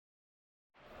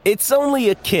It's only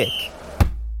a kick,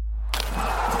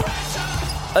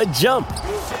 a jump,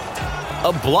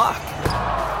 a block.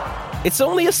 It's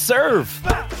only a serve.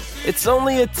 It's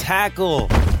only a tackle,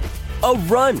 a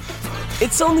run.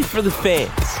 It's only for the fans.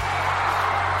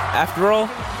 After all,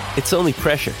 it's only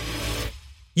pressure.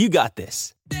 You got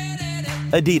this.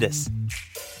 Adidas.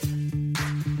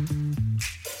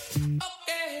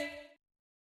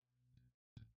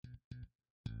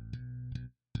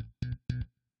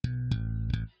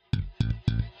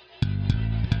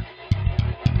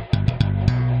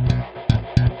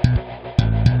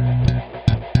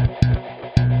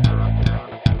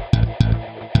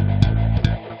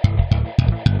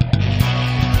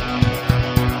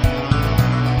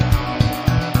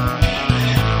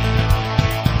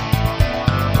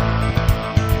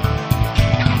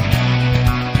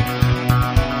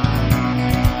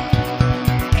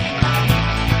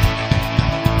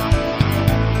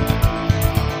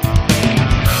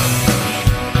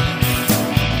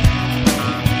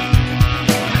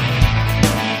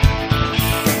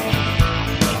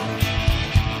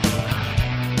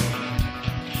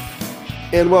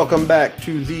 And welcome back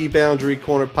to the Boundary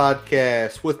Corner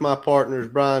podcast with my partners,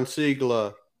 Brian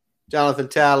Siegler, Jonathan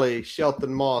Talley,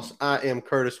 Shelton Moss. I am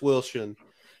Curtis Wilson.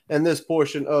 And this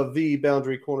portion of the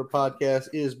Boundary Corner podcast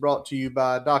is brought to you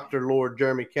by Dr. Lord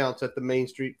Jeremy Counts at the Main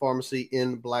Street Pharmacy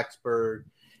in Blacksburg.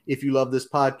 If you love this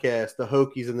podcast, the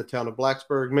Hokies in the town of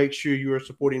Blacksburg, make sure you are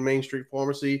supporting Main Street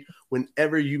Pharmacy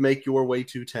whenever you make your way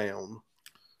to town.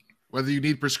 Whether you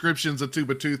need prescriptions, a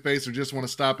tube of toothpaste, or just want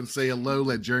to stop and say hello,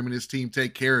 let Jeremy and his team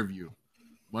take care of you.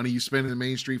 Money you spend in the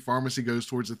Main Street Pharmacy goes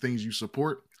towards the things you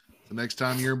support. The next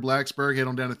time you're in Blacksburg, head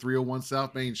on down to 301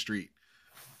 South Main Street.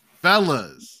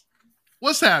 Fellas,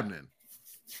 what's happening?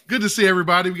 Good to see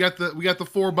everybody. We got the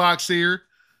 4-box here.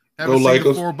 Haven't seen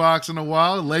the 4-box in a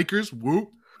while. Lakers,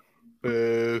 whoop.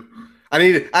 I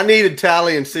needed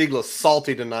Talley and Siegler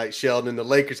salty tonight, Sheldon. The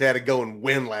Lakers had to go and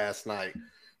win last night.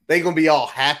 They're going to be all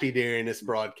happy during this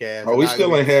broadcast. Oh, we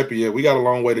still ain't happy yet. We got a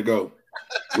long way to go.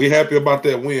 We happy about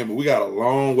that win, but we got a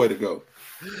long way to go.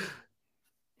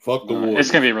 Fuck the Warriors.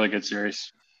 It's going to be a really good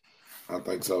series. I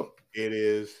think so. It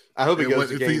is. I hope it goes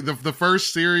to game. The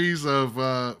first series of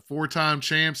 4-time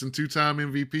champs and 2-time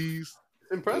MVPs.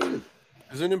 It's impressive.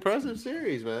 It's an impressive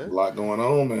series, man. A lot going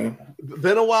on, man.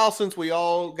 Been a while since we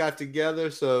all got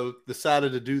together, so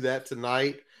decided to do that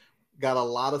tonight. Got a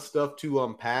lot of stuff to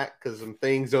unpack because some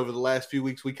things over the last few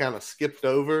weeks we kind of skipped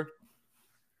over.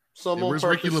 Where's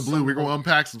Ricky LeBlue? We're going to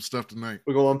unpack some stuff tonight.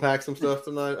 We're going to unpack some stuff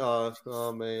tonight?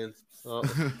 Oh man.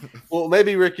 Well,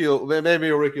 maybe Ricky will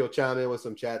chime in with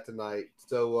some chat tonight.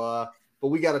 So, but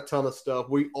we got a ton of stuff.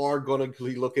 We are going to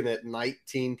be looking at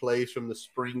 19 plays from the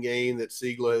spring game that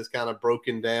Siegler has kind of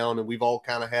broken down, and we've all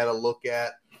kind of had a look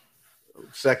at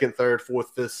second, third,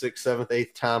 fourth, fifth, sixth, seventh,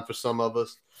 eighth time for some of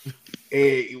us.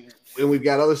 And we've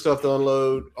got other stuff to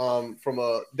unload from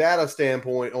a data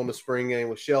standpoint on the spring game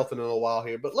with Shelton in a while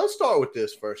here. But let's start with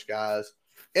this first, guys.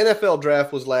 NFL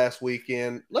draft was last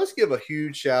weekend. Let's give a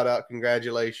huge shout-out,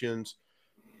 congratulations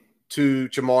to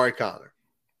Jamari Connor.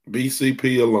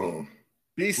 BCP alum.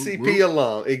 BCP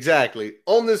alum, exactly.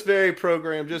 On this very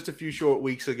program just a few short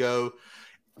weeks ago.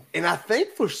 And I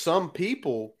think for some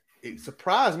people, it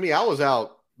surprised me. I was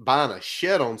out buying a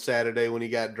shed on Saturday when he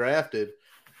got drafted.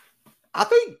 I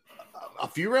think a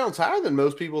few rounds higher than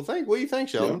most people think. What do you think,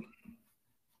 Shelton?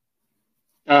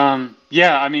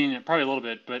 Yeah, I mean, probably a little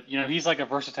bit, but he's like a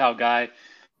versatile guy.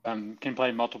 Can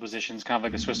play multiple positions, kind of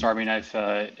like a Swiss Army knife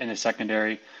in the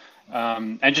secondary,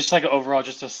 and just like overall,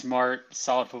 just a smart,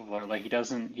 solid footballer. Like he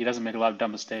doesn't make a lot of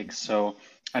dumb mistakes. So,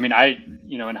 I mean,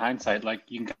 in hindsight, like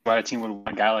you can go out a team with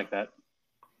one guy like that.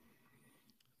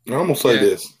 I'm gonna say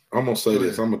this. I'm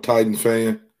a Titans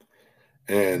fan,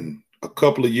 and a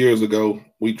couple of years ago,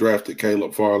 we drafted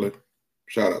Caleb Farley.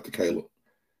 Shout out to Caleb.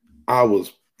 I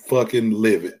was fucking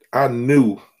livid. I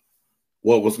knew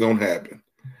what was going to happen.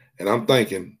 And I'm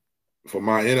thinking, for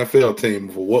my NFL team,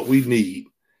 for what we need,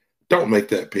 don't make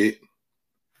that pick.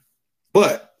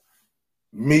 But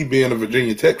me being a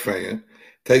Virginia Tech fan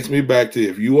takes me back to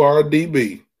if you are a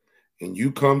DB and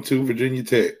you come to Virginia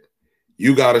Tech,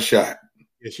 you got a shot.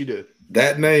 Yes, you do.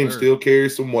 That name still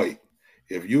carries some weight.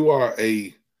 If you are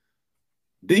a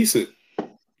decent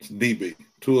DB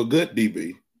to a good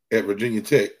DB at Virginia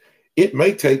Tech, it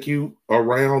may take you a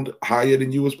round higher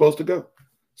than you were supposed to go.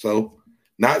 So,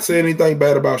 not saying anything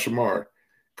bad about Shamar,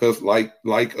 because like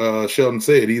Shelton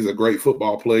said, he's a great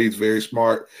football player. He's very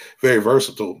smart, very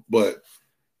versatile. But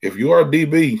if you are a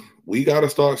DB, we got to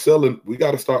start selling. We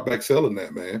got to start back selling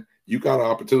that, man. You got an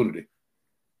opportunity.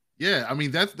 Yeah, I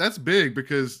mean that's big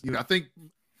because I think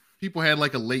people had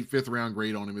like a late 5th round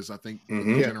grade on him, is I think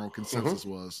the general consensus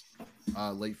was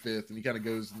late 5th, and he kind of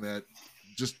goes in that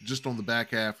just on the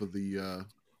back half of the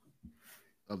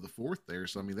 4th there.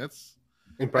 So I mean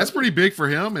that's pretty big for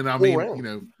him, and I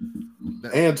mean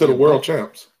and to the world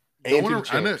champs. I know,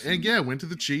 and yeah, went to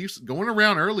the Chiefs. Going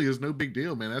around early is no big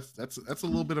deal, man. That's a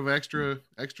little bit of extra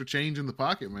change in the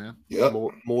pocket, man. Yeah,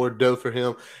 more dough for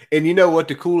him. And you know what?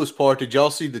 The coolest part, did y'all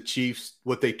see the Chiefs?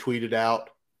 What they tweeted out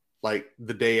like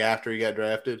the day after he got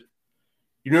drafted?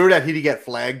 You remember that he got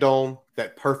flagged on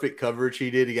that perfect coverage he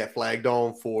did? He got flagged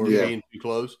on for being too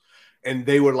close, and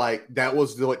they were like, that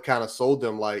was what kind of sold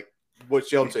them. Like what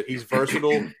Shelton said, he's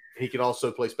versatile. He can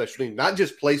also play special teams, not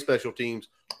just play special teams,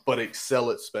 but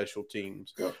excel at special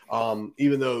teams. Yeah.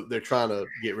 Even though they're trying to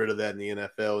get rid of that in the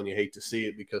NFL, and you hate to see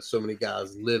it because so many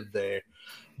guys live there.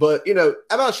 But, how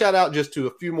about a shout out just to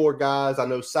a few more guys? I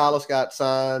know Silas got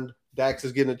signed. Dax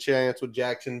is getting a chance with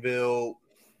Jacksonville.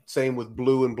 Same with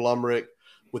Blue and Blumrick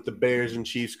with the Bears and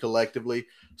Chiefs collectively.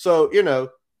 So,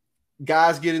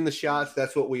 guys getting the shots,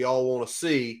 that's what we all want to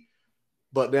see.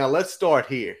 But now let's start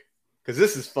here because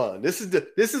this is fun. This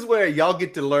is where y'all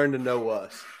get to learn to know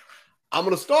us. I'm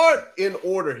going to start in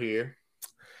order here.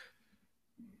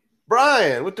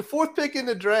 Brian, with the 4th pick in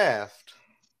the draft,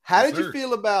 how did you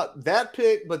feel about that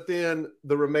pick, but then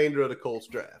the remainder of the Colts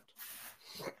draft?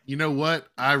 You know what?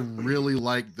 I really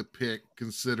like the pick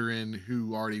considering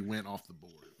who already went off the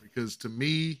board. Because to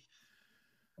me,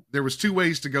 there was 2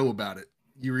 ways to go about it.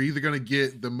 You were either going to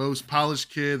get the most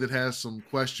polished kid that has some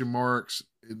question marks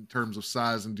in terms of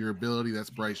size and durability. That's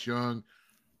Bryce Young.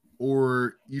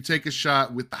 Or you take a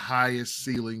shot with the highest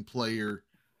ceiling player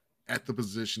at the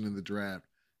position in the draft,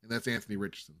 and that's Anthony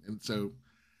Richardson. And so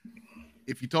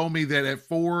if you told me that at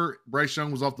 4, Bryce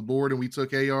Young was off the board and we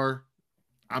took AR,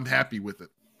 I'm happy with it.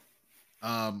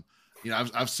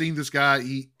 I've seen this guy.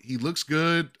 He looks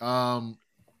good.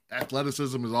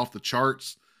 Athleticism is off the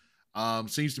charts.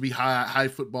 Seems to be high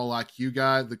football IQ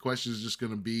guy. The question is just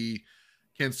going to be,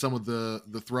 can some of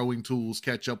the throwing tools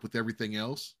catch up with everything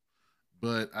else?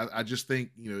 But I just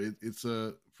think, it's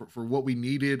for what we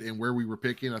needed and where we were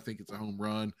picking, I think it's a home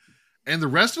run. And the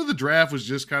rest of the draft was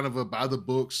just kind of a by the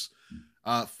books,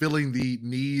 filling the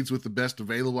needs with the best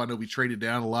available. I know we traded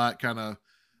down a lot, kind of,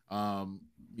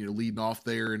 leading off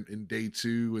there in day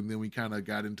 2, and then we kind of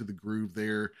got into the groove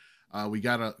there. We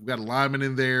got a lineman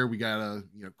in there. We got a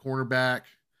cornerback.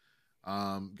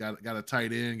 Got a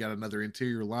tight end. Got another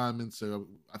interior lineman. So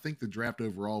I think the draft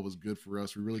overall was good for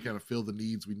us. We really kind of filled the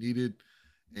needs we needed,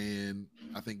 and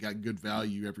I think got good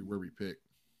value everywhere we picked.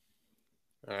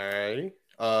 All right,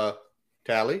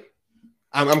 Tally.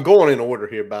 I'm going in order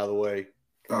here, by the way.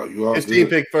 Oh, you are. His team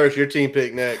pick first. Your team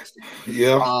pick next.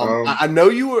 Yeah. I know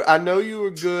you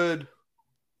were good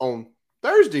on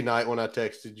Thursday night when I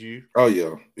texted you. Oh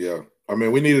yeah. I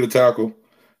mean, we needed a tackle.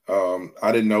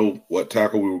 I didn't know what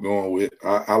tackle we were going with.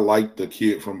 I liked the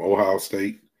kid from Ohio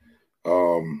State.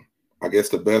 I guess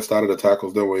the best out of the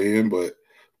tackles that were in, but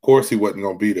of course he wasn't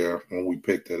going to be there when we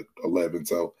picked at 11.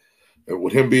 So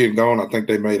with him being gone, I think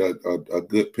they made a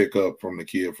good pickup from the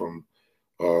kid from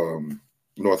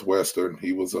Northwestern.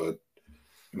 He was a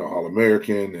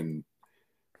All-American, and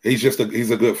he's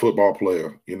a good football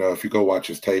player. If you go watch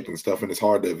his tape and stuff, and it's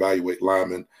hard to evaluate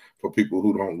linemen for people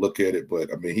who don't look at it,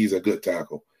 but I mean, he's a good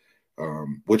tackle,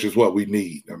 which is what we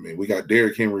need. I mean, we got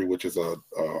Derrick Henry, which is a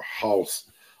house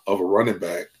of a running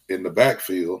back in the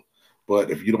backfield,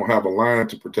 but if you don't have a line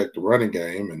to protect the running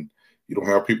game and you don't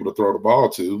have people to throw the ball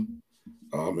to,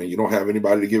 and you don't have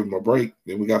anybody to give him a break,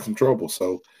 then we got some trouble.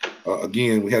 So,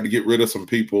 again, we had to get rid of some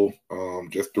people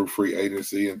just through free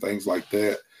agency and things like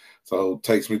that. So it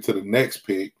takes me to the next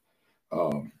pick.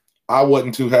 I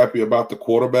wasn't too happy about the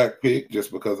quarterback pick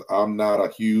just because I'm not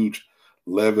a huge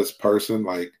Levis person.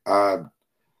 Like I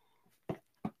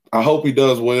hope he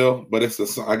does well, but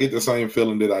I get the same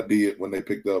feeling that I did when they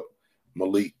picked up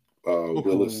Malik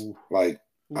Willis. Like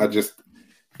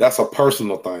that's a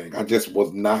personal thing. I just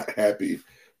was not happy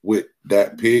with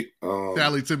that pick.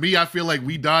 Sally, to me, I feel like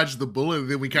we dodged the bullet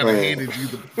and then we kind of handed you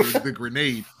the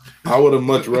grenade. I would have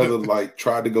much rather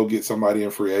tried to go get somebody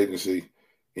in free agency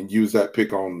and use that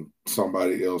pick on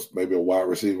somebody else, maybe a wide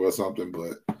receiver or something.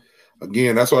 But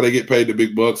again, that's why they get paid the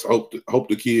big bucks. Hope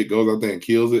the kid goes out there and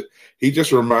kills it. He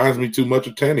just reminds me too much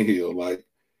of Tannehill. Like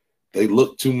they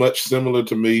look too much similar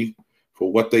to me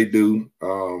for what they do.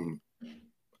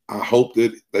 I hope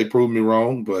that they prove me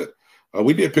wrong, but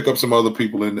we did pick up some other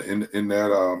people in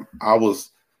that. I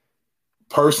was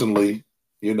personally,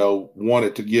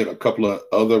 wanted to get a couple of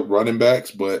other running backs,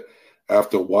 but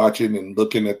after watching and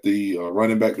looking at the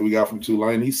running back that we got from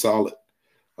Tulane, he's solid.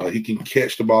 He can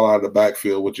catch the ball out of the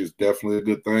backfield, which is definitely a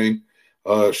good thing.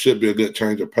 Should be a good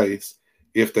change of pace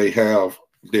if they have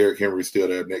Derrick Henry still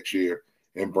there next year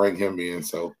and bring him in.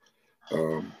 So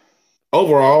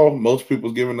overall, most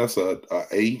people's giving us a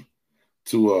A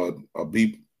to a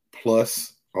B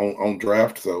plus on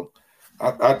draft. So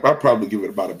I'd probably give it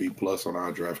about a B plus on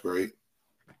our draft grade.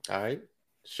 All right.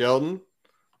 Shelton,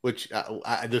 which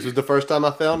this is the first time I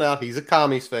found out he's a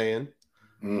Commies fan.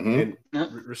 Mm-hmm.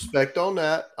 And respect on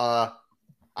that. I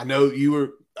know you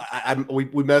were. We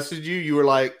messaged you. You were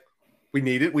like, we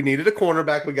needed a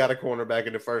cornerback. We got a cornerback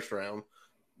in the first round.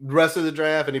 The rest of the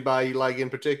draft, anybody you like in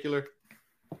particular?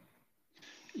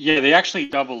 Yeah, they actually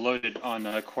double loaded on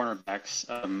cornerbacks.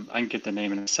 I can get the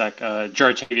name in a sec.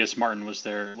 Jartavius Martin was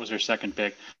their second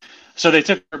pick. So they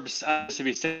took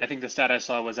Mississippi State. I think the stat I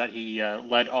saw was that he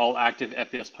led all active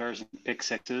FBS players in pick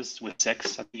sixes with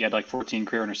 6. I think he had like 14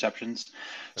 career interceptions.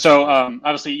 So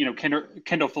obviously,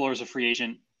 Kendall Fuller is a free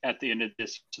agent at the end of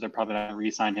this, so they're probably not going to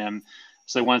re-sign him.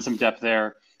 So they wanted some depth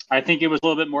there. I think it was a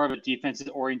little bit more of a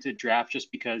defensive-oriented draft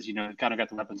just because, kind of got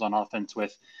the weapons on offense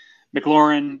with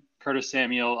McLaurin, Curtis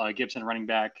Samuel, Gibson running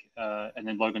back, and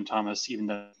then Logan Thomas, even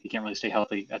though he can't really stay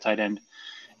healthy at tight end.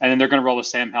 And then they're going to roll with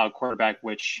Sam Howell quarterback,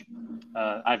 which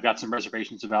I've got some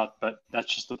reservations about, but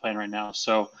that's just the plan right now.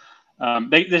 So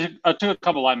they took a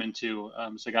couple linemen too,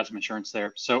 so they got some insurance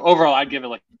there. So overall, I'd give it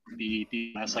like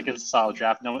B minus. Like it's a solid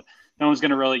draft. No one's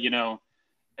going to really,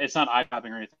 it's not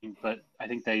eye-popping or anything, but I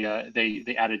think they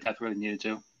added depth where they needed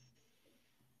to.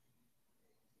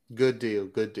 Good deal.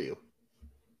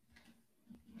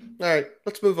 All right,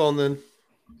 let's move on then.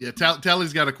 Yeah,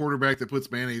 Tally's got a quarterback that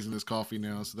puts mayonnaise in his coffee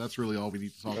now, so that's really all we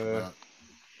need to talk about.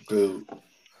 Dude,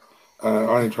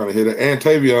 I ain't trying to hit it. And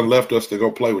Tavion left us to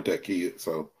go play with that kid,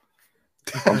 so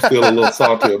I'm still a little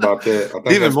salty about that. I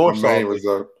think even more salty.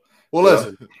 Well,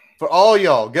 listen, for all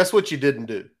y'all, guess what you didn't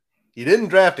do? You didn't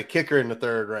draft a kicker in the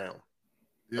 3rd round.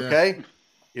 Yeah. Okay?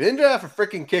 You didn't draft a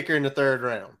freaking kicker in the 3rd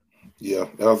round. Yeah,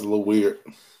 that was a little weird.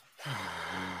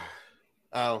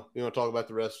 Oh, you want to talk about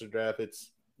the rest of the draft?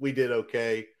 We did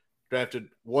okay. Drafted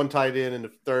one tight end in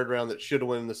the 3rd round that should have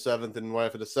went in the 7th, and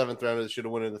after the 7th round, it should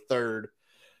have went in the 3rd.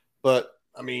 But,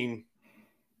 I mean,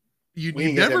 you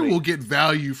never will get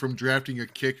value from drafting a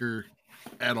kicker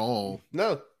at all.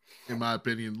 No. In my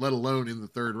opinion, let alone in the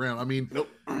 3rd round. I mean, nope.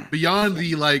 Beyond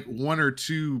the like 1 or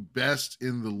 2 best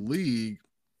in the league,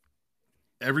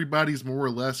 everybody's more or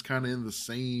less kind of in the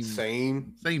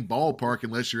same ballpark,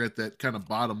 unless you're at that kind of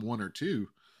bottom 1 or 2.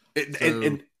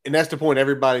 And that's the point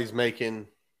everybody's making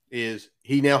is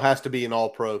he now has to be an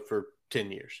all-pro for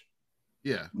 10 years.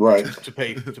 Yeah. Right. To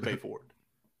pay for it.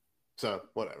 So,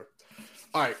 whatever.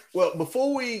 All right. Well,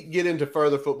 before we get into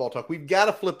further football talk, we've got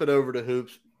to flip it over to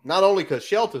hoops, not only because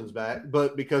Shelton's back,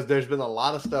 but because there's been a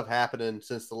lot of stuff happening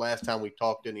since the last time we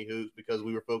talked any hoops because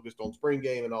we were focused on spring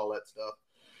game and all that stuff.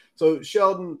 So,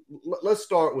 Sheldon, let's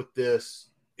start with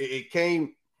this. It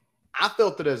came – I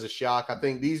felt it as a shock. I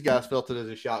think these guys felt it as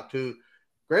a shock too.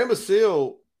 Graham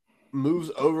Basile moves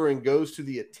over and goes to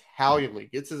the Italian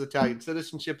League, gets his Italian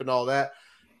citizenship and all that.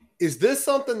 Is this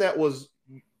something that was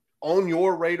on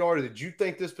your radar? Did you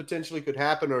think this potentially could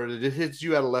happen, or did it hit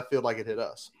you out of left field like it hit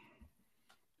us?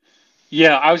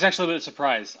 Yeah, I was actually a bit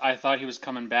surprised. I thought he was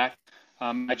coming back.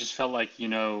 I just felt like,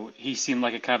 he seemed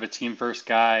like a kind of a team-first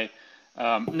guy.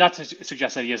 Not to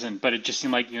suggest that he isn't, but it just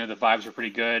seemed like, the vibes were pretty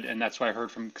good. And that's what I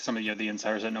heard from some of the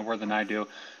insiders that know more than I do.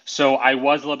 So I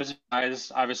was a little bit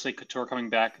surprised. Obviously, Couture coming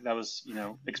back, that was,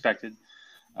 expected.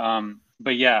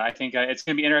 But yeah, I think it's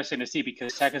going to be interesting to see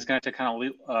because Tech is going to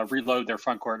kind of reload their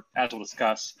front court, as we'll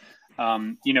discuss.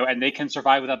 And they can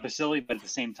survive without Basile, but at the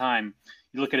same time,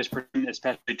 you look at his production,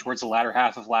 especially towards the latter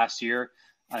half of last year.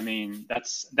 I mean,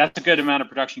 that's a good amount of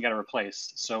production you got to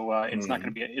replace. So it's not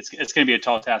going to be it's going to be a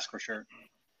tall task for sure.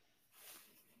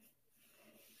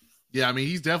 Yeah, I mean,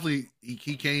 he's definitely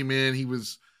he came in. He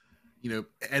was,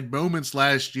 at moments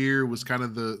last year was kind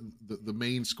of the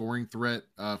main scoring threat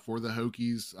for the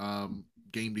Hokies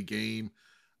game to game.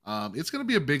 It's going to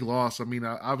be a big loss. I mean,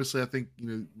 obviously, I think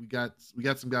we got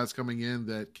some guys coming in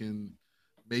that can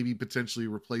maybe potentially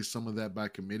replace some of that by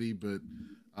committee, but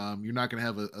you're not going to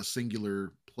have a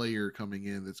singular player coming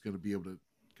in that's going to be able to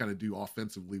kind of do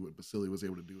offensively what Basile was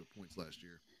able to do at points last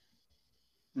year.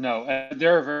 No,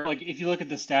 there are very, like if you look at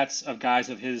the stats of guys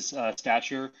of his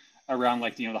stature around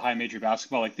the high major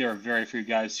basketball, there are very few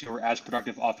guys who are as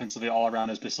productive offensively all around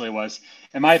as Basile was.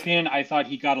 In my opinion, I thought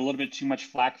he got a little bit too much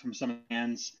flack from some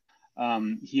fans.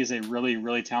 He is a really,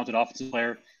 really talented offensive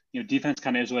player. Defense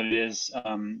kind of is what it is.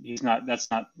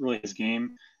 That's not really his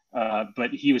game,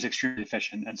 but he was extremely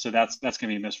efficient, and so that's going to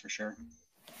be a miss for sure.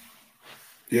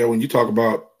 Yeah, when you talk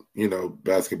about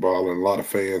basketball and a lot of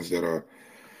fans that are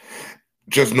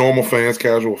just normal fans,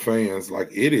 casual fans, like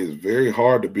it is very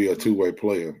hard to be a two-way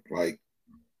player. Like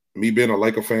me being a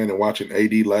Laker fan and watching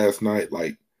AD last night,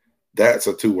 like that's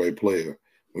a two-way player.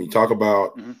 When you talk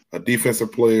about a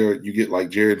defensive player, you get like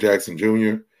Jared Jackson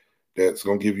Jr. that's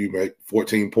going to give you like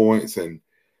 14 points and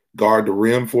guard the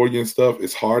rim for you and stuff.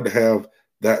 It's hard to have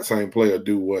that same player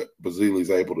do what Bazili's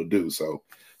able to do. So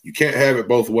you can't have it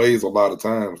both ways a lot of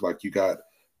times. Like you got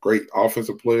great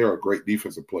offensive player or great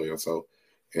defensive player. So,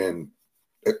 and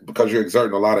because you're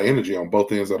exerting a lot of energy on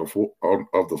both ends of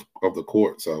the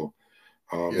court. So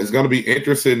it's going to be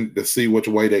interesting to see which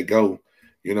way they go,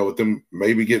 with them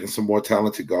maybe getting some more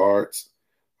talented guards.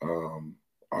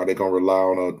 Are they going to rely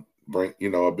on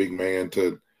a big man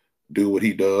to do what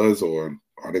he does, or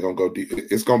are they going to go deep?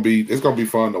 It's going to be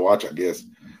fun to watch, I guess.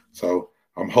 So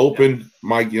I'm hoping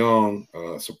Mike Young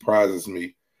surprises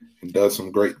me and does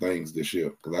some great things this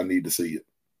year because I need to see it.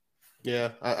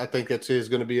 Yeah, I think that's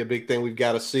going to be a big thing we've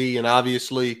got to see. And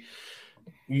obviously,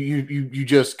 you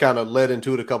just kind of led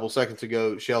into it a couple seconds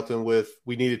ago, Shelton, with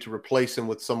we needed to replace him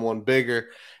with someone bigger.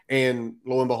 And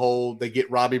lo and behold, they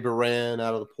get Robbie Beran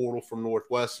out of the portal from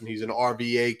Northwestern. He's an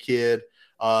RVA kid,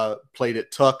 played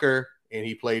at Tucker, and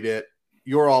he played at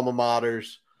your alma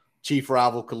mater's chief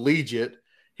rival Collegiate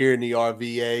here in the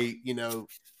RVA, 6'9",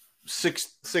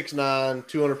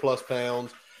 200-plus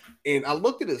pounds. And I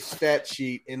looked at his stat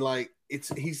sheet, and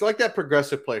he's like that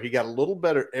progressive player. He got a little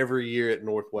better every year at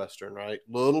Northwestern, right?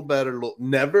 A little better,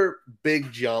 never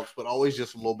big jumps, but always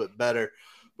just a little bit better.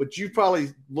 But you probably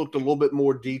looked a little bit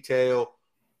more detail.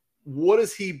 What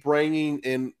is he bringing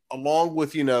in, along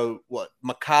with, Mekhi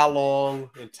Long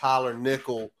and Tyler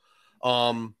Nickel?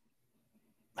 How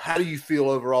do you feel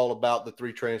overall about the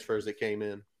three transfers that came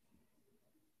in?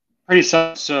 Pretty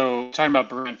solid. So talking about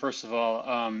Beran, first of all,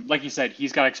 like you said,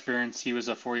 he's got experience. He was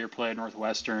a 4-year player at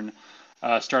Northwestern,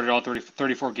 started all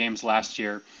 34 games last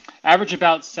year, averaged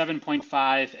about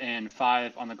 7.5 and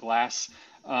 5 on the glass.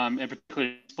 And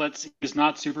particularly splits, he was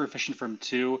not super efficient from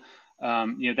 2.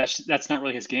 That's not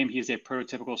really his game. He's a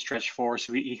prototypical stretch 4,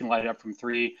 so he can light it up from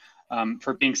 3.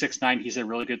 For being 6'9", he's a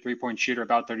really good 3-point shooter,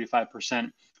 about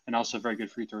 35%, and also a very good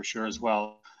free throw shooter as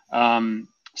well.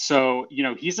 So,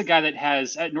 he's a guy that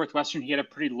has at Northwestern, he had a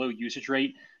pretty low usage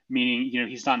rate, meaning,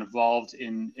 he's not involved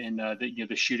in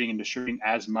the shooting and distributing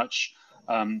as much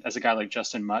as a guy like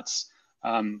Justin Mutz,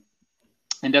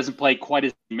 and doesn't play quite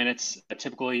as many minutes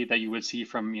typically that you would see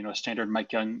from, a standard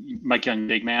Mike Young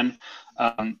big man.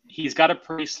 He's got a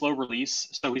pretty slow release,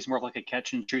 so he's more of like a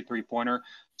catch and shoot 3-pointer.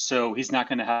 So he's not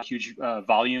going to have huge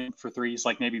volume for threes,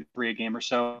 like maybe 3 a game or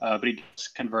so, but he does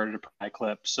convert at a pretty high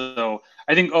clip. So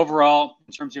I think overall,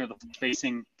 in terms of the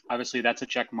spacing, obviously that's a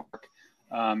check mark,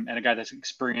 and a guy that's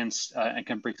experienced and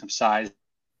can bring some size.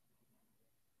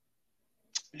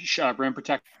 Rim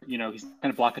protector, he's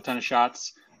going to block a ton of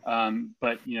shots,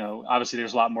 but obviously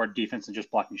there's a lot more defense than just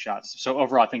blocking shots. So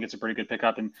overall, I think it's a pretty good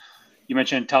pickup. And you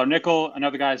mentioned Tyler Nickel,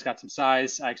 another guy who's got some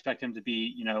size. I expect him to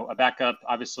be, a backup,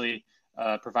 obviously.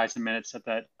 Provide some minutes at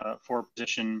that 4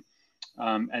 position.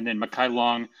 And then Mekhi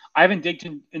Long. I haven't digged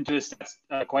into his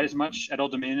stats quite as much at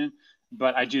Old Dominion,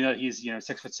 but I do know he's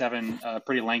 6'7",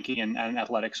 pretty lanky and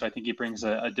athletic. So I think he brings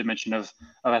a dimension of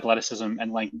athleticism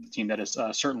and length to the team that is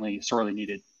certainly sorely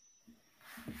needed.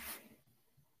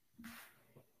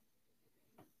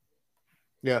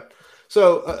 Yeah.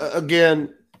 So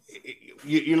again,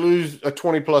 you lose a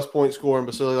 20-plus point score in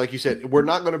Basile. Like you said, we're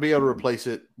not going to be able to replace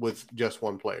it with just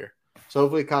one player. So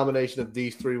hopefully a combination of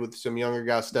these three with some younger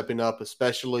guys stepping up,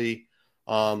 especially,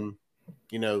 knock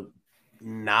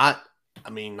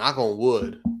on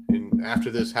wood. And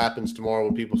after this happens tomorrow,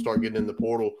 when people start getting in the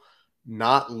portal,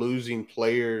 not losing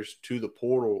players to the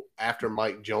portal after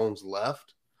Mike Jones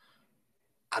left.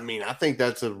 I think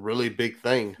that's a really big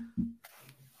thing.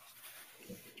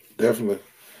 Definitely.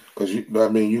 Because, you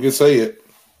can say it.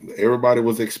 Everybody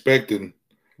was expecting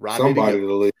somebody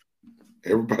to leave.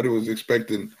 Everybody was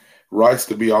expecting Rice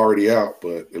to be already out,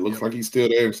 but it looks like he's still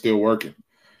there and still working.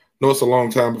 No, it's a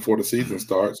long time before the season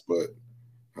starts, but,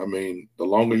 the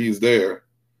longer he's there,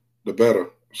 the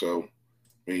better. So,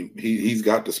 he's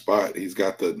got the spot. He's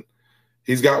got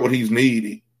what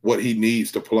he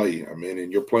needs to play.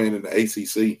 And you're playing in the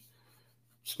ACC.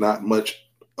 It's not much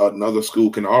another school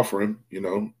can offer him,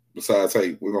 besides,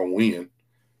 hey, we're going to win,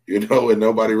 and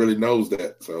nobody really knows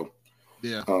that. So,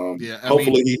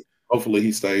 hopefully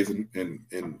he stays and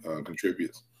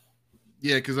contributes.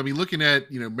 Yeah, because looking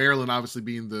at Maryland obviously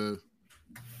being the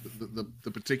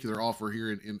particular offer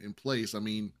here in place.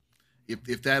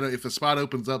 If a spot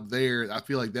opens up there, I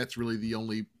feel like that's really the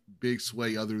only big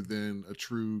sway other than a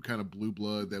true kind of blue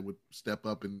blood that would step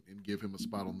up and give him a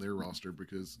spot on their roster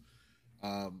because,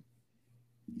 like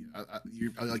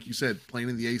you said, playing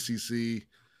in the ACC,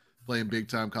 playing big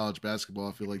time college basketball,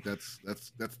 I feel like that's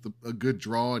a good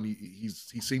draw, and he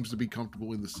seems to be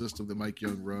comfortable in the system that Mike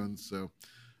Young runs. So,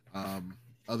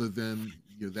 other than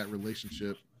that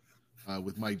relationship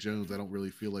with Mike Jones, I don't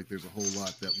really feel like there's a whole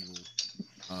lot that will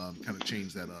kind of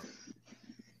change that up.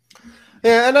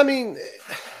 Yeah, and I mean,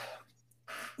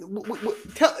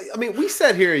 we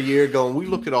sat here a year ago and we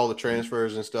looked at all the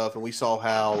transfers and stuff, and we saw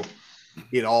how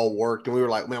it all worked, and we were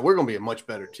like, man, we're going to be a much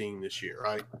better team this year,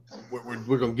 right?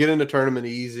 We're going to get in the tournament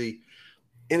easy,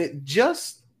 and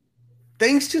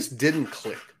things just didn't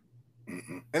click.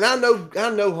 Mm-hmm. And I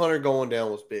know Hunter going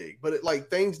down was big, but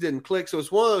things didn't click. So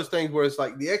it's one of those things where it's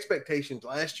like the expectations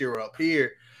last year were up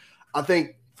here. I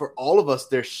think for all of us,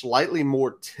 they're slightly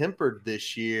more tempered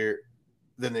this year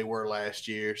than they were last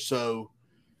year. So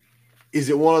is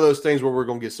it one of those things where we're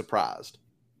going to get surprised?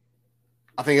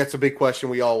 I think that's a big question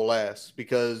we all will ask,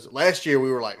 because last year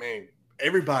we were like, man,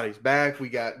 everybody's back. We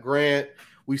got Grant.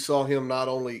 We saw him not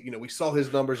only, we saw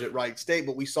his numbers at Wright State,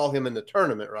 but we saw him in the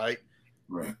tournament, right?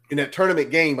 Right. In that tournament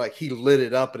game, he lit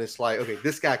it up, and it's like, okay,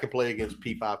 this guy can play against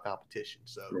P5 competition.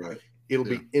 So it'll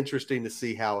be interesting to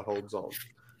see how it holds on.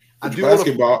 I do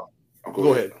basketball.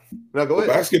 Go ahead. No, go ahead.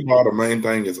 Basketball, the main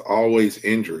thing is always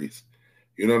injuries.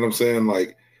 You know what I'm saying?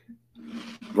 Like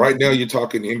right now, you're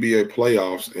talking NBA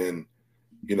playoffs, and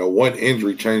one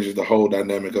injury changes the whole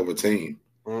dynamic of a team.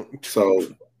 So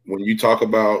when you talk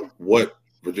about what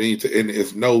Virginia, and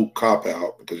it's no cop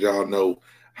out because y'all know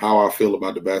how I feel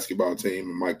about the basketball team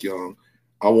and Mike Young.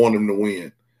 I want him to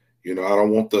win. I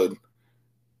don't want the,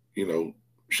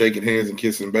 shaking hands and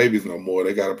kissing babies no more.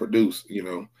 They got to produce.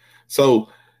 So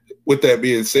with that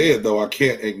being said, though, I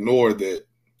can't ignore that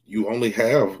you only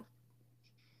have,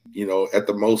 at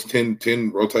the most 10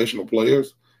 rotational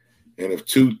players. And if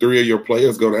 2-3 of your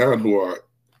players go down who are,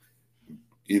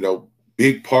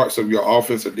 big parts of your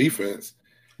offense or defense,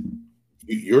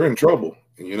 you're in trouble.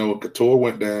 And, Couture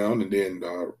went down, and then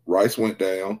Rice went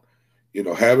down.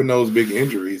 Having those big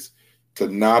injuries to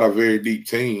not a very deep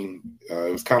team,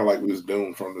 it was kind of like we was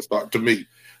doomed from the start to me.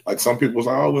 Like some people was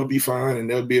like, oh, we'll be fine and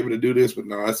they'll be able to do this. But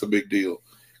no, that's a big deal,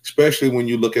 especially when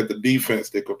you look at the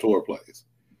defense that Couture plays.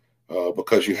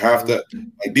 Because you have to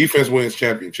 – defense wins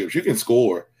championships. You can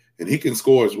score, and he can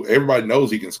score. Everybody knows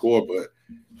he can score, but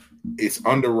it's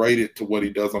underrated to what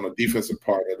he does on the defensive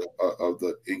part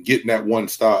in getting that one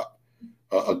stop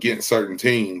against certain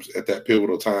teams at that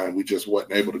pivotal time. We just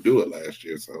wasn't able to do it last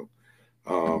year. So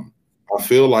I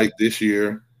feel like this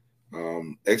year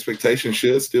expectations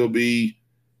should still be –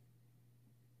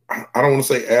 I don't want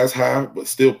to say as high, but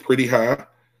still pretty high.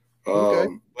 But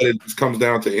it just comes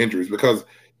down to injuries because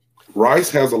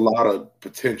Rice has a lot of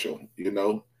potential,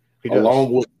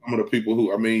 along with some of the people who,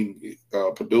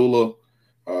 Padula,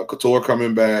 Couture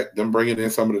coming back, them bringing in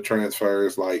some of the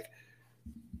transfers. Like,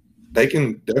 they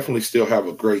can definitely still have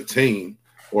a great team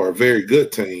or a very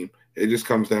good team. It just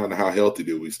comes down to how healthy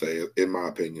do we stay, in my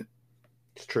opinion.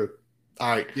 It's true. All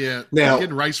right. Yeah. Now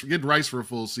getting Rice for a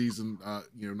full season,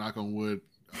 knock on wood,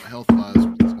 health-wise, it's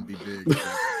going to be big. So.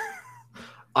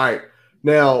 All right.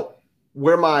 Now,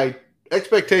 where my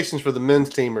expectations for the men's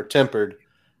team are tempered,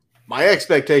 my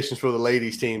expectations for the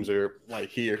ladies' teams are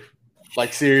here.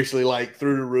 Seriously,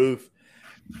 through the roof.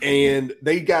 And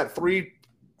they got 3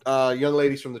 young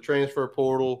ladies from the transfer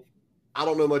portal. I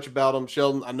don't know much about them.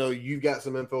 Shelton, I know you got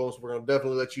some info, so we're going to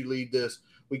definitely let you lead this.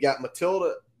 We got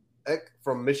Matilda Eck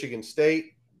from Michigan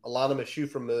State, Alana Michoud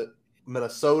from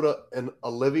Minnesota, and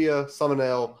Olivia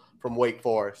Summonell from Wake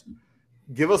Forest.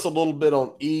 Give us a little bit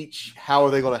on each. How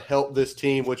are they going to help this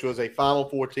team, which was a Final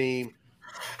Four team,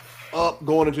 up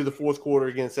going into the fourth quarter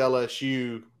against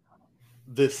LSU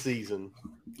this season?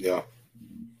 Yeah.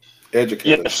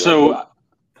 Educated. Yeah, so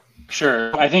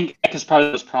sure. I think Eck is probably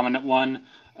the most prominent one.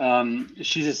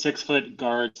 She's a 6-foot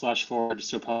guard / forward,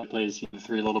 so probably plays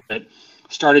 3 a little bit.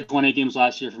 Started 20 games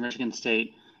last year for Michigan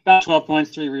State. About 12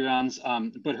 points, 3 rebounds,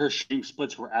 but her shooting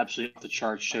splits were absolutely off the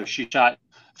charts. So she shot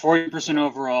 40%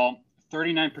 overall,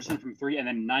 39% from 3, and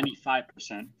then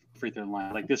 95% free throw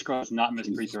line. This girl has not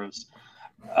missed free throws.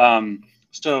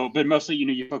 But mostly,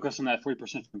 you focus on that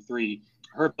 40% from 3.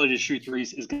 Her ability to shoot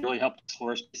threes is going to really help the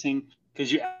floor spacing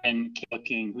because you add in Kayla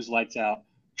King, who's lights out,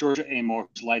 Georgia Amore,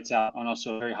 who's lights out, and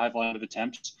also a very high volume of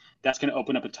attempts. That's going to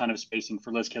open up a ton of spacing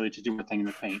for Liz Kelly to do her thing in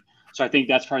the paint. So I think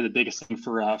that's probably the biggest thing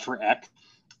for Eck.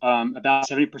 About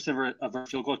 70% of her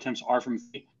field goal attempts are from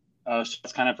 3. So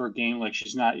that's kind of her game.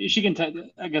 She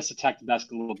can, I guess, attack the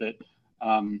basket a little bit.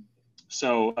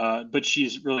 So, but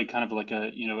she's really kind of like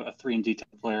a 3-and-D type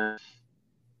player.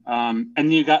 And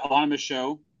then you got Alana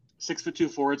Michaud,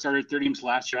 6'2" forward, started 30 games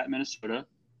last year at Minnesota.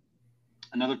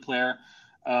 Another player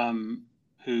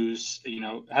who's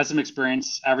has some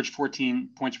experience, averaged 14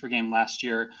 points per game last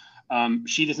year.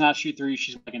 She does not shoot threes.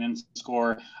 She's like an inside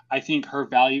scorer. I think her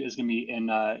value is going to be in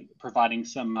providing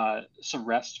some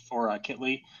rest for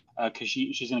Kitley because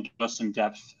she's going to give us some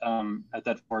depth at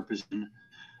that forward position.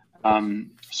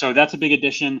 So that's a big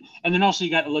addition. And then also you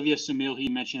got Olivia Samil, he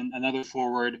mentioned, another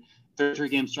forward. 33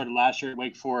 games started last year at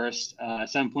Wake Forest,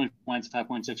 7.4 points,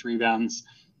 5.6 rebounds.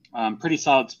 Pretty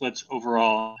solid splits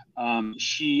overall.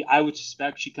 I would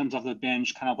suspect she comes off the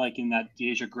bench, kind of like in that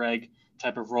Deasia Gregg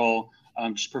type of role.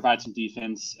 Just provide some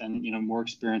defense and more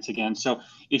experience again. So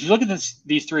if you look at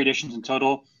these 3 additions in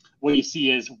total, what you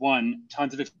see is one,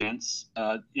 tons of experience,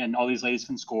 and all these ladies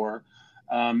can score,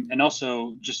 and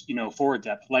also just forward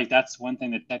depth. Like that's one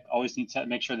thing that Tech always needs to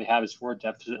make sure they have is forward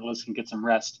depth, so that Liz can get some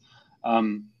rest.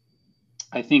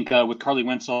 I think with Carly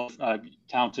Winslow,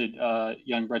 talented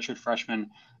young redshirt freshman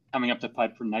coming up the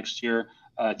pipe for next year,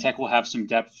 Tech will have some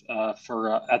depth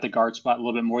for at the guard spot a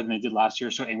little bit more than they did last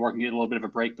year. So Amor can get a little bit of a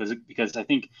break because I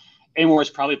think Amor is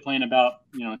probably playing about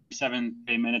 7-8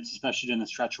 minutes, especially during the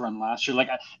stretch run last year. Like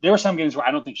there were some games where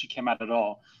I don't think she came out at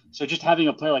all. So just having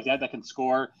a player like that can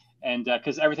score, and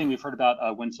because everything we've heard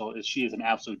about Winslow is she is an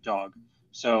absolute dog.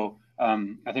 So I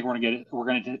think we're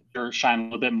gonna get her shine a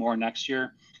little bit more next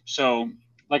year. So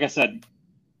like I said,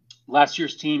 last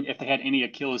year's team, if they had any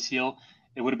Achilles heel,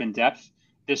 it would have been depth.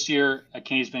 This year,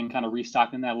 Kenny's been kind of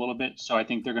restocking that a little bit, so I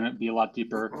think they're going to be a lot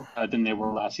deeper than they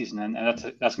were last season, and that's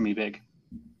going to be big.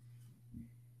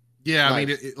 Yeah, nice. I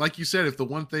mean, like you said, if the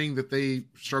one thing that they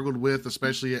struggled with,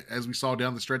 especially as we saw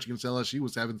down the stretch against LSU,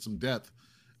 was having some depth,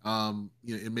 and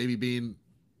maybe being,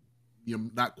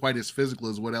 not quite as physical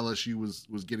as what LSU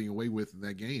was getting away with in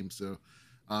that game. So,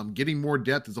 getting more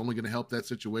depth is only going to help that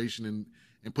situation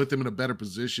and put them in a better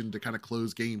position to kind of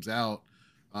close games out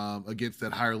against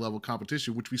that higher level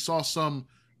competition, which we saw some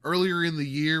earlier in the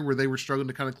year where they were struggling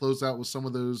to kind of close out with some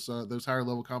of those higher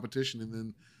level competition. And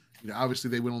then, obviously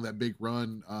they went on that big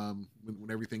run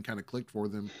when everything kind of clicked for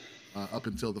them up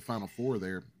until the Final Four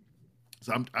there.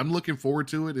 So I'm looking forward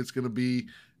to it. It's going to be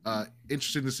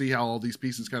interesting to see how all these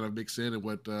pieces kind of mix in and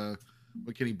what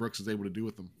Kenny Brooks is able to do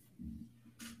with them.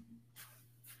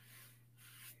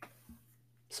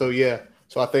 So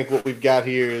I think what we've got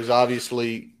here is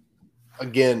obviously,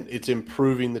 again, it's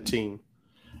improving the team.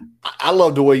 I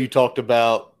love the way you talked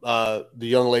about the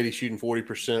young lady shooting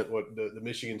 40%, what the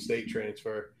Michigan State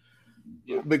transfer,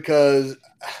 because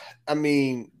I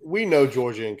mean, we know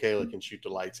Georgia and Kayla can shoot the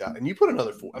lights out, and you put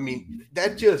another 4. I mean,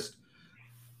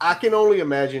 I can only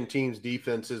imagine teams'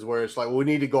 defenses where it's like, well, we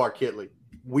need to guard Kitley.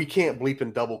 We can't bleep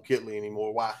and double Kitley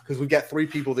anymore. Why? Because we got 3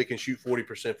 people that can shoot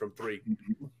 40% from 3.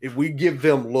 If we give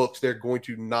them looks, they're going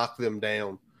to knock them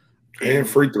down. And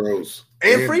free throws.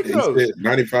 And free throws.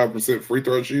 95% free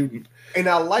throw shooting. And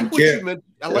I like what you meant.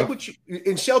 I like what you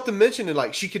and Shelton mentioned it,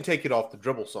 like she can take it off the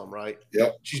dribble some, right?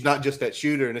 Yep. She's not just that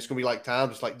shooter, and it's gonna be like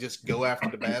time, just go after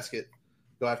the basket.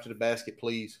 Go after the basket,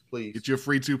 please. Get you a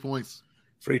free 2 points.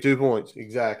 Free 2 points,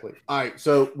 exactly. All right,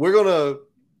 so we're gonna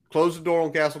close the door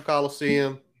on Castle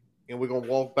Coliseum, and we're going to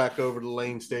walk back over to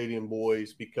Lane Stadium,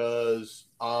 boys, because,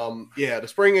 the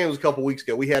spring game was a couple weeks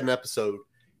ago. We had an episode,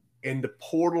 and the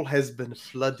portal has been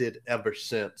flooded ever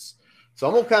since. So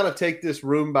I'm going to kind of take this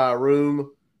room by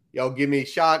room. Y'all give me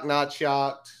shocked, not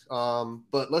shocked.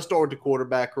 But let's start with the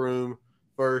quarterback room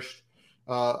first.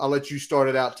 I'll let you start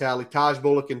it out, Tally. Taj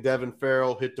Bullock and Devin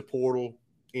Farrell hit the portal.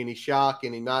 Any shock,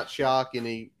 any not shock,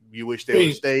 any you wish they would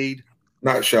have stayed?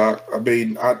 Not shocked. I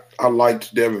mean, I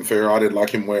liked Devin Farrell. I didn't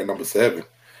like him wearing number 7.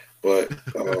 But,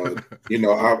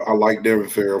 I like Devin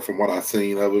Farrell from what I've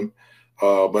seen of him.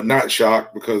 But not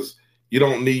shocked because you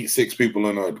don't need 6 people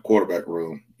in a quarterback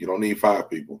room. You don't need 5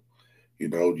 people.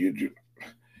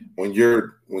 When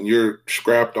you're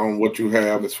scrapped on what you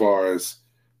have as far as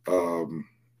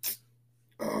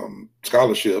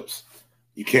scholarships,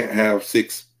 you can't have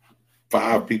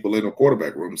 5 people in a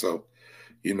quarterback room. So,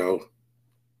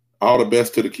 all the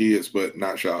best to the kids, but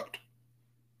not shocked.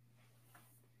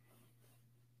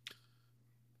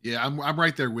 Yeah, I'm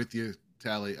right there with you,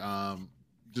 Tally.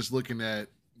 Just looking at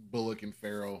Bullock and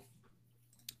Farrell,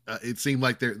 it seemed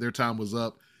like their time was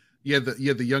up. You had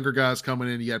the younger guys coming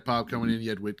in. You had Pop coming in. You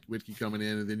had Whitkey coming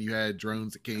in, and then you had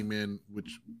Drones that came in,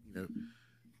 which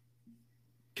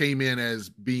came in as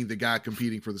being the guy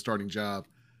competing for the starting job.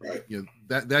 Right.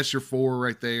 That's your 4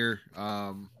 right there.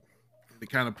 They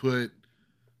kind of put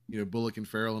Bullock and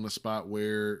Farrell in a spot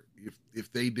where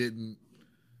if they didn't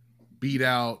beat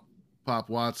out Pop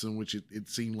Watson, which it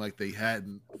seemed like they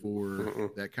hadn't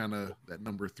for that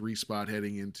number 3 spot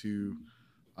heading into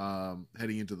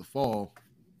the fall.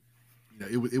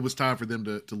 It was time for them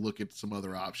to look at some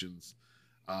other options.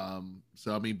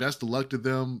 So I mean, best of luck to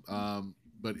them,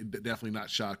 but definitely not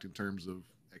shocked in terms of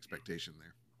expectation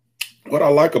there. What I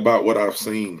like about what I've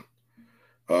seen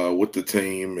with the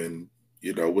team and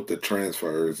with the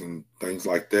transfers and things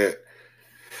like that.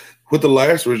 With the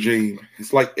last regime,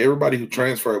 it's like everybody who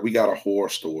transferred, we got a horror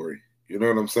story. You know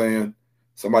what I'm saying?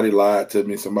 Somebody lied to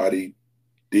me. Somebody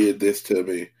did this to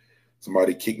me.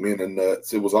 Somebody kicked me in the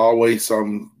nuts. It was always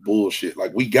some bullshit.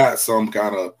 Like we got some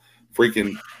kind of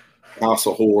freaking house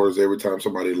of horrors every time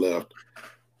somebody left.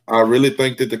 I really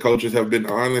think that the coaches have been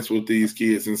honest with these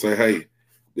kids and say, hey,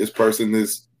 this person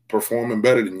is performing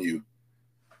better than you.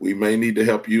 We may need to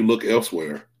help you look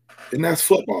elsewhere. And that's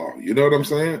football. You know what I'm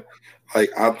saying? Like,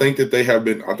 I think that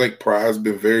I think Pry's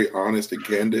been very honest and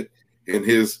candid in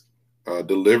his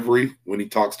delivery when he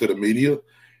talks to the media.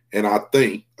 And I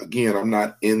think, again, I'm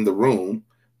not in the room,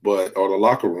 or the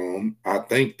locker room. I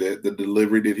think that the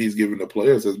delivery that he's given the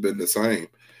players has been the same.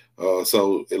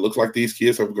 So it looks like these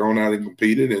kids have gone out and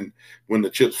competed. And when the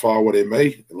chips fall where they may,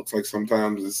 it looks like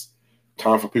sometimes it's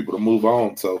time for people to move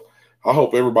on. So I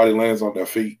hope everybody lands on their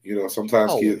feet.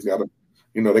 Sometimes kids got to,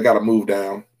 they got to move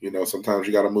down. Sometimes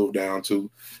you got to move down to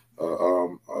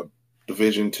a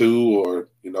Division II or,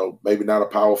 maybe not a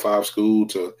Power 5 school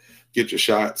to get your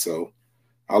shot. So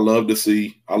I love to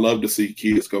see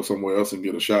kids go somewhere else and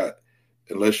get a shot.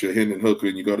 Unless you're Hendon Hooker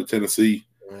and you go to Tennessee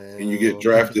and you get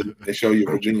drafted, they show you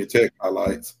Virginia Tech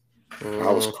highlights.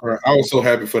 I was crying. I was so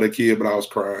happy for the kid, but I was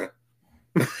crying.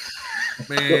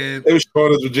 Man, they were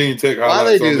showing us Virginia Tech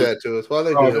highlights. Why they do that to us? Why they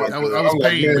do that? I was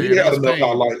paying, man. He had enough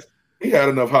highlights. He had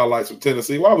enough highlights from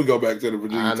Tennessee. Why we go back to the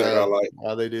Virginia Tech highlight?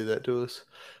 Why they do that to us?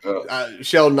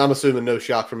 Sheldon, I'm assuming no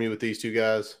shock from you with these two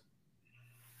guys.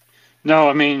 No,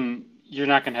 I mean you're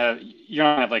not gonna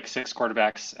have like 6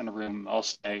 quarterbacks in a room all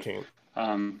stay.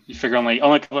 You figure only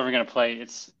a couple are going to play.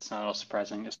 It's not all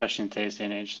surprising, especially in today's day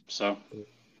and age. So,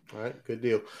 all right, good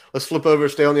deal. Let's flip over,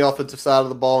 stay on the offensive side of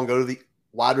the ball, and go to the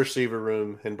wide receiver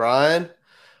room. And Brian,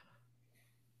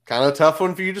 kind of a tough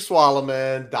one for you to swallow,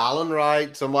 man. Dylan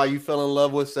Wright, somebody you fell in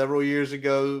love with several years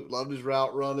ago, loved his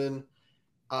route running,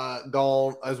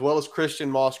 gone, as well as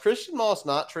Christian Moss. Christian Moss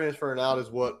not transferring out is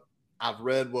what I've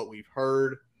read, what we've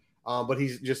heard. But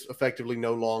he's just effectively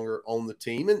no longer on the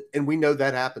team. And we know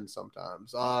that happens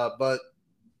sometimes. But,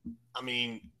 I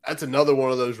mean, that's another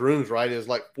one of those rooms, right? There's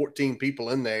like 14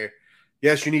 people in there.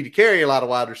 Yes, you need to carry a lot of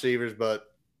wide receivers, but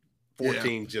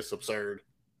 14 is just absurd.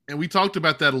 And we talked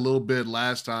about that a little bit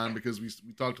last time because we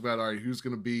talked about, all right, who's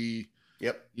going to be,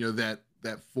 that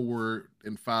 4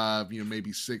 and 5,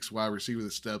 maybe 6 wide receiver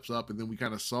that steps up. And then we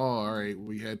kind of saw, all right,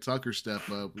 we had Tucker step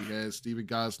up. We had Steven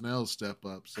Gosnell step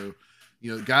up. So,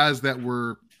 guys that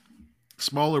were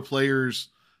smaller players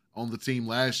on the team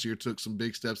last year took some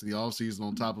big steps in the offseason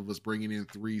on top of us bringing in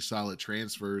 3 solid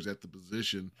transfers at the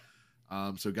position.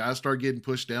 So guys start getting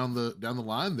pushed down the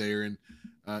line there. And,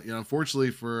 unfortunately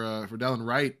for Dylan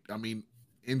Wright, I mean,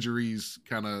 injuries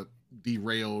kind of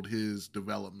derailed his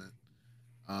development.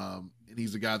 And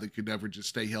he's a guy that could never just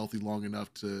stay healthy long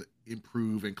enough to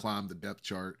improve and climb the depth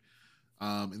chart.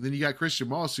 And then you got Christian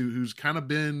Moss, who's kind of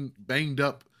been banged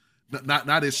up.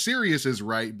 Not as serious as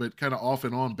Wright, but kind of off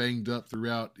and on banged up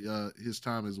throughout his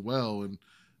time as well,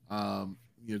 and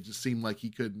just seemed like he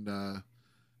couldn't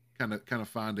kind of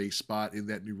find a spot in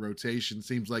that new rotation.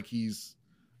 Seems like he's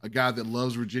a guy that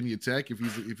loves Virginia Tech. If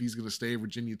he's going to stay at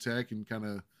Virginia Tech and kind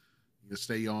of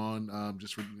stay on,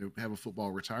 just for, have a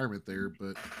football retirement there.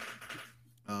 But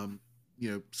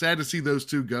sad to see those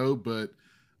two go, but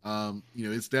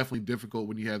it's definitely difficult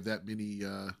when you have that many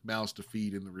mouths to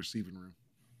feed in the receiving room.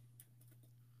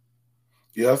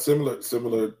 Yeah, similar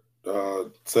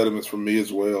sentiments from me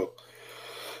as well.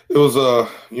 It was,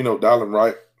 Dylan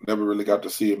Wright, never really got to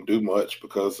see him do much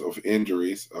because of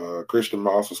injuries. Christian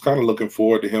Moss was kind of looking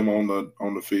forward to him on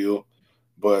the field,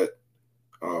 but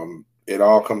it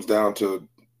all comes down to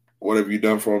what have you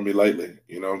done for me lately?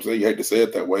 You know what I'm saying? You hate to say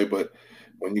it that way, but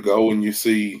when you go and you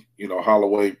see,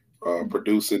 Holloway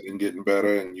producing and getting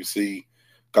better, and you see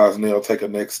Gosnell take a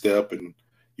next step, and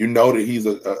that he's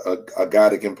a guy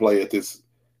that can play at this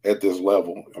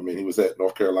level. I mean, he was at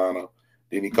North Carolina,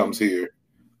 then he comes here,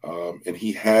 and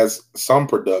he has some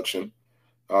production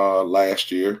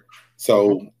last year.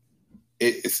 So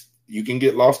you can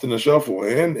get lost in the shuffle,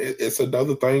 and it's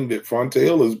another thing that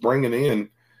Fontaine is bringing in.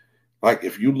 Like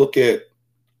if you look at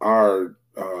our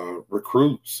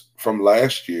recruits from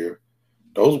last year,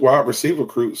 those wide receiver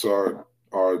recruits are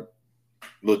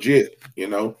legit.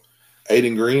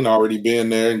 Aiden Green already being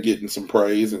there and getting some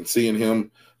praise, and seeing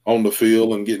him on the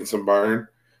field and getting some burn.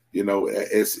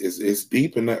 It's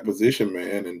deep in that position,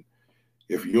 man. And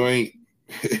if you ain't,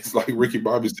 it's like Ricky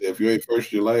Bobby said, if you ain't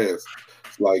first, you're last.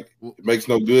 It's like it makes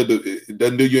no good. It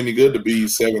doesn't do you any good to be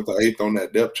 7th or 8th on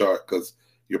that depth chart because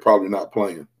you're probably not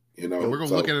playing. And we're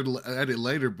gonna look at it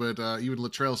later, but even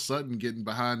Latrell Sutton getting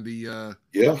behind the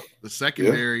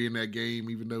secondary in that game,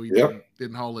 even though he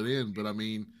didn't haul it in. But I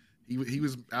mean, he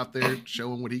was out there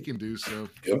showing what he can do. So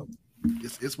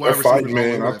it's wide receivers fighting,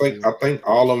 man. I think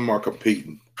all of them are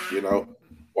competing.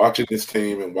 Watching this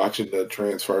team and watching the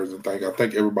transfers and I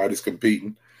think everybody's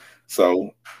competing.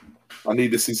 So I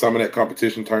need to see some of that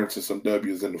competition turn to some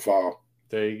W's in the fall.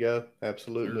 There you go.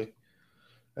 Absolutely.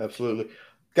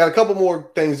 Got a couple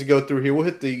more things to go through here. We'll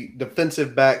hit the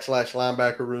defensive back /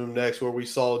 linebacker room next, where we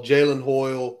saw Jalen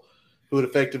Hoyle, who had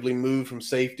effectively moved from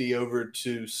safety over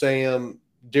to Sam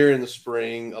during the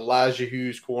spring. Elijah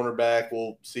Hughes, cornerback.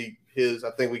 We'll see his.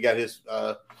 I think we got his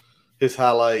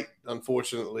highlight,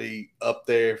 unfortunately, up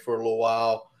there for a little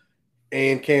while.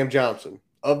 And Cam Johnson.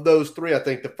 Of those three, I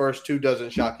think the first two doesn't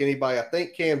shock anybody. I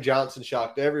think Cam Johnson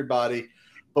shocked everybody.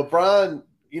 But Brian,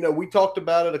 we talked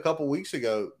about it a couple weeks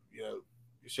ago.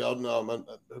 Shelton, I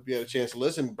hope you had a chance to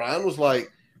listen. Brian was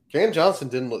like, Cam Johnson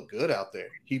didn't look good out there.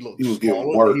 He looked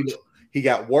smaller. He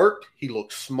got worked. He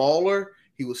looked smaller.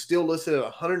 He was still listed at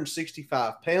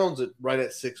 165 pounds, right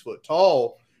at 6 foot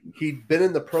tall. He'd been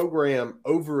in the program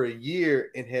over a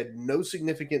year and had no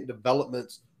significant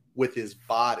developments with his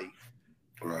body.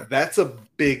 Right. That's a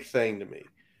big thing to me.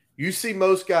 You see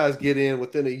most guys get in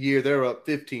within a year, they're up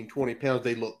 15, 20 pounds.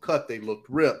 They look cut. They looked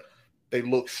ripped. They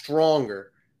look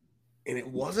stronger. And it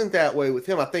wasn't that way with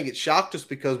him. I think it shocked us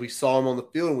because we saw him on the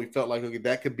field and we felt like, okay,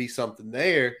 that could be something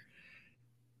there.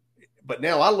 But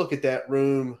now I look at that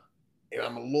room and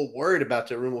I'm a little worried about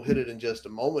that room. We'll hit it in just a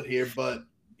moment here. But,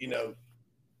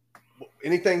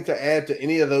 anything to add to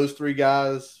any of those three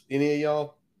guys, any of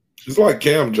y'all? It's like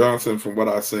Cam Johnson, from what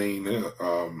I've seen.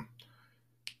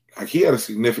 He had a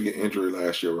significant injury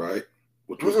last year, right?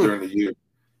 Which was during the year.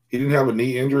 He didn't have a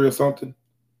knee injury or something?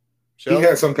 Shelton? He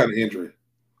had some kind of injury.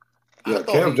 Yeah,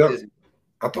 Cam Johnson.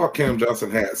 I thought Cam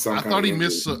Johnson had some. I thought he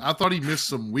missed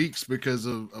some weeks because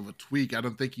of a tweak. I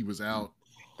don't think he was out.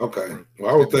 Okay.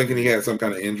 Well, I was thinking he had some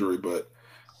kind of injury, but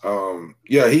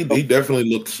he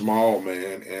definitely looked small,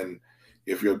 man. And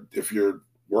if you're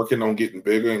working on getting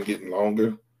bigger and getting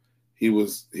longer, he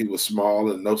was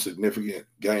small and no significant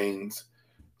gains.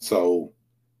 So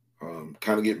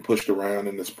kind of getting pushed around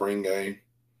in the spring game.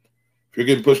 If you're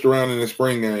getting pushed around in the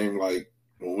spring game, like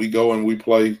when we go and we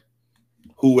play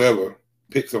whoever,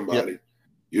 pick somebody. Yep.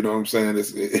 You know what I'm saying?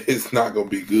 It's not going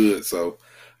to be good. So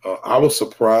I was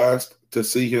surprised to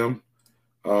see him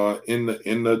in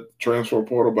the transfer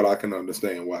portal, but I can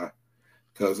understand why.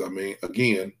 Because, I mean,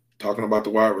 again, talking about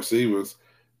the wide receivers,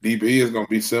 DB is going to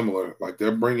be similar. Like,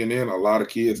 they're bringing in a lot of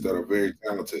kids that are very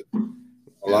talented.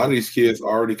 A lot of these kids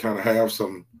already kind of have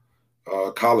some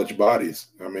college bodies.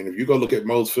 I mean, if you go look at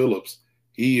Mose Phillips,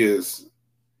 he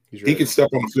can step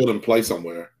on the field and play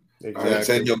somewhere. Exactly. I ain't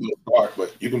saying he'll start,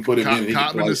 but you can put him in.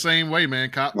 Cotman the same way,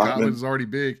 man. Cotman's already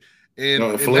big.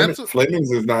 And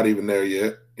Flemings is not even there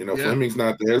yet. Fleming's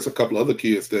not there. There's a couple other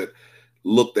kids that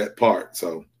look that part.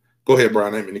 So go ahead,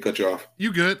 Brian. I didn't mean to cut you off.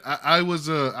 You good? I was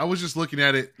just looking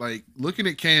at it, like looking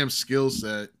at Cam's skill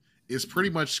set is pretty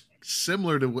much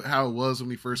similar to how it was when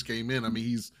he first came in. I mean,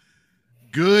 he's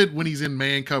good when he's in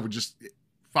man coverage. Just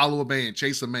follow a man,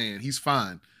 chase a man. He's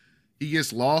fine. He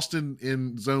gets lost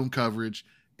in zone coverage.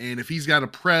 And if he's got to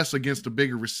press against a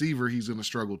bigger receiver, he's going to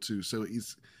struggle too. So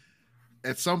he's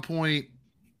at some point,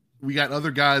 we got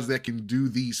other guys that can do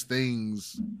these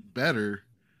things better,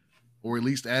 or at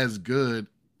least as good.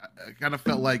 I kind of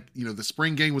felt like, the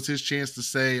spring game was his chance to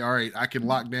say, all right, I can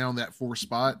lock down that 4th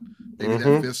spot, maybe that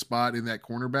 5th spot in that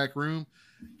cornerback room.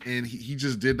 And he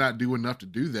just did not do enough to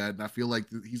do that. And I feel like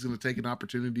he's going to take an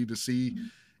opportunity to see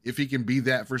if he can be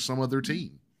that for some other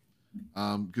team.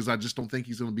 Because I just don't think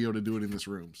he's going to be able to do it in this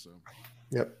room. So,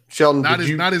 yep. Shelton,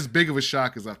 not as big of a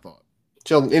shock as I thought.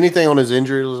 Shelton, anything on his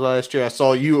injuries last year? I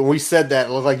saw you, and we said that.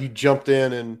 It looked like you jumped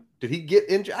in, and did he get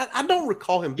injured? I don't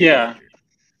recall him being injured.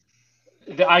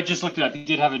 I just looked it up. He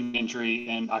did have an injury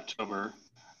in October.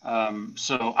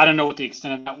 So I don't know what the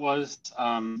extent of that was.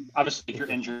 Obviously, if you're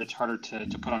injured, it's harder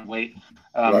to put on weight.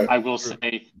 Right. I will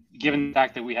say, given the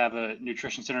fact that we have a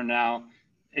nutrition center now,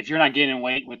 if you're not gaining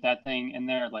weight with that thing in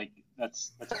there, like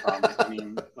that's a problem. I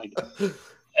mean, like,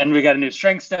 and we got a new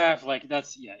strength staff. Like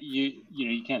you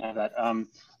can't have that.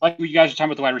 Like you guys are talking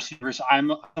about the wide receivers.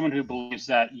 I'm someone who believes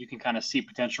that you can kind of see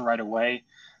potential right away.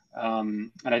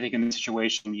 And I think in this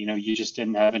situation, you just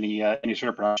didn't have any sort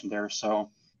of production there. So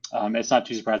it's not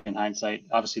too surprising in hindsight.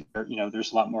 Obviously,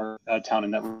 there's a lot more talent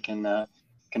in that we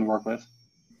can work with.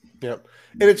 Yep.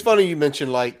 And it's funny you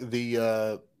mentioned like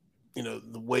the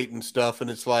weight and stuff. And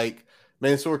it's like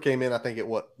Mansour came in, I think at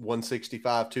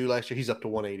 165 too last year. He's up to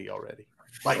 180 already.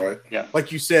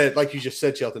 Like you just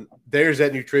said, Shelton, there's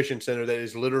that nutrition center that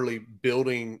is literally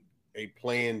building a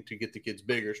plan to get the kids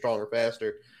bigger, stronger,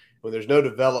 faster. When there's no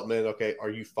development, okay, are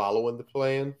you following the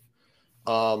plan?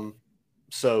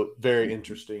 So very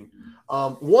interesting.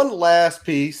 One last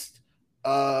piece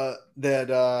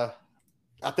that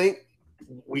I think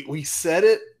we said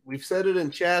it. We've said it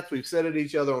in chats. We've said it to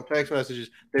each other on text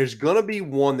messages. There's going to be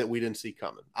one that we didn't see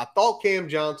coming. I thought Cam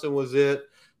Johnson was it.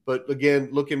 But again,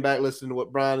 looking back, listening to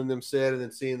what Brian and them said and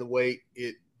then seeing the weight,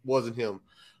 it wasn't him.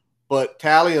 But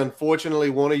Tally,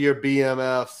 unfortunately, one of your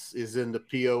BMFs is in the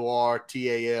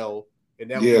PORTAL,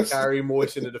 and that was Kyrie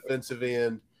Moist in the defensive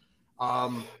end.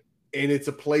 And it's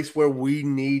a place where we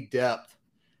need depth.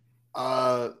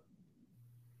 I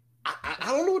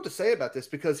don't know what to say about this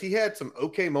because he had some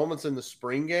okay moments in the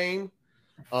spring game.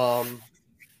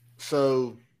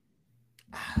 So,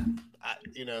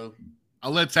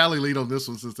 I'll let Tally lead on this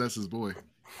one since that's his boy.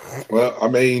 Well, I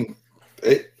mean,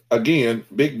 again,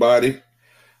 big body.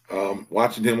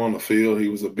 Watching him on the field, he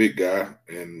was a big guy.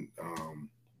 And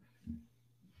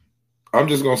I'm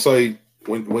just going to say,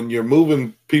 when you're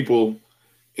moving people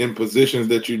in positions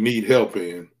that you need help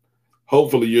in,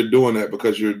 hopefully you're doing that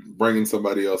because you're bringing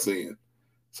somebody else in.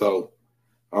 So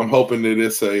I'm hoping that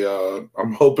it's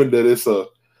a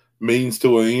means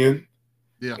to an end.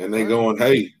 Yeah. And they going,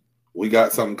 hey, we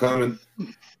got something coming.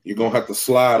 You're going to have to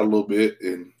slide a little bit.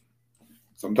 And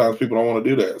sometimes people don't want to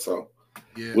do that. So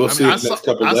we'll see in the next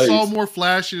couple of days. I saw more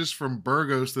flashes from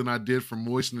Burgos than I did from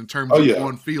Moisten in terms of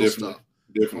on-field stuff.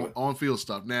 Definitely. On-field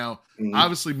stuff. Now,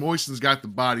 obviously, Moisten's got the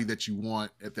body that you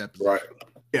want at that position. Right.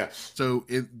 Yes. So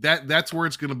that's where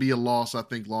it's going to be a loss, I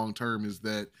think, long-term is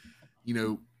that,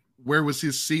 where was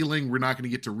his ceiling? We're not going to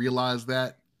get to realize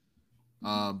that,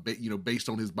 based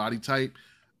on his body type.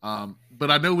 But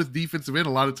I know with defensive end,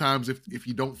 a lot of times if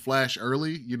you don't flash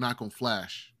early, you're not going to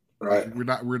flash. Right. We're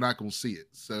not going to see it.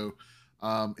 So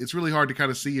it's really hard to kind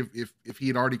of see if he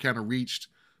had already kind of reached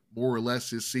more or less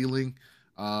his ceiling,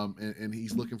 and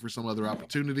he's looking for some other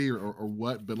opportunity or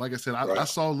what. But like I said, I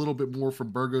saw a little bit more from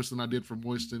Burgos than I did from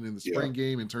Moisten in the spring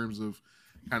game in terms of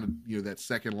kind of that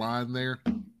second line there.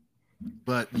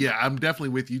 But yeah, I'm definitely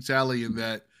with you, Tally, in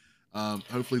that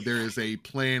hopefully there is a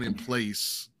plan in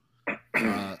place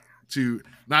to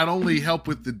not only help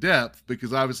with the depth,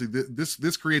 because obviously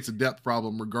this creates a depth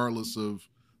problem regardless of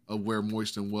where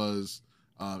Moisten was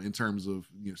in terms of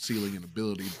ceiling and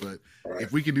ability. But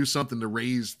if we can do something to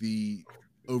raise the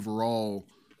overall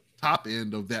top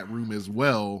end of that room as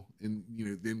well, and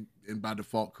then by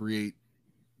default create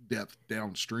depth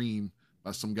downstream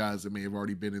by some guys that may have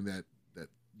already been in that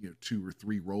 2 or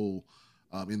 3 role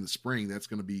in the spring, that's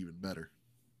going to be even better.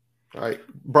 All right,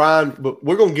 Brian, but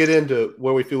we're going to get into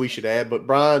where we feel we should add. But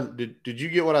Brian, did you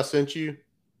get what I sent you?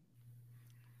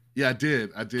 Yeah, I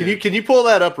did. Can you pull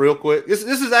that up real quick? This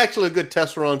is actually a good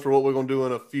test run for what we're going to do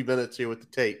in a few minutes here with the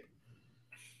tape.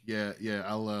 Yeah.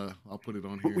 I'll put it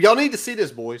on here. Y'all need to see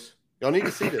this, boys. Y'all need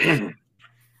to see this.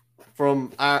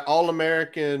 From our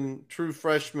All-American true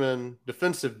freshman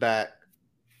defensive back,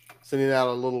 sending out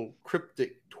a little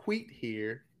cryptic tweet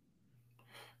here.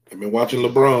 I've been watching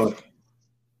LeBron.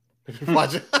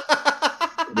 Watching.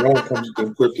 LeBron comes with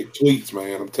them cryptic tweets,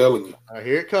 man. I'm telling you. All right,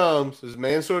 here it comes. This is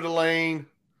Mansour Delane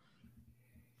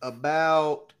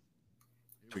about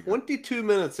 22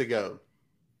 minutes ago.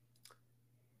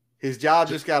 His job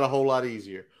just got a whole lot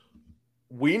easier.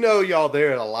 We know y'all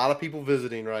there are a lot of people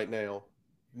visiting right now.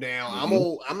 Now,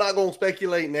 I'm not going to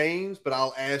speculate names, but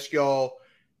I'll ask y'all.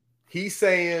 He's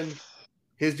saying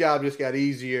his job just got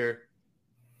easier.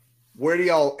 Where do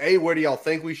y'all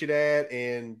think we should add,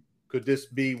 and could this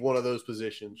be one of those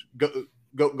positions?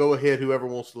 Go ahead, whoever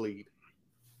wants to lead.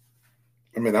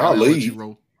 I mean, I'll lead.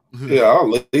 Yeah, I'll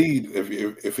lead.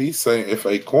 If he's saying, if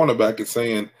a cornerback is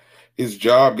saying his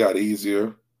job got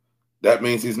easier, that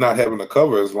means he's not having to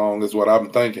cover as long as what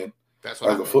I'm thinking. That's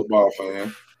what as a football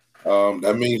fan.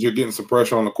 That means you're getting some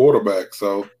pressure on the quarterback.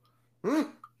 So you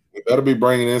better be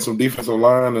bringing in some defensive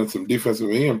line and some defensive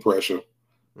end pressure.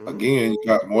 Again, you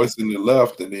got Moist in the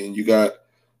left, and then you got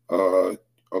a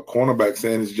cornerback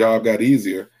saying his job got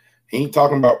easier. He ain't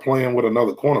talking about playing with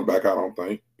another cornerback, I don't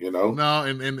think. No,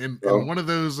 and one of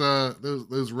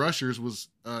those rushers was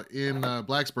in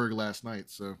Blacksburg last night.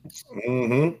 So,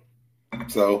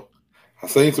 So I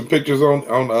seen some pictures on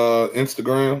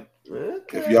Instagram.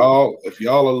 Okay. If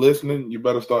y'all are listening, you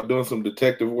better start doing some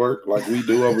detective work like we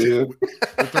do over here.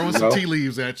 We're throwing some tea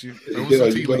leaves at you.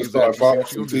 You better start following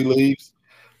some tea leaves.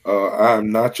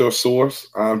 I'm not your source.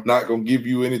 I'm not going to give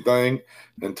you anything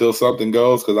until something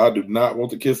goes, because I do not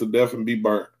want to kiss of death and be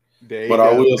burnt. But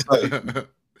I will say,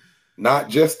 not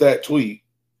just that tweet.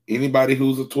 Anybody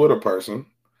who's a Twitter person,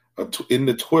 in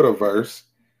the Twitterverse,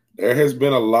 there has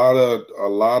been a lot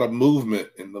of movement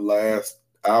in the last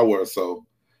hour or so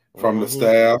from the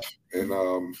staff, and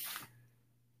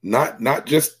not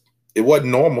just, it wasn't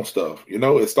normal stuff.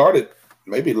 It started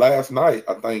maybe last night.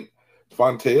 I think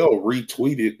Fontel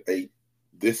retweeted a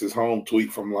 "This is home"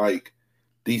 tweet from like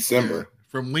December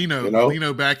from Lino.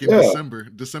 Lino back in December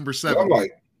 7th. I'm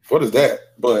like, what is that?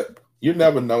 But you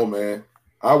never know, man.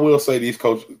 I will say these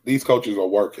coaches are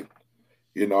working.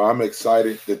 I'm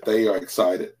excited that they are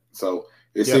excited. So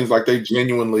it seems like they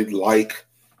genuinely like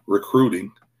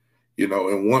recruiting.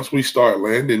 And once we start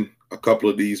landing a couple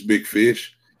of these big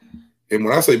fish, and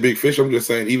when I say big fish, I'm just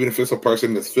saying even if it's a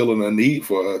person that's feeling a need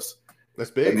for us,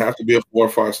 that's big. Doesn't have to be a 4 or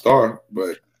 5 star,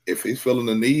 but if he's feeling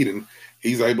the need and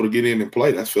he's able to get in and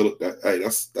play, that's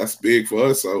big for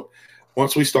us. So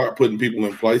once we start putting people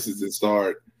in places and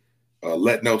start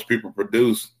letting those people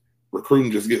produce,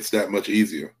 recruiting just gets that much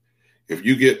easier. If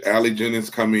you get Allie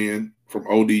Jennings come in from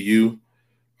ODU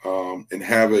and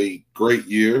have a great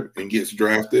year and gets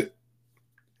drafted,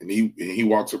 and he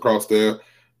walks across there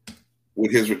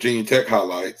with his Virginia Tech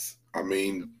highlights, I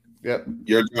mean,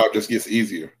 your job just gets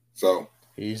easier. So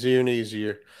easier and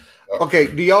easier. Okay,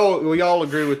 will y'all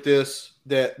agree with this,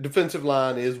 that defensive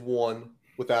line is one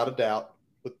without a doubt?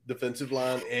 With defensive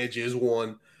line, edge is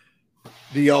one.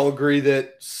 Do y'all agree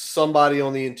that somebody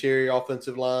on the interior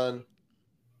offensive line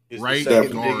is right the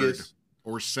second guard biggest,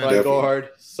 or center right guard,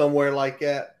 somewhere like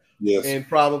that? Yes. And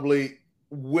probably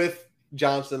with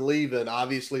Johnson leaving,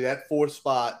 obviously that 4th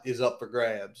spot is up for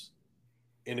grabs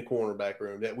in the cornerback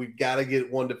room. That we've got to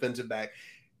get one defensive back.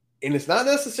 And it's not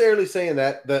necessarily saying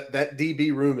that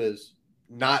DB room is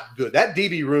not good. That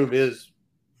DB room is,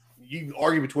 you can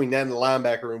argue between that and the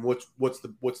linebacker room. What's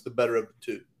the better of the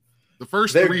two? The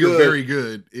first 3 are very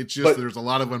good. It's just there's a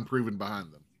lot of unproven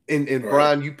behind them. And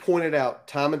Brian, you pointed out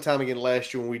time and time again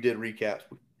last year when we did recaps,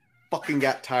 we fucking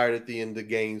got tired at the end of the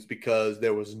games because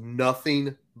there was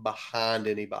nothing behind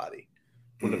anybody.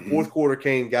 When the 4th quarter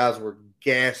came, guys were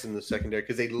gassed in the secondary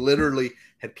because they literally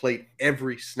had played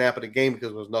every snap of the game because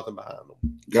there was nothing behind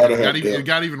them. It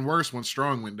got even worse when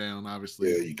Strong went down,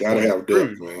 obviously. Yeah, you got to have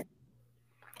depth, man.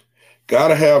 Got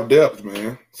to have depth,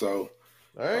 man. So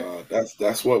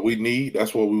that's what we need.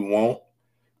 That's what we want.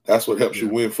 That's what helps you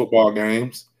win football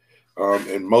games.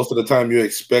 And most of the time you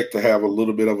expect to have a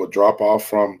little bit of a drop-off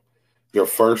from your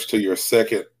first to your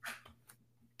second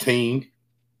team,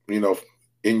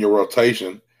 in your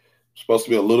rotation. It's supposed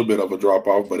to be a little bit of a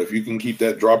drop-off, but if you can keep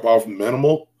that drop-off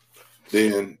minimal,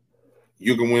 then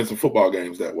you can win some football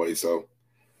games that way. So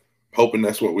hoping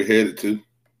that's what we're headed to.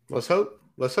 Let's hope.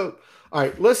 All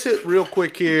right, let's hit real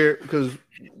quick here because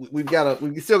we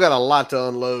still got a lot to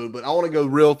unload, but I want to go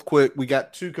real quick. We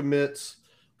got 2 commits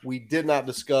we did not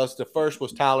discuss. The first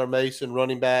was Tyler Mason,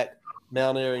 running back,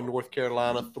 Mount Airy, North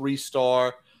Carolina,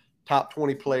 3-star, top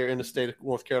 20 player in the state of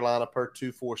North Carolina per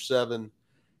 247.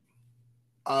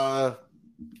 I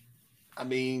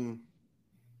mean,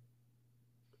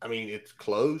 it's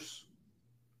close.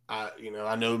 I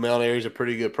know Mount Airy's a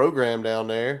pretty good program down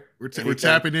there. We're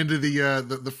tapping into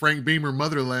the Frank Beamer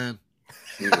motherland.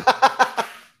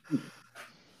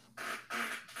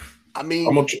 I mean,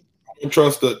 I'm gonna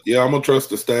trust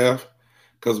the staff,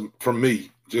 because for me,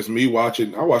 just me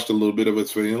watching, I watched a little bit of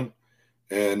his film,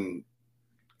 and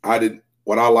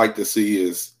what I like to see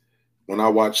is when I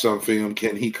watch some film,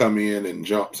 can he come in and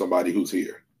jump somebody who's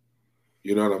here?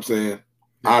 You know what I'm saying?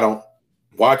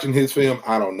 Watching his film,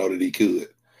 I don't know that he could.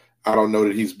 I don't know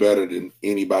that he's better than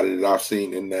anybody that I've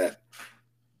seen in that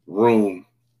room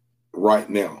right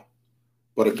now.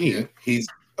 But again,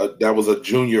 that was a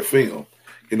junior film.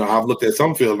 I've looked at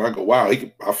some film and I go, wow,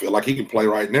 I feel like he can play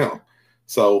right now.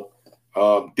 So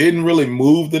didn't really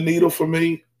move the needle for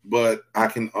me, but I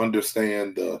can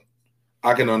understand the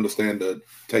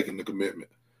taking the commitment.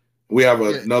 We have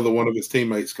another one of his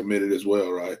teammates committed as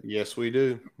well, right? Yes, we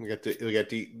do. We got the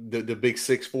big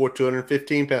 6'4",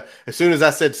 215 pounds. As soon as I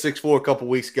said 6'4" a couple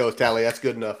weeks ago, Tally, that's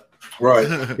good enough.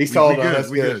 Right. He's tall enough. That's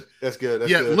good. That's good.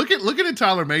 That's good. Looking at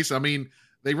Tyler Mason, I mean,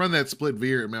 they run that split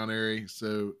veer at Mount Airy,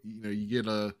 so you get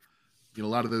a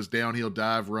lot of those downhill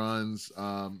dive runs,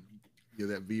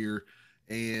 that veer,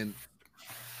 and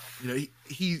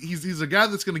he's a guy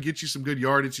that's going to get you some good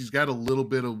yardage. He's got a little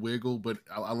bit of wiggle, but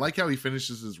I like how he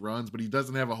finishes his runs, but he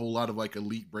doesn't have a whole lot of like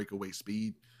elite breakaway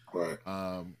speed. Right.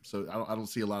 So I don't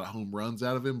see a lot of home runs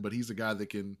out of him, but he's a guy that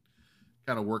can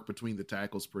kind of work between the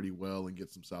tackles pretty well and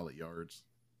get some solid yards.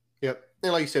 Yep.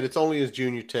 And like you said, it's only his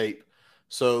junior tape.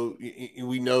 So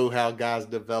we know how guys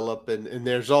develop, and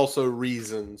there's also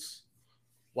reasons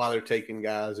why they're taking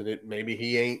guys, and maybe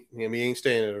he ain't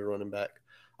staying at a running back.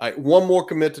 All right, one more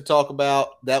commit to talk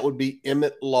about. That would be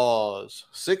Emmett Laws,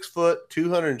 6 foot,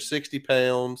 260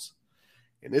 pounds.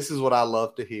 And this is what I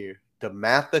love to hear.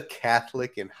 DeMatha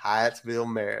Catholic in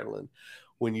Hyattsville, Maryland.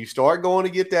 When you start going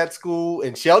to get that school,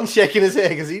 and Shelton's shaking his head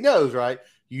because he knows, right?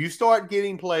 You start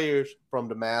getting players from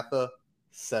DeMatha,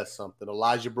 says something.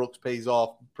 Elijah Brooks pays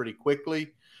off pretty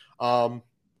quickly.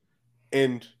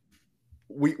 And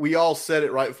we all said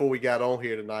it right before we got on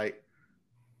here tonight.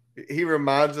 He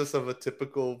reminds us of a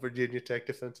typical Virginia Tech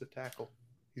defensive tackle.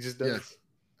 He just does. Yes.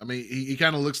 I mean, he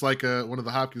kind of looks like one of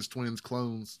the Hopkins twins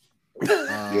clones.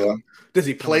 Yeah. Does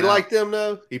he play like them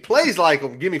though? He plays like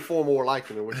them. Give me 4 more like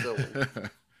them, and we're still.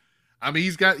 I mean,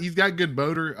 he's got good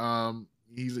motor.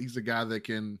 He's a guy that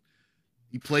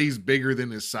he plays bigger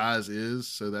than his size is,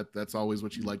 so that's always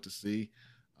what you like to see.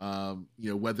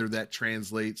 Whether that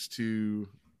translates to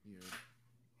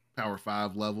Power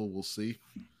 5 level, we'll see.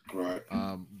 Right.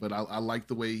 But I like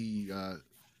the way he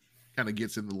kind of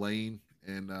gets in the lane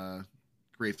and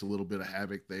creates a little bit of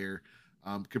havoc there.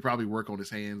 Could probably work on his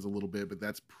hands a little bit, but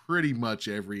that's pretty much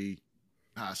every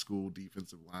high school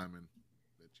defensive lineman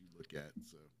that you look at.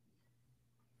 So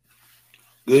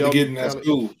good to get in that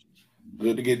school.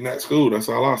 Good to get in that school. That's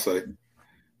all I say.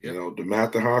 Yep.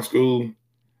 DeMatha High School.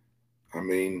 I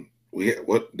mean,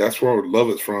 that's where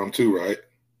Lovett's from too, right?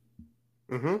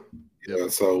 Mm-hmm. Yeah.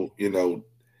 So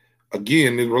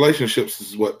again, the relationships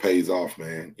is what pays off,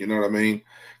 man. You know what I mean?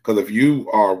 Because if you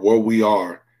are where we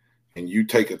are and you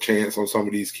take a chance on some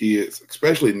of these kids,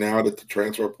 especially now that the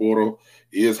transfer portal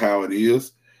is how it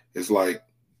is, it's like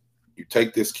you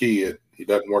take this kid, he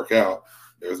doesn't work out,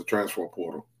 there's a transfer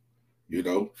portal.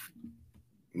 No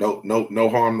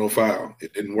harm, no foul.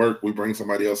 It didn't work. We bring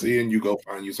somebody else in, you go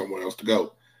find you somewhere else to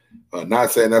go.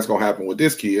 Not saying that's going to happen with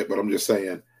this kid, but I'm just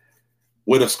saying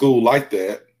with a school like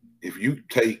that, if you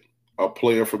take a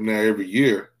player from there every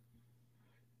year,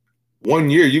 1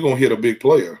 year you're going to hit a big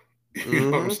player. You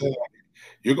know what I'm saying?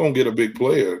 You're going to get a big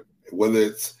player, whether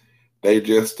it's they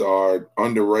just are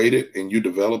underrated and you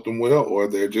develop them well, or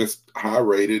they're just high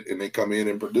rated and they come in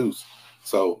and produce.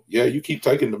 So, yeah, you keep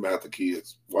taking the DeMatha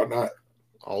kids. Why not?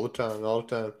 All the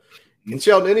time. And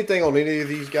Sheldon, anything on any of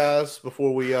these guys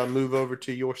before we move over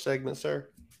to your segment, sir?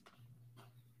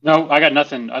 No, I got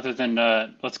nothing other than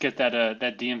let's get that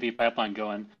DMV pipeline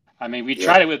going. I mean, we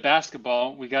tried it with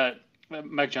basketball. We got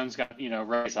Mike Jones got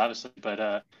Rice obviously,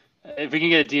 but if we can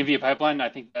get a DMV pipeline, I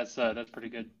think that's pretty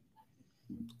good.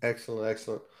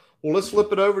 Excellent. Well, let's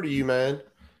flip it over to you, man.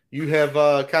 You have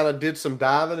kind of did some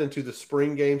diving into the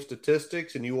spring game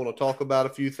statistics, and you want to talk about a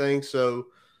few things. So,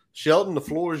 Shelton, the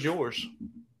floor is yours.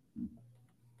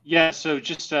 Yeah, so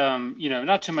just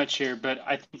not too much here, but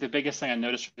I think the biggest thing I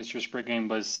noticed from this year's spring game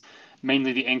was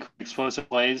mainly the explosive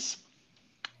plays.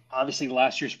 Obviously,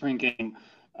 last year's spring game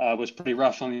was pretty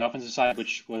rough on the offensive side,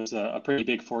 which was a pretty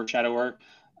big foreshadower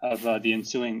of the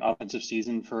ensuing offensive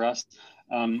season for us.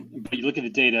 But you look at the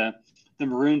data, the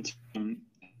Maroon team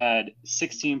had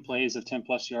 16 plays of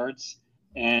 10-plus yards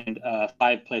and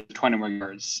 5 plays of 20 more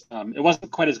yards. It wasn't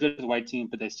quite as good as the white team,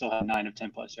 but they still had 9 of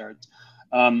 10-plus yards.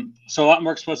 So a lot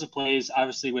more explosive plays,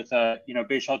 obviously with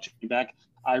Bayshall back.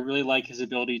 I really like his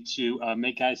ability to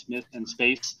make guys miss in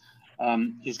space.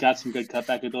 He's got some good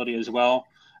cutback ability as well.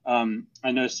 I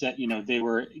noticed that they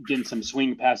were getting some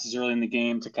swing passes early in the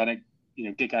game to kind of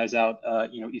get guys out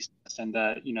east and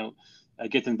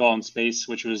get them the ball in space,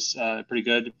 which was pretty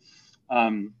good.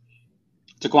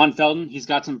 Taquan Felton, he's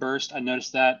got some burst. I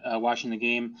noticed that watching the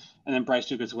game. And then Bryce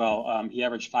Duke as well. He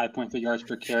averaged 5.3 yards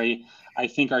per carry. I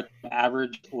think our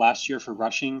average last year for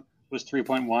rushing was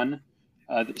 3.1.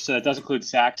 So that does include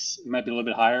sacks. It might be a little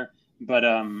bit higher. But,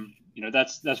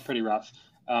 that's pretty rough.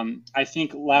 I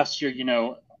think last year,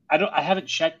 I haven't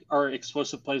checked our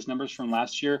explosive plays numbers from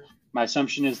last year. My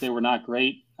assumption is they were not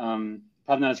great. Probably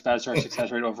not as bad as our success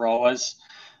rate overall was.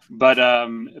 But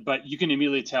you can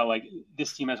immediately tell, like,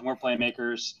 this team has more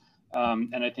playmakers.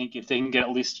 And I think if they can get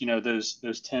at least, those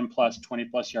 10-plus,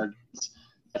 20-plus yards,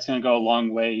 that's going to go a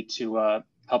long way to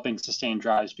helping sustain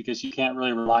drives, because you can't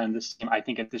really rely on this team, I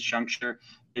think, at this juncture,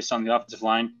 based on the offensive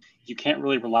line. You can't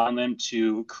really rely on them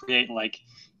to create,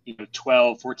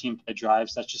 12, 14-play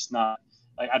drives. That's just not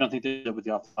Like, I don't think they did with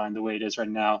the offensive line the way it is right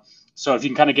now. So if you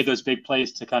can kind of get those big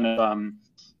plays to kind of,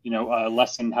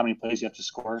 lessen how many plays you have to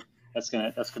score, that's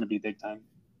gonna be big time.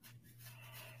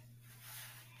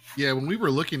 Yeah, when we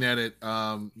were looking at it,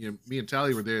 me and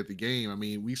Tally were there at the game. I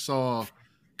mean, we saw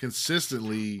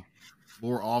consistently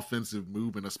more offensive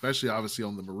movement, especially obviously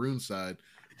on the Maroon side.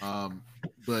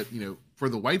 But for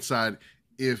the white side,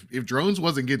 if Drones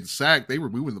wasn't getting sacked, they were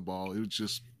moving the ball. It was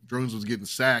just Drones was getting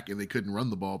sacked and they couldn't run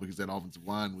the ball because that offensive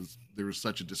line there was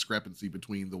such a discrepancy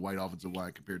between the white offensive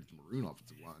line compared to the Maroon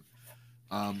offensive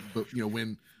line. But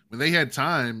when they had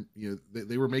time,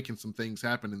 they were making some things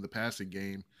happen in the passing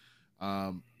game.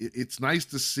 It's nice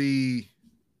to see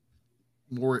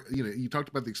more. You talked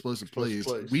about the explosive plays.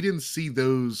 We didn't see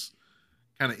those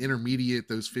kind of intermediate,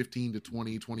 those 15 to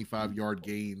 20, 25 yard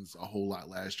gains a whole lot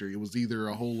last year. It was either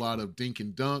a whole lot of dink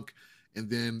and dunk and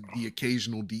then the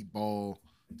occasional deep ball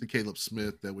to Caleb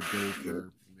Smith that would go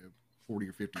for 40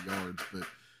 or 50 yards. But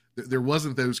there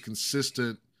wasn't those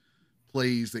consistent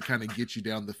plays that kind of get you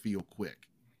down the field quick.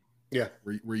 Yeah.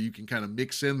 Where you can kind of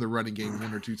mix in the running game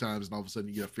one or two times and all of a sudden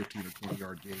you get a 15 or 20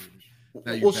 yard game.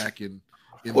 Now you're back in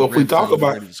well, if we talk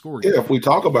about ready to score if we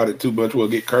talk about it too much, we'll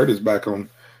get Curtis back on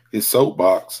his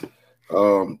soapbox.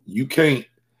 You can't,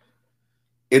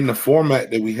 in the format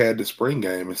that we had the spring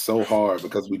game, it's so hard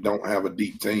because we don't have a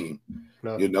deep team,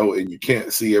 and you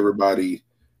can't see everybody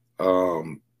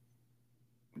do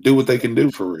what they can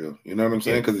do for real. You know what I'm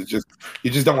saying? Because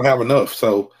you just don't have enough.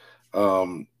 So,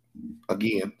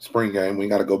 again, spring game, we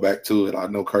got to go back to it. I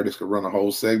know Curtis could run a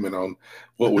whole segment on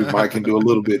what we might can do a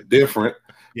little bit different.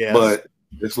 Yes. But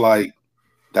it's like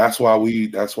that's why we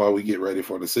get ready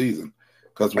for the season.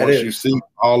 Because once you see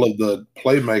all of the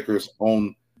playmakers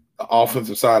on the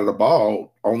offensive side of the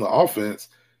ball on the offense,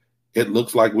 it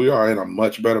looks like we are in a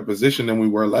much better position than we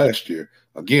were last year.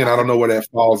 Again, I don't know where that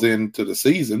falls into the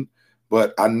season,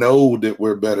 but I know that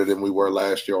we're better than we were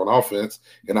last year on offense,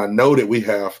 and I know that we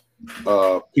have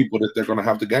people that they're going to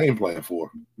have to game plan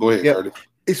for. Go ahead, Curtis.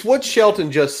 It's what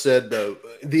Shelton just said, though.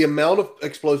 The amount of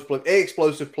explosive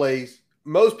plays,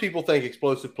 most people think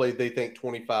explosive plays, they think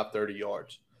 25, 30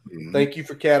 yards. Mm-hmm. Thank you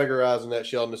for categorizing that,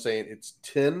 Shelton, to saying it's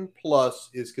 10 plus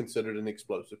is considered an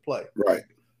explosive play. Right.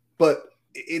 But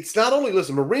it's not only,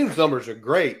 listen, Maroon's numbers are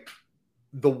great.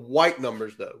 The white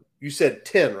numbers, though, you said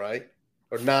 10, right?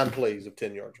 Or 9 plays of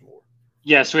 10 yards or more.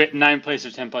 Yeah, so we had 9 plays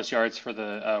of 10 plus yards for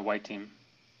the white team.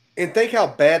 And think how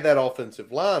bad that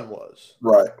offensive line was.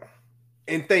 Right.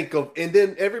 And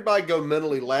then everybody go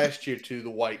mentally last year to the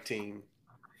white team.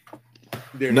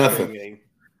 Nothing.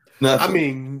 I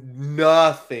mean,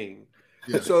 nothing.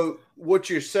 Yeah. So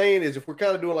what you're saying is if we're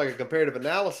kind of doing like a comparative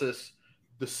analysis,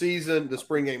 the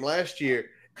spring game last year,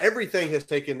 everything has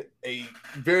taken a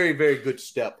very, very good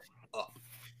step up,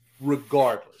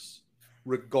 regardless.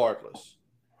 If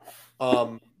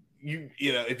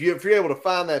you're able to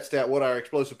find that stat, what our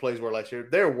explosive plays were last year,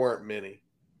 there weren't many.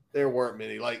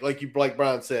 Like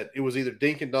Brian said, it was either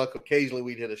dink and dunk. Occasionally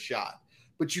we'd hit a shot,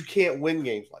 but you can't win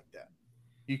games like that.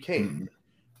 You can't. Mm-hmm.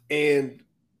 And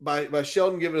by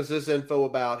Shelton giving us this info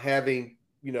about having,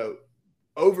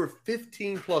 over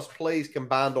 15 plus plays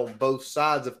combined on both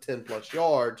sides of 10 plus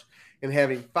yards and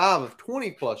having 5 of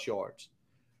 20 plus yards,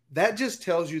 that just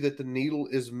tells you that the needle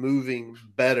is moving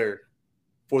better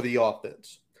for the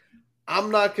offense.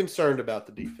 I'm not concerned about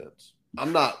the defense.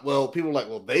 I'm not. Well, people are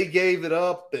like, they gave it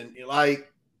up. And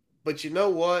but you know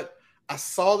what? I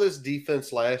saw this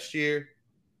defense last year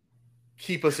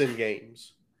keep us in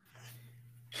games.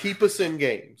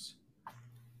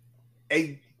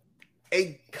 A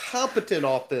competent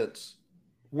offense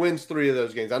wins 3 of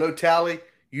those games. I know Tally,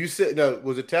 you said, no,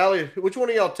 was it Tally? Which one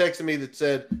of y'all texted me that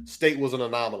said State was an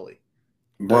anomaly?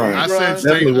 Brian. I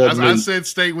said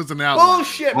State was an outlier.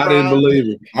 Bullshit, Brian. I didn't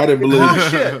believe it.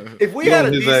 Bullshit. If we had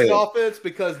a decent offense,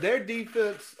 because their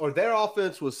defense or their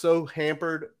offense was so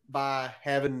hampered by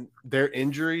having their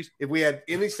injuries, if we had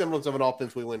any semblance of an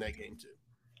offense, we win that game too.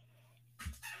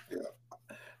 Yeah.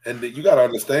 And you got to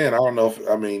understand,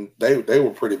 they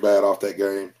were pretty bad off that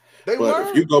game.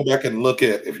 If you go back and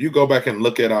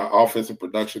look at our offensive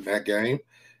production that game,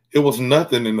 it was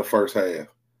nothing in the first half.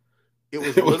 It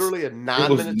was literally a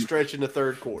 9-minute stretch in the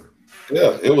third quarter.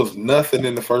 Yeah, it was nothing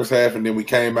in the first half, and then we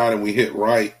came out and we hit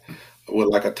right with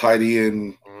like a tight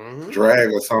end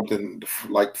drag or something,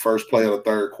 like first play of the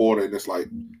third quarter, and it's like,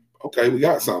 okay, we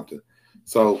got something.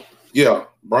 So, yeah,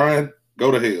 Brian, go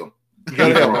to hell. Go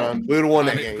to hell, Brian. We would have won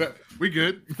that game. We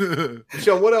good.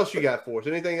 Michelle, what else you got for us?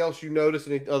 Anything else you noticed?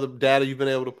 Any other data you've been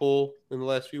able to pull in the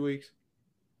last few weeks?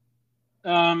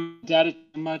 Data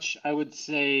too much, I would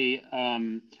say.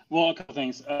 A couple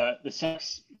things. The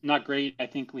sacks, not great. I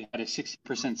think we had a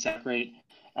 60% sack rate.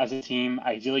 as a team.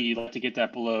 Ideally, you'd like to get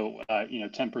that below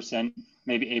 10%,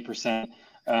 maybe 8%.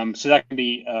 So that can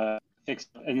be fixed.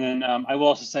 And then I will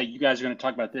also say, you guys are going to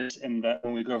talk about this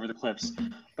when we go over the clips.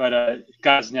 But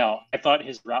Gosnell, I thought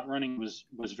his route running was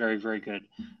very, very good.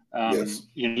 Yes.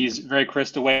 He's very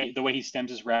crisp the way he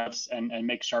stems his routes and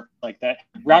makes sharp like that.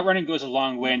 Route running goes a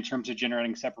long way in terms of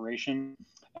generating separation.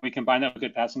 We combine that with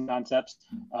good passing concepts.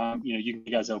 You can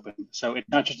get guys open. So it's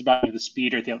not just about the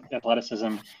speed or the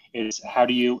athleticism. It's how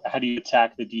do you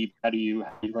attack the deep? How do you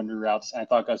run your routes? And I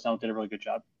thought Gosnell did a really good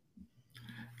job.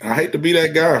 I hate to be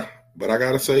that guy, but I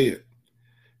gotta say it.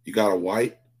 You got a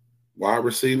white wide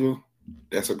receiver.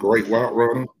 That's a great route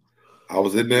runner. I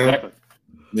was in there. Exactly.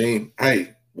 I mean,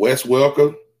 hey, Wes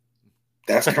Welker.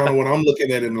 That's kind of what I'm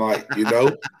looking at him like,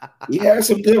 He had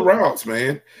some good routes,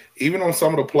 man. Even on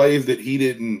some of the plays that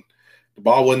the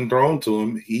ball wasn't thrown to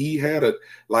him, he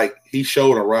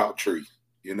showed a route tree.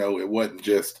 It wasn't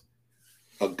just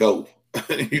a go.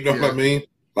 You know what I mean?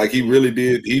 Like he really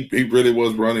did. He really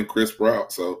was running crisp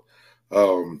routes. So,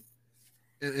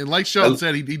 and like Shelton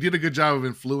said, he did a good job of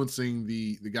influencing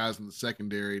the guys in the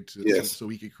secondary so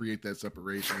he could create that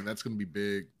separation. That's going to be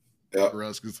big. For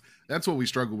us, because that's what we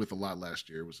struggled with a lot last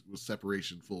year was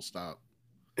separation, full stop.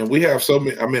 And we have so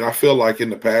many. I mean, I feel like in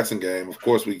the passing game, of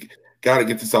course, we got to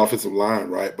get this offensive line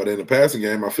right. But in the passing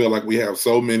game, I feel like we have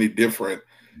so many different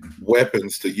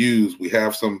weapons to use. We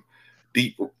have some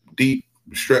deep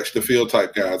stretch the field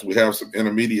type guys. We have some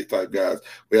intermediate type guys.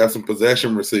 We have some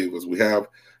possession receivers. We have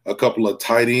a couple of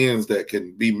tight ends that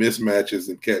can be mismatches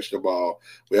and catch the ball.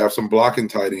 We have some blocking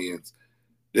tight ends.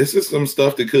 This is some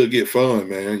stuff that could get fun,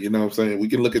 man. You know what I'm saying? We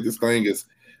can look at this thing as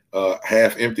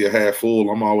half empty or half full.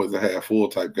 I'm always a half full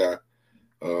type guy.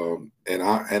 And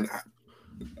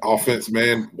offense,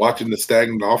 man, watching the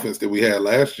stagnant offense that we had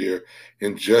last year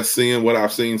and just seeing what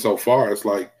I've seen so far, it's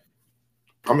like,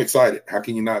 I'm excited. How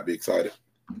can you not be excited?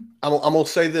 I'm going to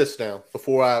say this now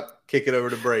before I kick it over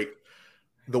to break.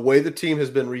 The way the team has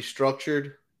been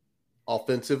restructured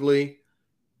offensively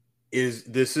is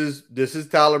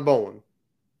Tyler Bowen.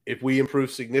 If we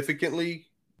improve significantly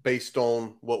based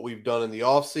on what we've done in the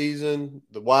offseason,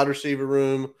 the wide receiver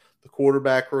room, the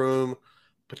quarterback room,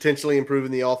 potentially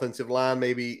improving the offensive line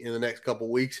maybe in the next couple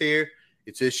of weeks here,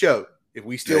 it's his show. If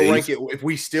we still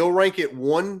rank it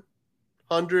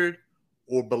 100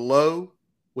 or below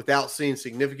without seeing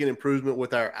significant improvement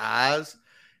with our eyes,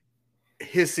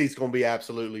 his seat's going to be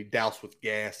absolutely doused with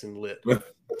gas and lit.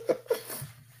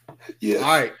 Yes. All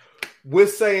right.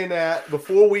 With saying that,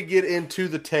 before we get into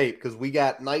the tape, because we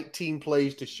got 19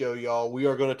 plays to show y'all, we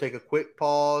are going to take a quick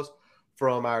pause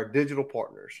from our digital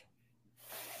partners.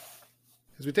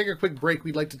 As we take a quick break,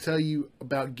 we'd like to tell you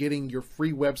about getting your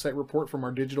free website report from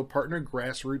our digital partner,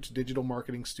 Grassroots Digital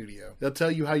Marketing Studio. They'll tell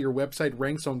you how your website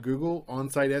ranks on Google,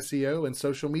 on-site SEO, and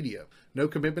social media. No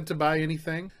commitment to buy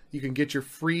anything. You can get your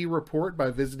free report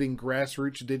by visiting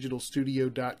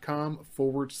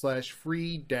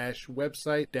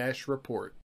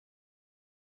grassrootsdigitalstudio.com/free-website-report.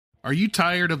 Are you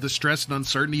tired of the stress and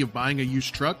uncertainty of buying a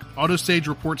used truck?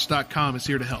 AutoSageReports.com is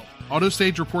here to help.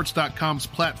 AutoSageReports.com's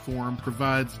platform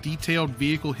provides detailed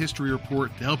vehicle history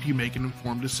report to help you make an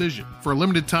informed decision. For a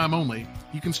limited time only,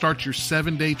 you can start your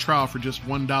 7-day trial for just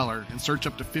 $1 and search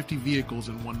up to 50 vehicles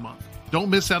in 1 month.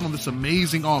 Don't miss out on this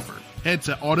amazing offer. Head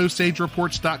to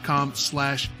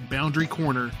AutoSageReports.com/Boundary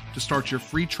Corner to start your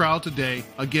free trial today.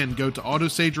 Again, go to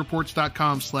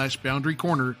AutoSageReports.com/Boundary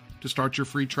Corner to start your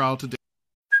free trial today.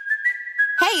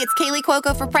 Hey, it's Kaylee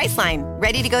Cuoco for Priceline.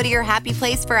 Ready to go to your happy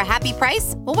place for a happy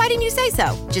price? Well, why didn't you say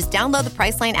so? Just download the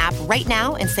Priceline app right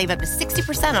now and save up to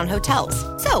 60% on hotels.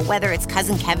 So whether it's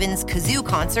Cousin Kevin's Kazoo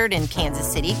Concert in Kansas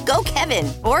City, go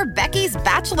Kevin, or Becky's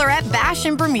Bachelorette Bash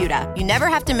in Bermuda, you never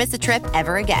have to miss a trip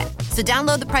ever again. So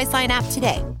download the Priceline app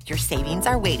today. Your savings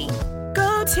are waiting.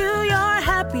 Go to your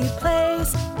happy place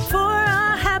for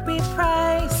a happy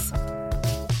price.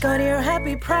 Go to your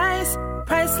happy price,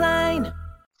 Priceline.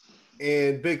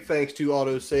 And big thanks to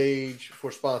AutoSage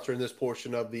for sponsoring this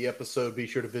portion of the episode. Be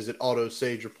sure to visit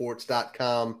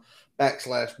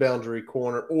AutoSageReports.com/Boundary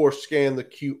Corner or scan the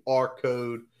QR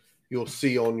code you'll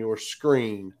see on your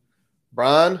screen.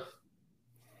 Brian,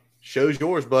 show's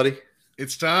yours, buddy.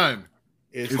 It's time.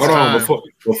 Hold on,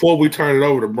 before we turn it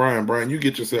over to Brian. Brian, you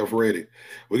get yourself ready.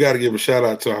 We got to give a shout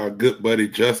out to our good buddy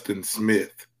Justin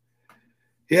Smith.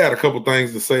 He had a couple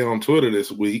things to say on Twitter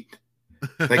this week.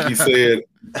 I think he said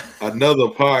another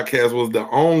podcast was the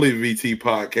only VT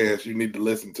podcast you need to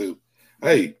listen to.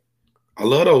 Hey, I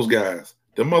love those guys.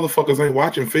 Them motherfuckers ain't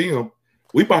watching film.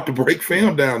 We about to break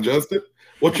film down, Justin.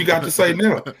 What you got to say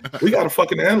now? We got a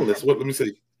fucking analyst. Let me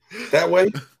see. That way,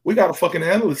 we got a fucking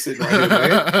analyst sitting right here,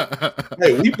 man.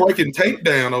 Hey, we breaking tape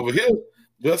down over here.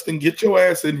 Justin, get your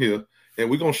ass in here, and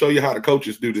we're going to show you how the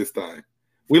coaches do this thing.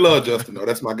 We love Justin, though.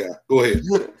 That's my guy. Go ahead.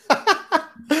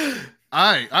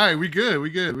 All right. We good. We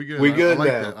good I like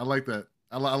now. I like that.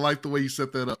 I like the way you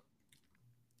set that up.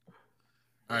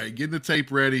 All right, getting the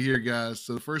tape ready here, guys.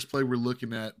 So the first play we're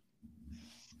looking at,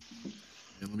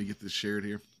 and let me get this shared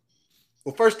here.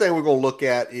 Well, first thing we're going to look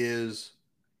at is,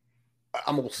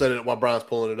 I'm going to set it up while Brian's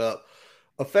pulling it up.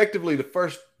 Effectively, the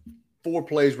first 4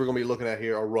 plays we're going to be looking at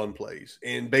here are run plays,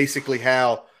 and basically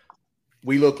how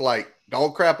we look like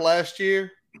dog crap last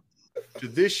year to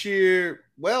this year.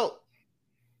 Well,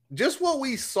 just what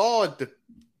we saw at the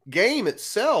game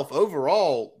itself,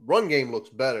 overall, run game looks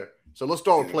better. So let's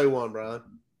start with play 1, Brian.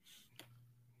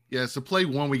 Yeah, so play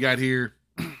 1 we got here.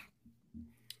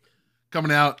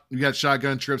 Coming out, we got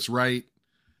shotgun trips right.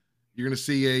 You're going to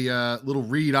see a little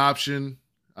read option.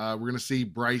 We're going to see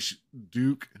Bryce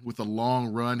Duke with a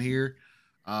long run here.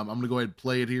 I'm going to go ahead and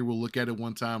play it here. We'll look at it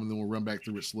one time, and then we'll run back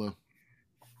through it slow.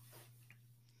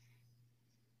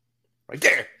 Right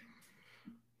there.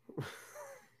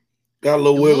 Got a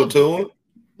little wiggle to him.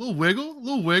 Little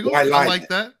wiggle. I like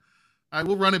that. All right,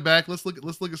 we'll run it back. Let's look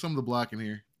at some of the blocking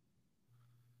here.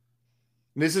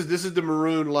 This is the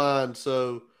maroon line.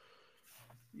 So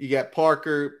you got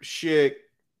Parker, Schick,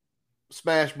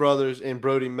 Smash Brothers, and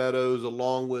Brody Meadows,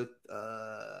 along with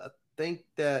I think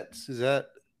is that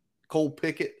Cole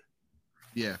Pickett?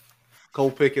 Yeah.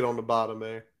 Cole Pickett on the bottom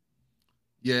there.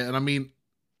 Yeah, and I mean,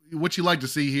 what you like to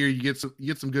see here, you get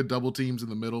some good double teams in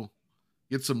the middle,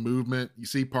 get some movement. You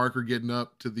see Parker getting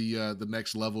up to the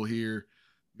next level here,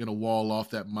 gonna wall off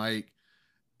that Mike.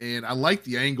 And I like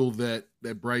the angle that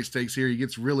Bryce takes here. He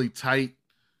gets really tight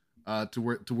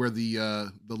to where the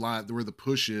line, where the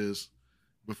push is,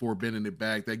 before bending it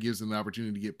back. That gives him the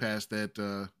opportunity to get past that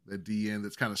DN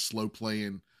that's kind of slow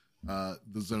playing the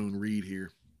zone read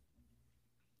here.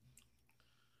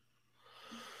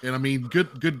 And I mean,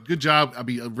 good job. I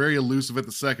mean, very elusive at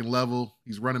the second level.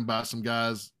 He's running by some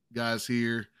guys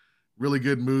here. Really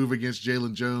good move against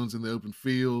Jalen Jones in the open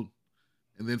field,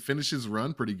 and then finishes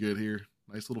run pretty good here.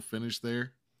 Nice little finish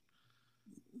there.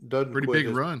 Pretty big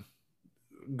run.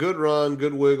 Good run,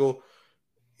 good wiggle.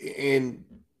 And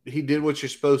he did what you're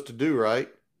supposed to do, right?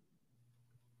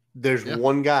 There's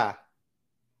one guy.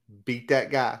 Beat that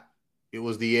guy. It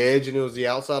was the edge and it was the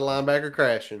outside linebacker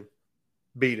crashing.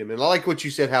 Beat him. And I like what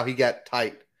you said, how he got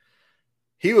tight.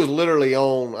 He was literally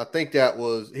on,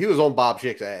 he was on Bob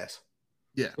Schick's ass.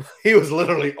 Yeah. He was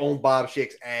literally on Bob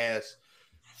Schick's ass.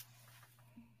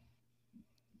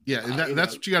 Yeah, and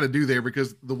that's what you got to do there,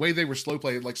 because the way they were slow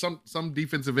playing, like some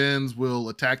defensive ends will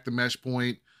attack the mesh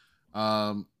point.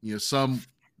 Some,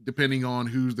 depending on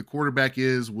who the quarterback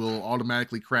is, will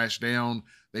automatically crash down.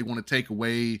 They want to take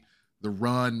away the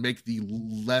run, make the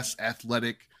less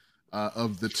athletic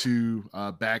of the two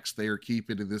backs they are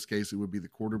keeping. In this case, it would be the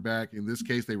quarterback. In this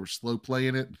case, they were slow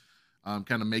playing it,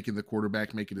 kind of making the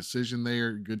quarterback make a decision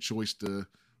there. Good choice to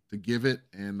give it,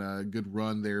 and good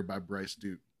run there by Bryce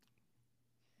Duke.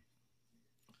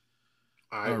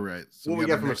 All right. So what we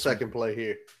got from a second play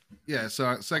here? Yeah, so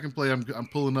our second play I'm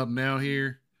pulling up now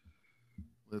here.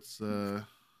 Let's take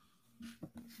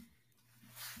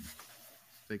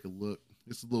a look.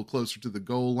 This is a little closer to the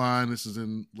goal line. This is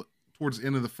towards the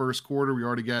end of the first quarter. We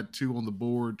already got 2 on the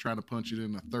board, trying to punch it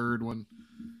in a third one.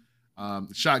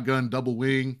 Shotgun double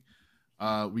wing.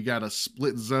 We got a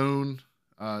split zone.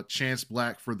 Chance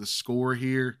Black for the score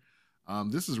here.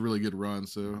 This is a really good run,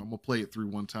 so I'm going to play it through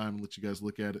one time and let you guys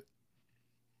look at it.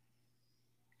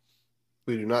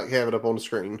 We do not have it up on the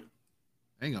screen.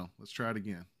 Hang on. Let's try it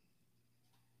again.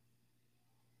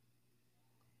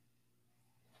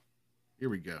 Here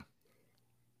we go.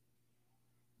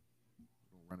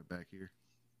 We'll run it back here.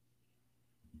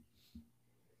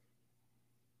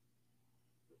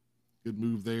 Good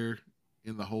move there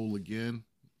in the hole again.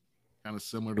 Kind of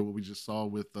similar to what we just saw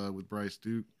with Bryce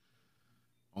Duke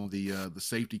on the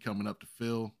safety coming up to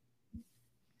fill.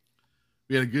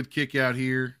 We had a good kick out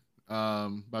here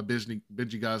by Benji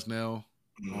Gosnell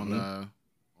on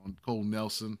Cole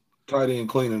Nelson. Tight end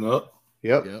cleaning up.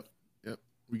 Yep.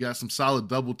 We got some solid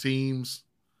double teams.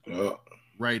 Yeah.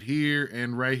 Right here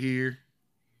and right here.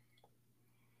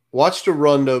 Watch the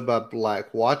run though by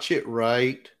Black. Watch it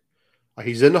right.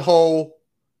 He's in the hole.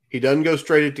 He doesn't go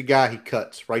straight at the guy. He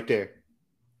cuts right there.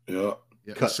 Yeah.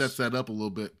 He sets that up a little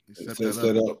bit. He sets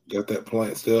that up. Got that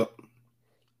plant step.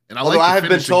 And I have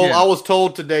been told, I was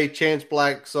told today, Chance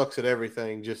Black sucks at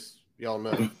everything. Just y'all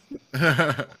know.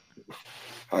 I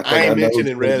ain't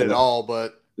mentioning red at all,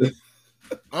 but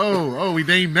we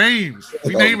name names.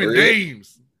 We naming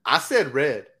names. I said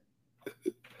red.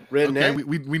 Redneck. Okay,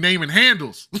 we naming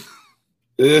handles.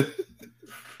 Yeah.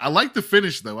 I like the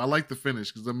finish though. I like the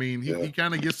finish because I mean he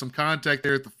kind of gets some contact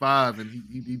there at the 5 and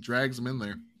he drags him in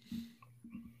there.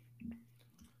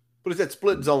 What is that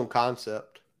split zone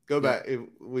concept? Go back if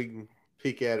we can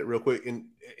peek at it real quick.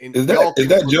 Is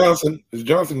that Johnson? Is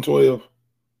Johnson 12?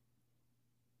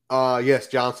 Yes,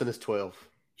 Johnson is 12.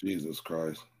 Jesus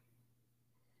Christ.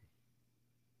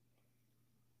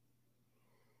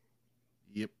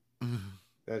 Yep.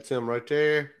 That's him right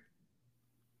there.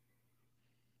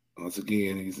 Once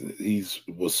again, he's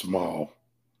was small.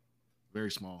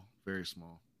 Very small. Very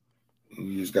small.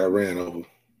 He just got ran over.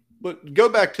 But go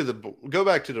back to the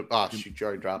oh shoot, you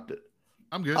already dropped it.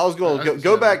 I'm good. I was going to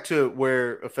go back to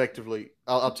where effectively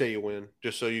I'll tell you when,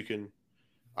 just so you can.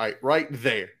 All right, right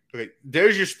there. Okay,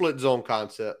 there's your split zone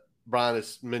concept. Brian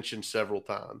has mentioned several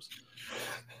times.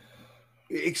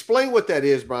 Explain what that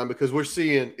is, Brian, because we're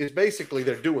seeing it's basically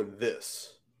they're doing this.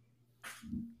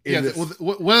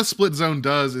 What a split zone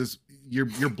does is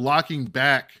you're blocking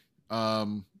back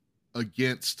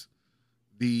against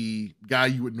the guy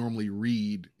you would normally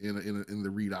read in the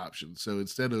read option. So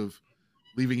instead of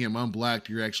leaving him unblocked,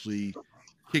 you're actually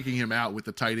kicking him out with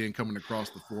the tight end coming across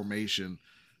the formation,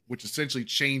 which essentially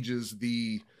changes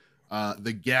the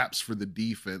gaps for the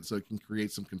defense. So it can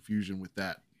create some confusion with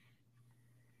that.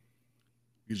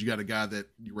 Because you got a guy that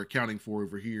you were accounting for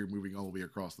over here moving all the way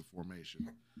across the formation.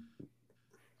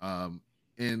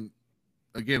 And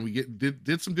again, we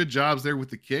did some good jobs there with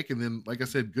the kick, and then, like I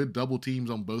said, good double teams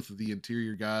on both of the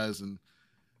interior guys, and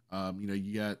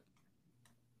you got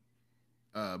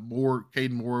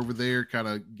Caden Moore over there, kind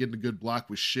of getting a good block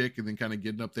with Schick, and then kind of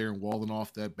getting up there and walling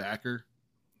off that backer.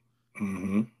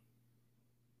 Mm-hmm.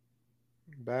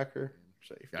 Backer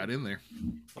safe. Got in there.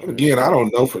 Again, I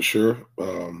don't know for sure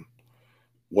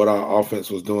what our offense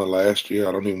was doing last year.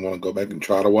 I don't even want to go back and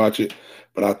try to watch it,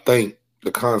 but I think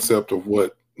the concept of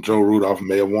what Joe Rudolph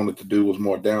may have wanted to do was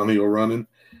more downhill running,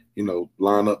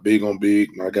 line up big on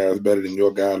big. My guy's better than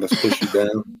your guy. Let's push you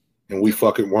down. And we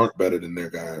fucking weren't better than their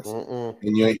guys.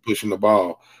 And you ain't pushing the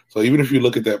ball. So even if you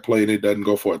look at that play and it doesn't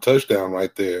go for a touchdown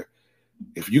right there,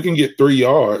 if you can get 3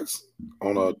 yards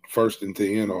on a 1st and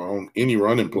 10 or on any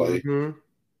running play,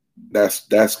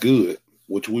 that's good,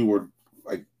 which we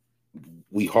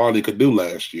hardly could do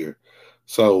last year.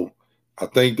 So I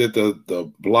think that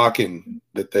the blocking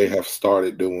that they have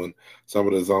started doing, some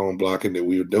of the zone blocking that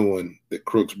we were doing that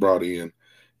Crooks brought in,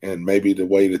 and maybe the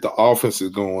way that the offense is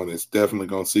going is definitely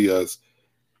going to see us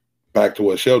back to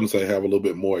what Shelton said, have a little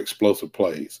bit more explosive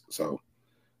plays. So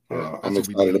I'm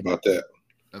excited about that.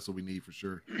 That's what we need for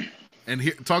sure. And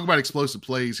here, talk about explosive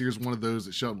plays. Here's one of those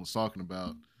that Shelton was talking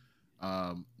about.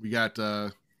 We got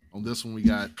on this one, we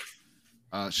got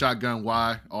shotgun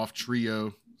Y off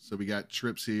trio. So we got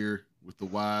trips here with the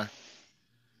Y.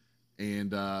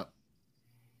 And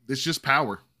it's just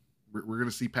power. We're going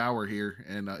to see power here.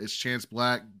 And it's Chance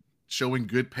Black showing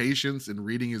good patience and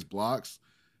reading his blocks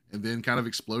and then kind of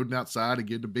exploding outside and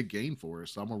getting a big gain for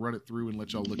us. So I'm going to run it through and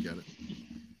let y'all look at it.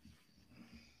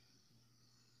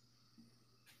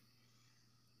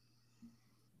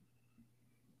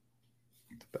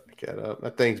 Back that up.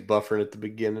 That thing's buffering at the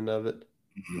beginning of it.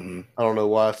 Mm-hmm. I don't know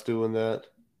why it's doing that.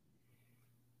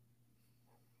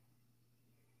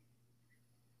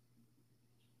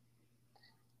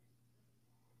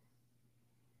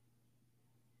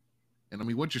 And I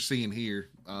mean, what you're seeing here,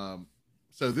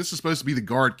 so this is supposed to be the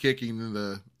guard kicking and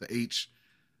the H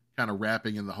kind of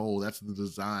wrapping in the hole. That's the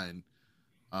design.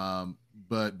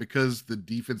 But because the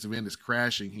defensive end is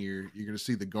crashing here, you're going to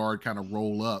see the guard kind of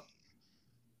roll up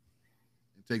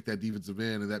and take that defensive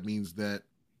end. And that means that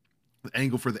the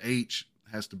angle for the H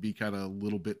has to be kind of a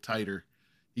little bit tighter.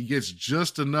 He gets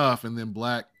just enough, and then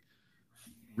Black,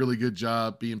 really good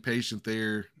job being patient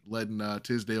there, letting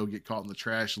Tisdale get caught in the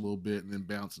trash a little bit and then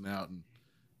bouncing out and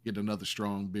getting another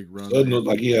strong big run. Doesn't look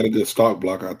like he had a good stock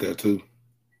block out there too.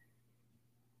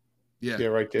 Yeah,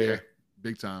 right there. Yeah,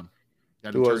 big time.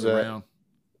 Got to turn around.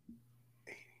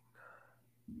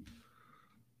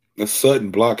 That's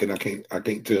Sutton blocking. I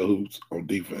can't tell who's on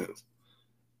defense.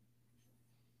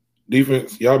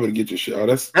 Defense, y'all better get your shit.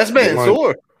 That's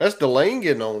Mansour. That's Delane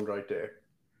getting on right there.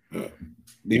 Yeah.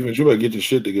 Defense, you better get your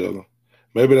shit together.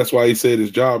 Maybe that's why he said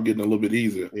his job getting a little bit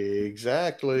easier.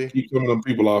 Exactly. Keep some of them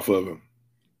people off of him.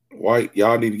 White,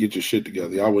 y'all need to get your shit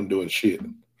together. Y'all wasn't doing shit.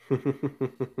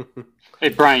 Hey,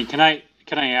 Brian, can I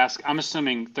ask? I'm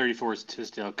assuming 34 is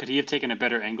Tisdale. Could he have taken a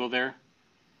better angle there?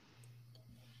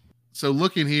 So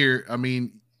looking here, I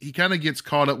mean, he kind of gets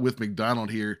caught up with McDonald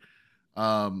here.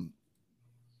 And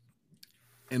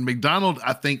McDonald,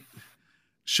 I think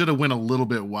should have went a little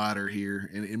bit wider here,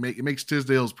 and it makes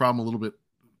Tisdale's job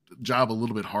a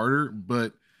little bit harder.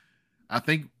 But I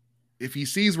think if he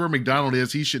sees where McDonald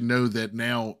is, he should know that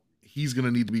now he's going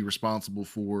to need to be responsible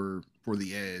for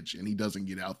the edge, and he doesn't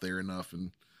get out there enough.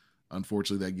 And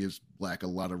unfortunately, that gives Black a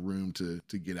lot of room to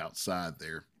get outside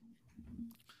there.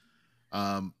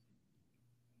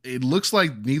 It looks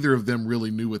like neither of them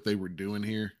really knew what they were doing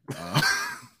here,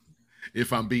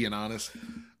 if I'm being honest.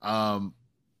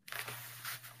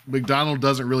 McDonald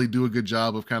doesn't really do a good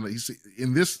job of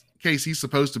in this case, he's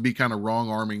supposed to be kind of wrong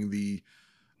arming the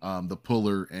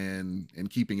puller and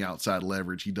keeping outside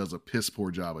leverage. He does a piss poor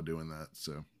job of doing that.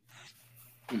 So,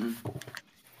 and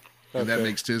that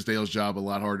makes Tisdale's job a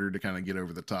lot harder to kind of get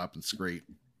over the top and scrape.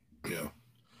 Yeah.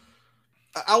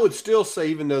 I would still say,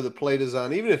 even though the play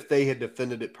design, even if they had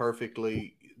defended it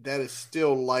perfectly, that is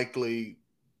still likely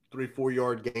 3-4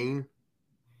 yard gain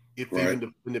if they even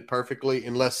defend it perfectly,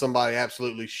 unless somebody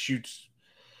absolutely shoots.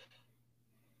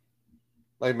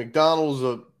 Like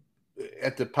McDonald's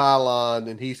at the pylon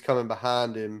and he's coming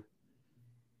behind him,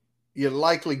 you're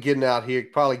likely getting out here,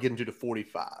 probably getting to the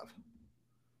 45.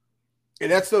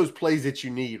 And that's those plays that you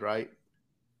need, right?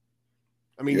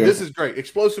 I mean, this is great.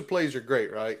 Explosive plays are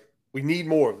great, right? We need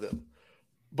more of them.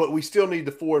 But we still need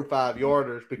the 4 and 5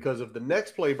 yarders because of the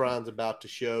next play Brian's about to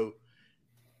show.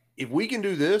 If we can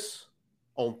do this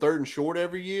on 3rd and short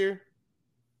every year,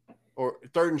 or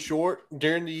 3rd and short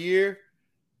during the year,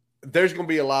 there's going to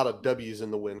be a lot of W's in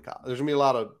the win column. There's going to be a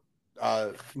lot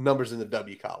of numbers in the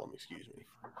W column, excuse me.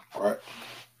 All right.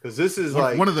 Because this is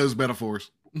one of those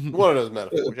metaphors. One of those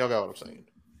metaphors. Y'all got what I'm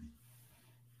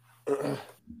saying.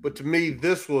 But to me,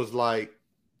 this was like,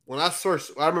 when I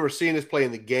remember seeing this play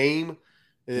in the game,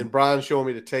 and then Brian showing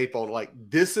me the tape on, like,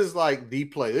 this is like the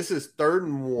play. This is 3rd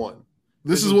and 1.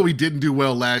 This is what we didn't do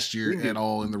well last year at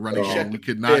all in the running game. We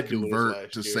could not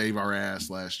convert to save our ass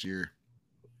last year.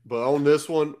 But on this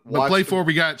one, but play 4,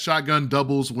 we got shotgun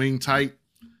doubles, wing tight.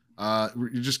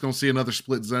 You're just going to see another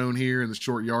split zone here in the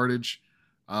short yardage,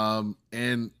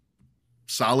 and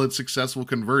solid, successful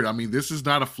convert. I mean, this is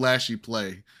not a flashy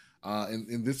play,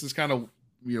 and this is kind of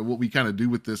what we kind of do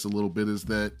with this a little bit is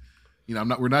that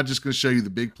we're not just going to show you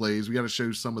the big plays. We got to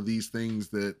show some of these things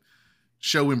that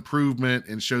show improvement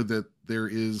and show that there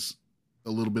is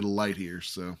a little bit of light here.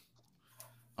 So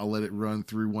I'll let it run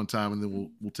through one time, and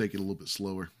then we'll take it a little bit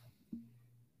slower.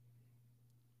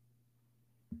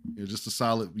 Just a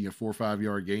solid 4 or 5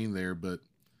 yard gain there, but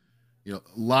a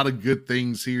lot of good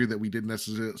things here that we didn't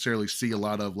necessarily see a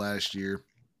lot of last year.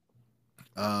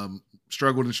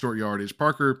 Struggled in short yardage.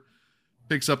 Parker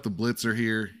picks up the blitzer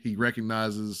here. He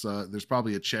recognizes there's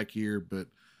probably a check here, but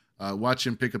watch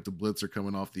him pick up the blitzer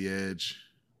coming off the edge.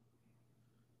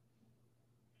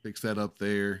 Picks that up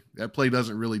there. That play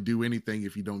doesn't really do anything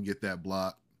if you don't get that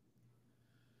block.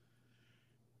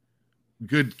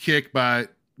 Good kick by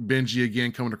Benji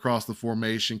again, coming across the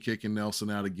formation, kicking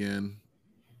Nelson out again.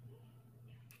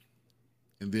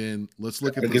 And then let's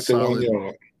look at the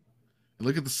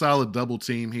solid double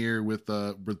team here with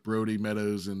Brody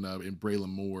Meadows and Braylon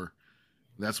Moore.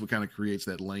 That's what kind of creates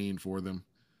that lane for them.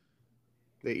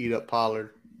 They eat up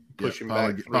Pollard, push him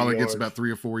back. Pollard gets about 3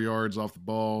 or 4 yards off the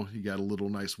ball. He got a little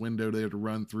nice window there to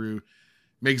run through.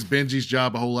 Makes Benji's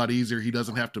job a whole lot easier. He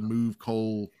doesn't have to move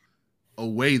Cole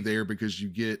away there because you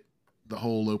get the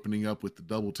hole opening up with the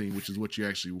double team, which is what you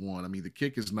actually want. I mean, the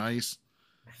kick is nice.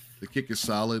 The kick is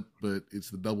solid, but it's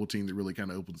the double team that really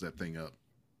kind of opens that thing up.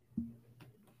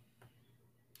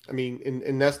 I mean,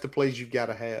 and that's the plays you've got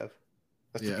to have.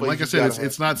 Yeah, like I said,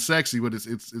 it's not sexy, but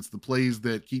it's the plays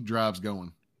that keep drives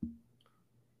going.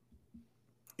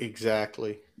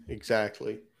 Exactly.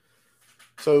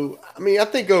 So, I mean, I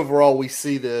think overall we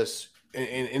see this,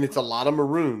 and it's a lot of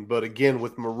maroon. But again,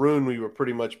 with maroon, we were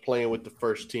pretty much playing with the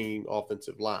first team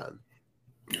offensive line.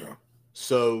 Yeah.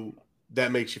 So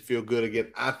that makes you feel good.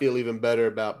 Again, I feel even better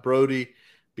about Brody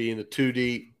being the 2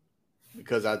 deep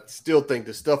because I still think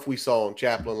the stuff we saw in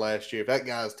Chaplin last year, if that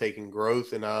guy's taking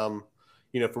growth, and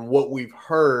from what we've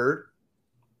heard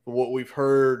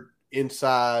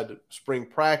inside spring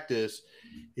practice,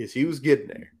 is he was getting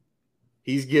there.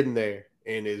 He's getting there.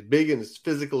 And as big and as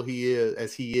physical he is,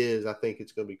 I think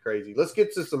it's going to be crazy. Let's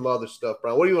get to some other stuff,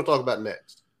 Brian. What do you want to talk about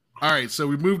next? All right, so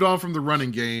we moved on from the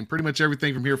running game. Pretty much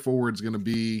everything from here forward is going to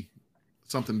be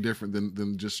something different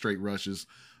than just straight rushes.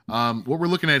 What we're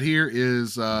looking at here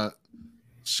is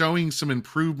showing some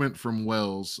improvement from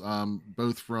Wells,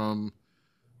 both from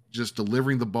just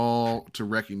delivering the ball to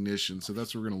recognition. So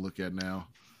that's what we're going to look at now.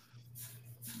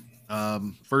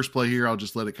 First play here, I'll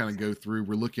just let it kind of go through.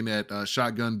 We're looking at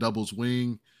shotgun doubles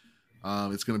wing.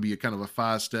 It's going to be a kind of a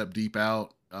 5-step deep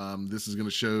out. This is going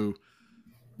to show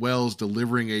Wells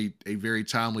delivering a very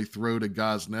timely throw to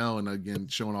Gosnell, and again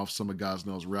showing off some of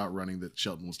Gosnell's route running that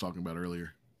Shelton was talking about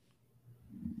earlier.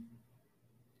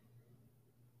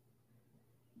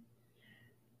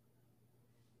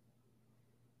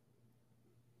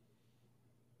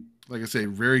 Like I say,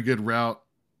 very good route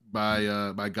by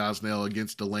Gosnell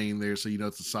against Delane there, so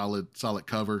it's a solid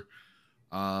cover.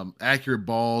 Accurate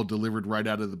ball delivered right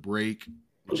out of the break.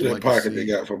 Look at that pocket they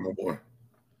got from my boy.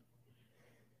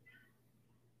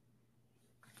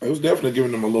 It was definitely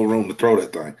giving them a little room to throw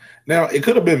that thing. Now, it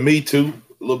could have been me too,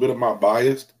 a little bit of my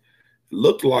bias. It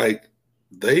looked like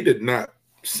they did not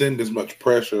send as much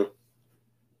pressure,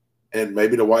 and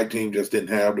maybe the white team just didn't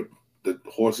have the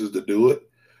horses to do it,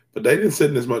 but they didn't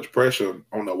send as much pressure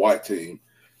on the white team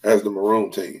as the maroon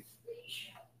team.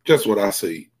 Just what I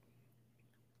see.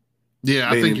 Yeah,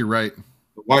 I think you're right.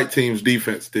 The white team's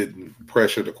defense didn't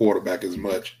pressure the quarterback as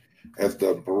much as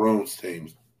the maroons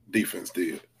team's defense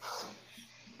did.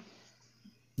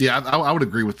 Yeah, I would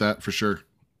agree with that for sure.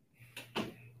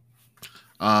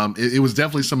 It was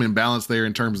definitely some imbalance there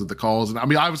in terms of the calls. And I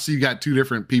mean, obviously you got two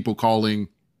different people calling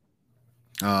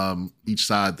each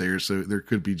side there. So there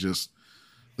could be just,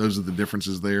 those are the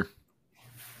differences there.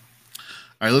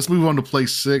 All right, let's move on to play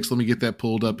 6. Let me get that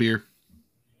pulled up here.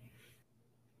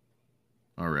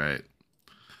 All right.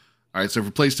 All right, so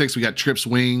for play 6, we got trip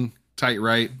swing, tight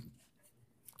right.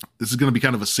 This is going to be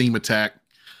kind of a seam attack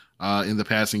in the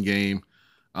passing game.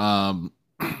 And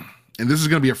this is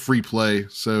going to be a free play.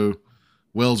 So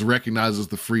Wells recognizes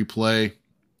the free play,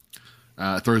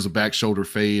 throws a back shoulder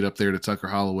fade up there to Tucker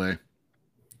Holloway.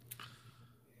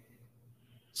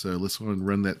 So let's go and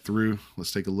run that through.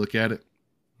 Let's take a look at it.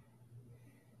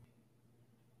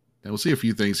 And we'll see a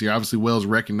few things here. Obviously, Wells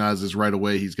recognizes right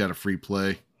away he's got a free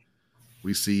play.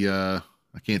 We see, I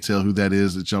can't tell who that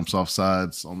is that jumps off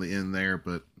sides on the end there,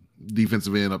 but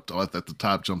defensive end up at the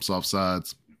top jumps off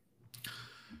sides.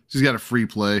 She's got a free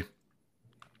play.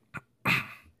 And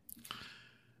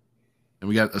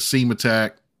we got a seam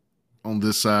attack on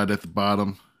this side at the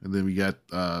bottom. And then we got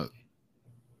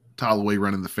Holloway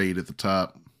running the fade at the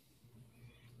top.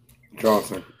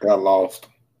 Johnson got lost.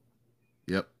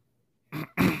 Yep.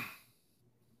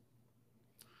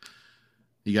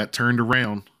 He got turned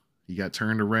around.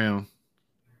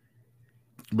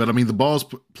 But, I mean, the ball's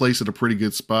placed at a pretty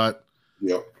good spot.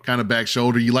 Yep. Kind of back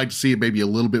shoulder. You like to see it maybe a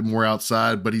little bit more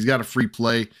outside, but he's got a free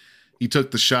play. He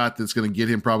took the shot that's going to get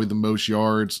him probably the most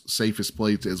yards, safest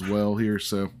play as well here.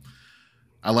 So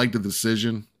I like the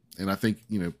decision, and I think,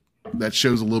 that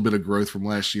shows a little bit of growth from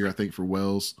last year, I think, for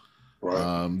Wells.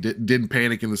 Right. Didn't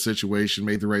panic in the situation,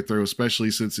 made the right throw,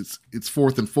 especially since it's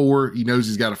 4th and 4. He knows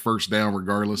he's got a first down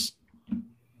regardless.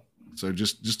 So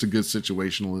just a good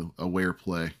situational aware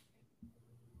play.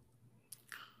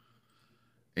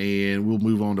 And we'll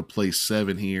move on to play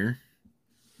 7 here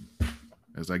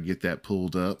as I get that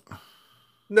pulled up.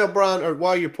 Now, Brian, or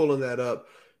while you're pulling that up,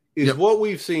 is what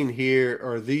we've seen here,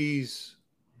 is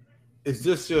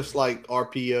this just like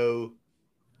RPO,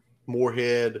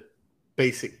 Moorhead,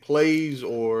 basic plays,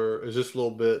 or is this a little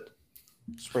bit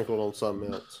sprinkled on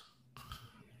something else?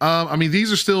 I mean,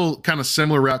 these are still kind of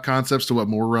similar route concepts to what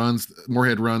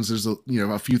Moorhead runs. There's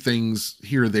a few things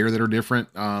here or there that are different.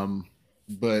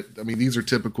 But I mean, these are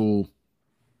typical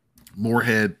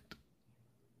Moorhead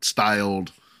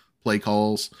styled play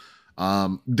calls.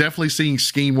 Definitely seeing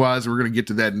scheme wise, we're going to get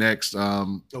to that next.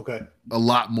 Okay. A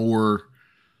lot more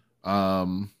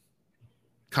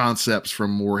concepts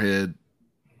from Moorhead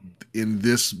in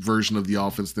this version of the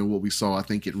offense than what we saw, I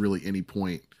think, at really any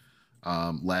point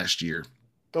last year.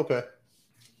 Okay.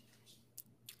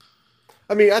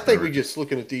 I mean, I think we're just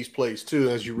looking at these plays too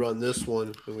as you run this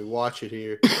one and we watch it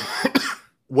here.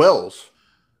 Wells.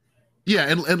 Yeah,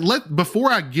 and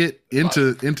before I get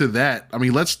into that, I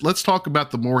mean, let's talk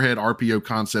about the Moorhead RPO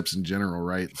concepts in general,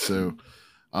 right? So,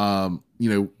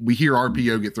 we hear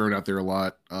RPO get thrown out there a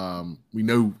lot. We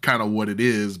know kind of what it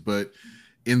is, but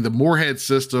in the Moorhead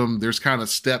system, there's kind of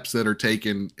steps that are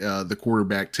taken, the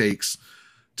quarterback takes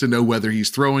to know whether he's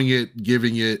throwing it,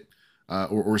 giving it,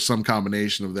 or some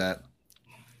combination of that.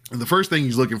 And the first thing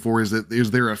he's looking for is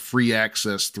there a free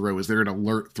access throw? Is there an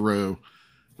alert throw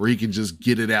where he can just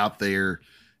get it out there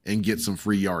and get some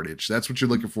free yardage? That's what you're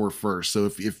looking for first. So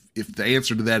if the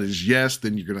answer to that is yes,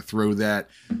 then you're going to throw that.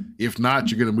 If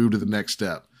not, you're going to move to the next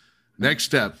step. Next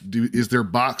step, is there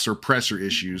box or pressure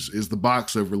issues? Is the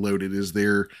box overloaded? Is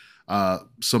there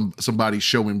somebody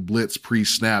showing blitz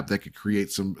pre-snap that could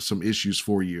create some issues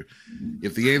for you?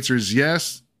 If the answer is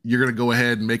yes, you're going to go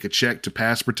ahead and make a check to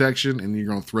pass protection, and you're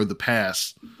going to throw the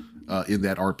pass in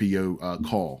that RPO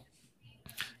call.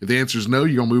 If the answer is no,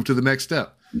 you're going to move to the next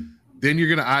step. Then you're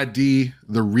going to ID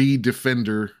the read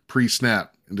defender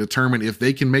pre-snap and determine if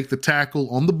they can make the tackle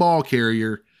on the ball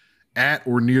carrier at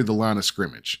or near the line of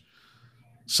scrimmage.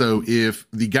 So if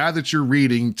the guy that you're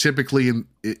reading, typically in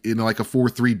like a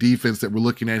 4-3 defense that we're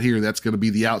looking at here, that's going to be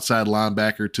the outside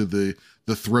linebacker to the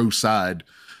throw side.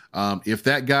 If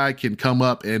that guy can come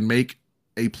up and make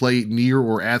a play near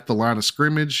or at the line of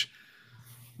scrimmage,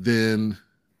 then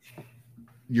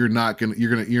you're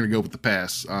gonna go with the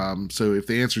pass. So if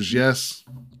the answer is yes,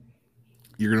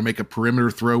 you're gonna make a perimeter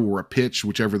throw or a pitch,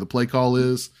 whichever the play call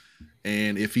is.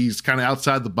 And if he's kind of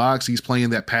outside the box, he's playing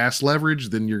that pass leverage,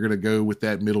 then you're gonna go with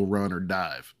that middle run or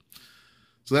dive.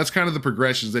 So that's kind of the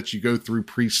progressions that you go through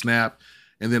pre-snap.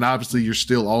 And then obviously you're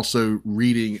still also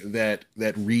reading that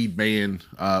read man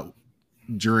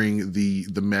during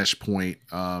the mesh point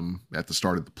at the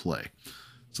start of the play.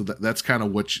 So that's kind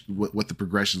of what the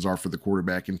progressions are for the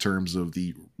quarterback in terms of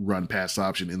the run pass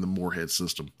option in the Moorhead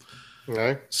system.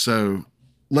 Okay. So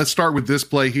let's start with this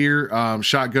play here.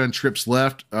 Shotgun trips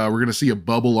left. We're going to see a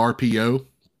bubble RPO.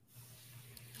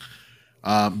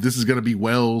 This is going to be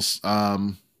Wells.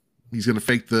 He's going to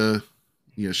fake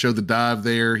show the dive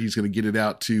there. He's going to get it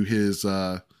out to his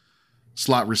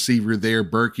slot receiver there,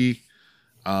 Berkey.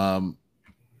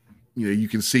 You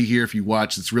can see here if you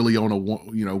watch, it's really on a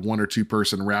one or two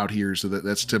person route here. So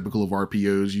that's typical of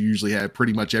RPOs. You usually have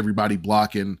pretty much everybody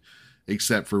blocking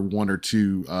except for one or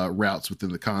two routes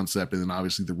within the concept. And then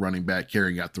obviously the running back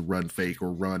carrying out the run fake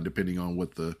or run, depending on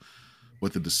what the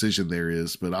decision there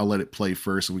is. But I'll let it play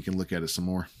first and we can look at it some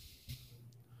more.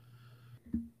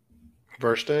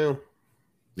 First down.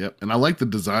 Yep. And I like the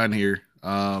design here.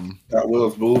 That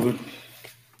was moving.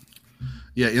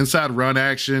 Yeah, inside run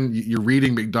action. You're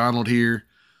reading McDonald here.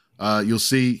 You'll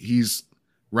see he's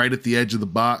right at the edge of the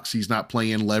box. He's not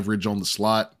playing leverage on the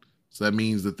slot. So that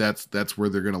means that's where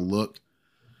they're going to look.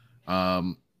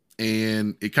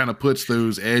 And it kind of puts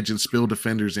those edge and spill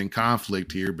defenders in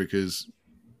conflict here because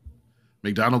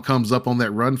McDonald comes up on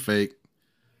that run fake.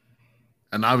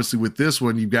 And obviously with this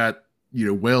one, you've got,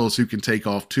 Wells who can take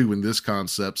off too in this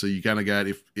concept. So you kind of got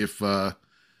if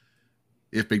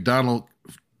McDonald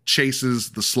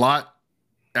chases the slot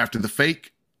after the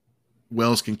fake,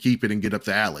 Wells can keep it and get up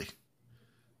the alley.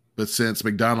 But since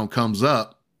McDonald comes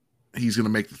up, he's going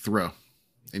to make the throw.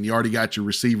 And you already got your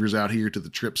receivers out here to the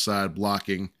trip side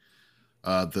blocking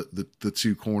the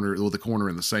two corner, the corner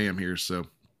and the Sam here. So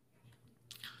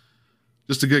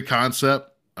just a good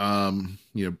concept, and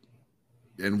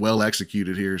well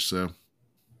executed here. So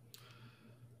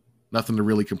nothing to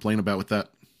really complain about with that.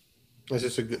 It's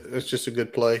just a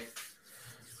good play.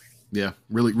 Yeah,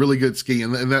 really, really good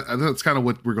scheme. And that's kind of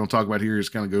what we're going to talk about here is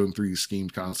kind of going through these scheme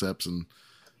concepts and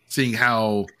seeing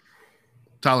how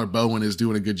Tyler Bowen is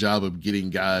doing a good job of getting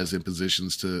guys in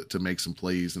positions to make some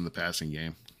plays in the passing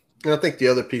game. And I think the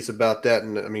other piece about that,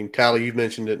 and I mean, Tyler, you've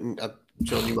mentioned it, and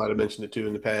John, you might have mentioned it too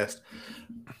in the past.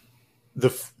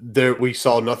 We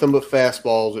saw nothing but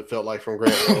fastballs, it felt like, from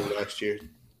Grant Wells last year.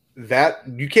 That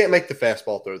you can't make the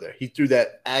fastball throw there. He threw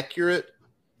that accurate.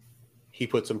 He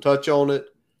put some touch on it.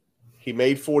 He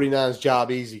made 49's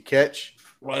job easy. Catch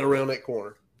right around that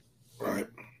corner. Right.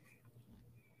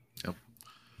 Yep.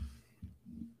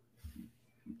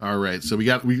 All right. So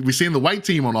we seeing the white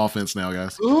team on offense now,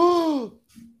 guys.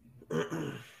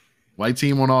 White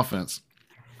team on offense.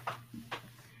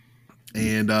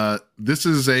 And this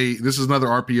is another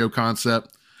RPO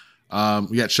concept.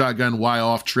 We got shotgun Y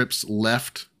off trips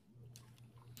left.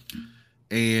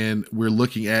 And we're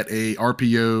looking at a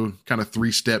RPO kind of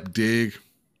 3-step dig.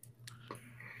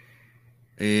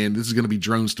 And this is going to be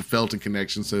drones to Felton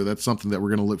connection. So that's something that we're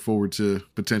going to look forward to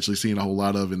potentially seeing a whole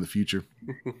lot of in the future.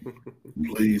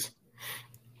 Please.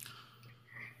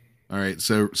 All right.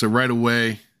 So right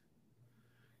away,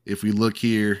 if we look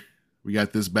here, we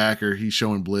got this backer. He's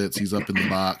showing blitz. He's up in the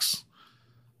box.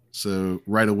 So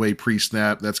right away,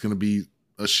 pre-snap, that's going to be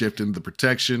a shift in the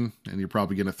protection. And you're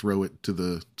probably going to throw it to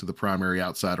the primary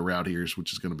outside route here,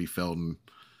 which is going to be Felton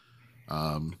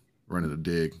running a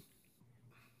dig.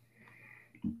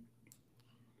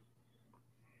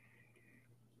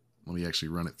 Let me actually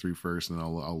run it through first, and then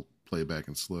I'll play it back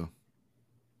in slow.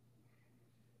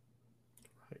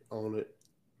 On it.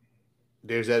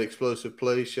 There's that explosive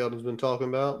play Shelton's been talking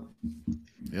about.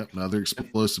 Yep, another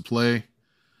explosive play.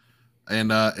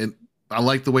 And I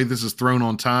like the way this is thrown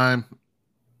on time.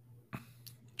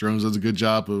 Drones does a good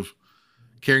job of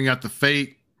carrying out the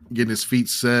fake, getting his feet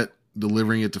set,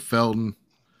 delivering it to Felton.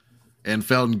 And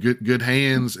Felton, good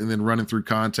hands, and then running through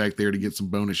contact there to get some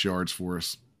bonus yards for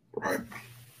us. Right.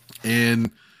 And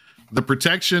the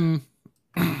protection,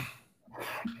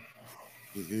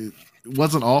 it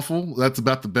wasn't awful. That's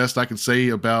about the best I can say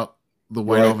about the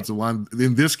white offensive line.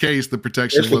 In this case, the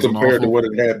protection Especially wasn't compared awful. to what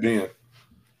it had been.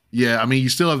 Yeah, I mean, you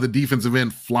still have the defensive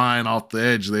end flying off the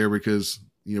edge there because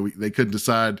they couldn't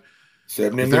decide if they're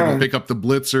going to 79. pick up the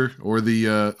blitzer or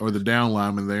the down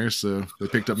lineman there, so they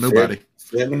picked up nobody.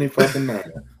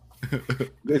 70-9.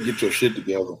 Get your shit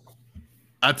together.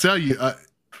 I tell you,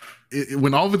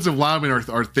 when offensive linemen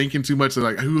are thinking too much, they're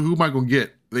like, who am I going to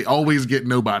get? They always get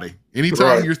nobody.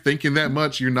 Anytime you're thinking that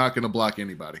much, you're not going to block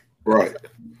anybody. Right.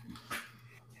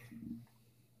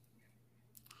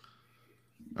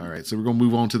 All right, so we're going to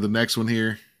move on to the next one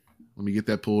here. Let me get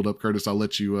that pulled up, Curtis. I'll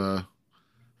let you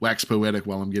wax poetic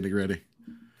while I'm getting ready.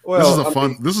 Well, this is a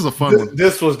fun one.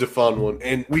 This was the fun one,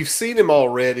 and we've seen him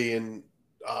already. And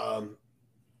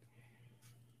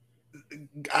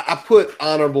I put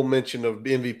honorable mention of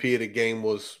MVP of the game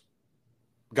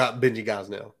got Benji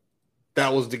Gosnell.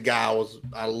 That was the guy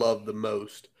I loved the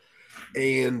most,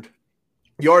 and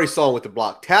you already saw him with the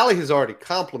block. Tally has already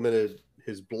complimented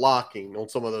his blocking on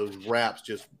some of those wraps,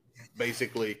 just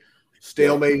basically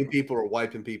stalemating people or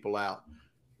wiping people out.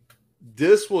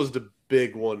 This was the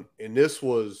big one, and this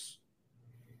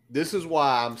is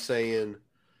why I'm saying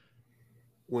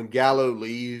when Gallo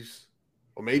leaves,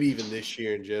 or maybe even this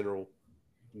year in general,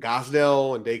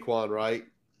 Gosnell and Daquan Wright.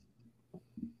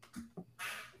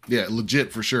 Yeah,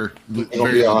 legit for sure.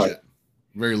 Very legit.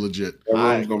 Very legit.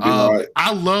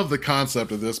 I love the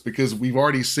concept of this because we've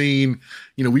already seen,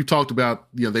 we've talked about,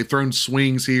 they've thrown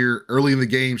swings here early in the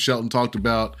game. Shelton talked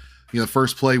about, the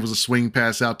first play was a swing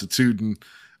pass out to Tootin,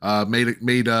 made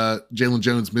Jalen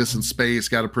Jones miss in space,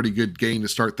 got a pretty good game to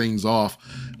start things off.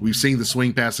 We've seen the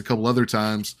swing pass a couple other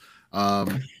times.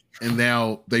 And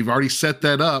now they've already set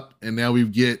that up. And now we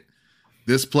get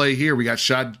this play here. We got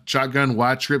shotgun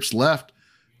wide trips left.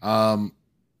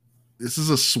 This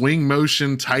is a swing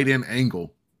motion tight end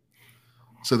angle.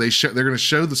 So they're going to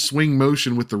show the swing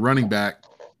motion with the running back,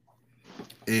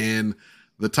 and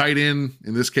the tight end,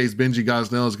 in this case Benji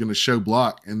Gosnell, is going to show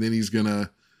block, and then he's going to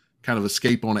kind of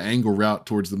escape on an angle route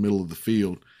towards the middle of the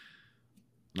field.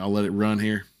 And I'll let it run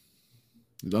here.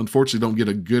 Unfortunately, don't get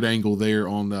a good angle there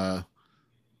on the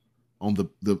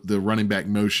running back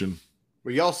motion.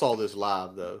 Well, y'all saw this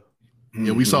live though.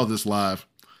 Yeah, we saw this live.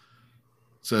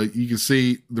 So you can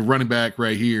see the running back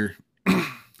right here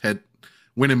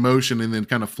went in motion and then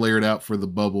kind of flared out for the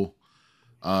bubble.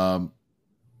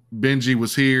 Benji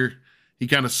was here. He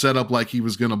kind of set up like he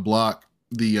was going to block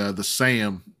the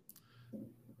Sam.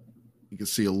 You can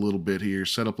see a little bit here.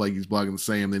 Set up like he's blocking the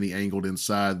Sam. Then he angled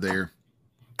inside there.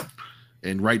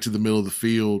 And right to the middle of the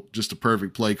field. Just a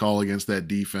perfect play call against that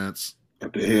defense.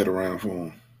 Got the head around for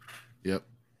him. Yep.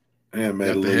 And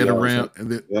made got the head around,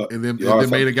 and then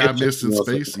made a guy miss in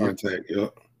space. Contact.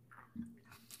 Yep.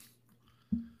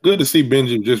 Good to see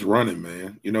Benji just running,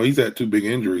 man. He's had 2 big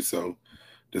injuries, so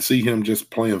to see him just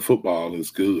playing football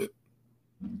is good.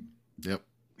 Yep.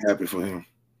 Happy for him.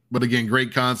 But again,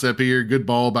 great concept here. Good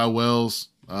ball by Wells.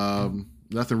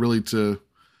 Nothing really to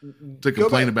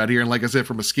complain about here. And like I said,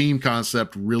 from a scheme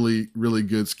concept, really, really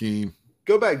good scheme.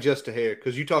 Go back just a hair,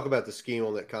 because you talk about the scheme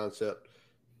on that concept.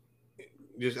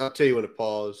 I'll tell you when to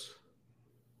pause,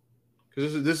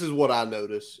 because this is what I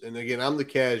noticed. And again, I'm the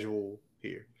casual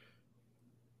here.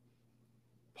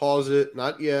 Pause it,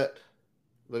 not yet.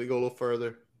 Let it go a little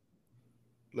further.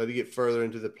 Let it get further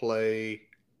into the play.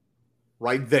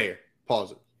 Right there.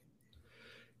 Pause it.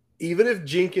 Even if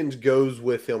Jenkins goes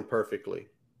with him perfectly,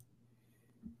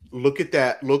 look at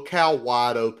that. Look how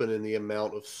wide open in the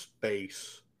amount of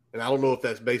space. And I don't know if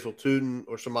that's Basil Tootin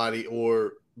or somebody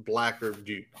or Black or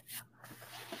Duke.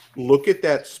 Look at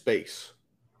that space.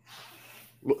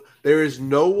 Look, there is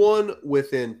no one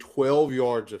within 12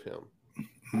 yards of him.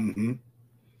 Mm-hmm.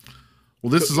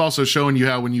 Well, this is also showing you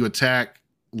how when you attack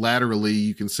laterally,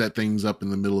 you can set things up in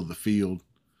the middle of the field.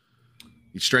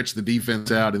 You stretch the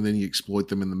defense out, and then you exploit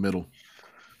them in the middle.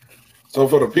 So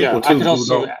for the people, too,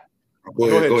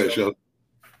 go ahead, Shelton.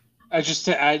 Just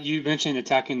to add, you mentioned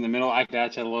attacking in the middle. I could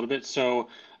add to that a little bit. So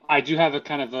I do have a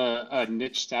kind of a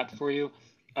niche stat for you.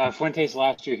 Fuentes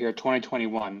last year here,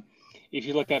 2021, if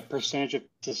you look at percentage of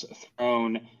passes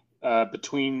thrown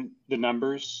between the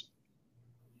numbers,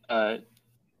 1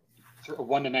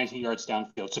 to 19 yards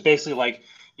downfield. So basically,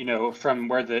 from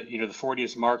where the 40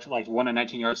 is marked, 1 to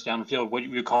 19 yards downfield, what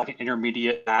you would call an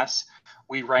intermediate pass,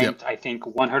 we ranked, I think,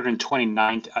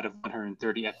 129th out of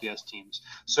 130 FBS teams.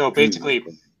 So basically,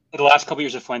 in the last couple of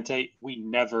years of Fuente, we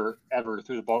never, ever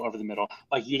threw the ball over the middle.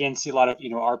 You didn't see a lot of,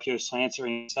 RPO slants or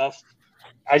any stuff.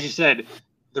 As you said,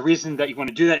 the reason that you want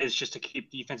to do that is just to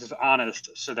keep defenses honest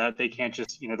so that they can't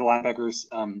just, the linebackers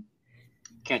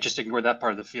can't just ignore that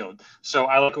part of the field. So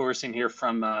I like what we're seeing here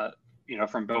from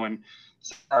from Bowen.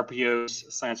 So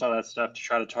RPOs, slants, all that stuff to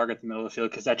try to target the middle of the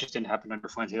field, because that just didn't happen under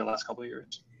Fuente the last couple of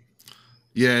years.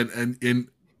 Yeah, and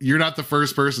you're not the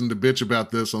first person to bitch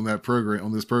about this on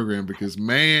this program, because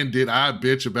man, did I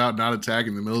bitch about not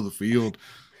attacking the middle of the field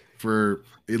for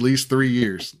at least 3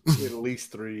 years. At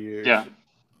least 3 years. Yeah.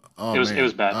 Oh, it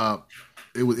was bad.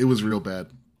 It was real bad.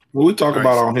 Well, we talk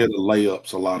about on here the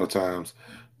layups a lot of times.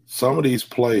 Some of these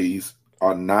plays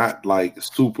are not like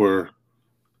super,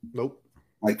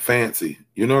 like fancy.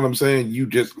 You know what I'm saying? You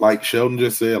just, like Shelton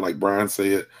just said, like Brian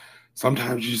said,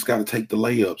 sometimes you just got to take the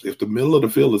layups. If the middle of the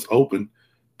field is open,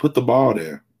 put the ball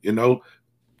there.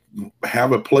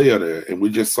 Have a player there. And we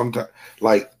just sometimes,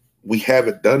 like, we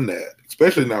haven't done that,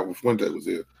 especially not when Fuente was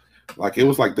here. Like, it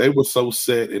was like they were so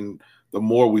set, and the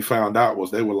more we found out was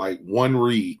they were like one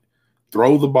read,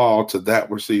 throw the ball to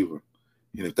that receiver.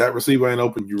 And if that receiver ain't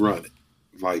open, you run it.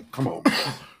 Like, come on.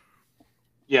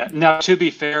 Yeah. Now, to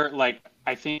be fair, like,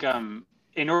 I think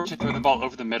in order to throw the ball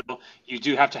over the middle, you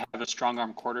do have to have a strong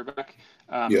arm quarterback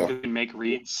who can make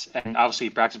reads. And obviously,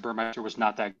 Braxton Burmeister was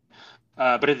not that.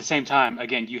 But at the same time,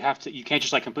 again, you can't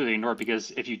just like completely ignore it,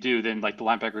 because if you do, then like the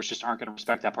linebackers just aren't going to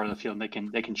respect that part of the field,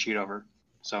 and they can cheat over.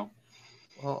 So.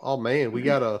 Oh man, we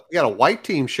got a white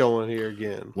team showing here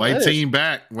again. White team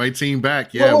back.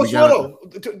 Yeah,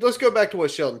 let's go back to what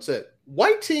Shelton said.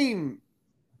 White team,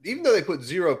 even though they put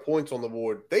 0 points on the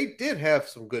board, they did have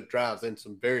some good drives and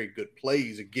some very good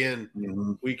plays. Again,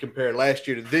 we compare last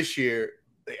year to this year,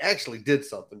 they actually did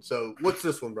something. So what's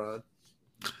this one, Brian?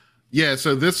 Yeah,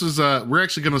 so this is we're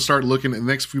actually going to start looking at the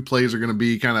next few plays are going to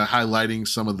be kind of highlighting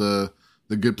some of the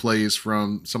good plays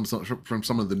from some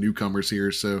of the newcomers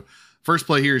here. So first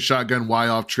play here is shotgun Y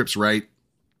off, trips right.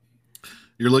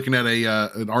 You're looking at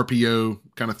an RPO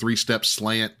kind of 3-step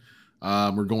slant.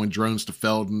 We're going drones to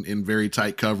Felton in very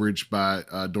tight coverage by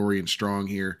Dorian Strong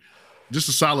here. Just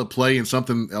a solid play, and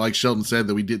something like Shelton said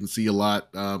that we didn't see a lot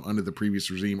under the previous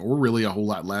regime, or really a whole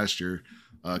lot last year.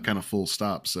 Kind of full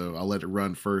stop. So I'll let it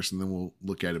run first, and then we'll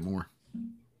look at it more.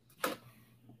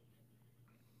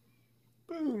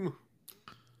 Boom.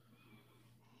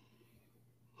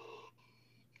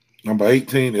 Number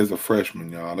 18 is a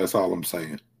freshman, y'all. That's all I'm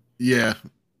saying. Yeah.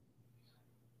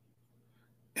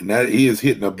 And that he is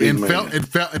hitting a big man. And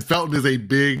Felton is a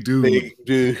big dude. Big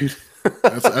dude.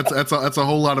 that's a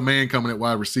whole lot of man coming at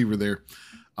wide receiver there.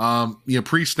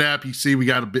 Pre-snap, you see we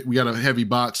got a heavy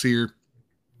box here.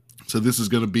 So this is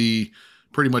going to be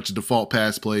pretty much a default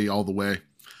pass play all the way.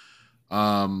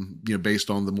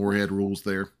 Based on the Moorhead rules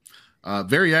there.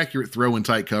 Very accurate throw in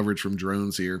tight coverage from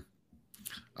drones here.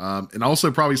 And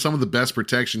also probably some of the best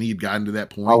protection he'd gotten to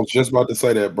that point. I was just about to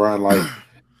say that, Brian. Like,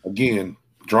 again,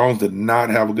 drones did not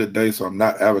have a good day, so I'm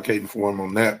not advocating for him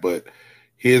on that. But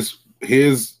his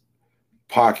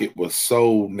pocket was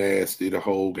so nasty the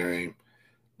whole game.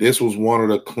 This was one of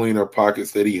the cleaner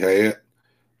pockets that he had.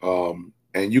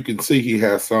 And you can see he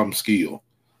has some skill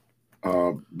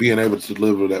being able to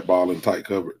deliver that ball in tight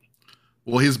coverage.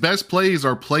 Well, his best plays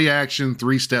are play action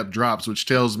 3-step drops, which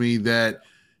tells me that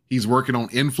he's working on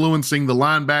influencing the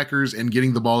linebackers and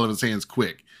getting the ball in his hands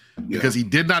quick, because he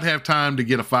did not have time to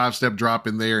get a 5-step drop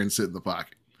in there and sit in the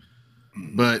pocket.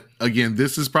 But again,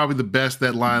 this is probably the best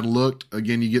that line looked.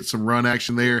 Again, you get some run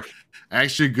action there.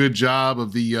 Actually, a good job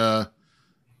of the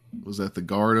the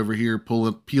guard over here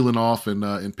peeling off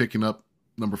and picking up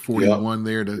number 41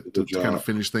 there to kind of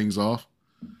finish things off.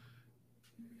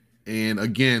 And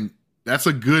again, that's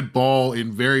a good ball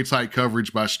in very tight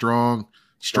coverage by Strong.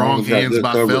 Strong hands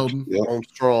by Felton. Yeah.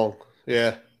 Strong.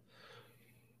 Yeah.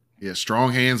 Yeah,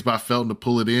 strong hands by Felton to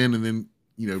pull it in, and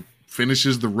then,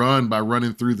 finishes the run by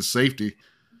running through the safety.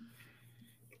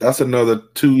 That's another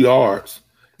 2 yards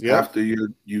after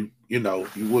you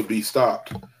would be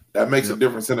stopped. That makes a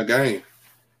difference in a game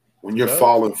when you're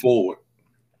falling forward.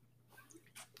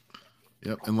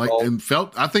 Yep,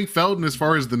 I think Felton, as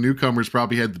far as the newcomers,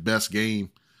 probably had the best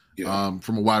game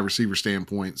from a wide receiver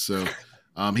standpoint. So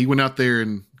he went out there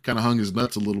and kind of hung his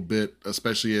nuts a little bit,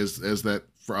 especially as that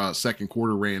second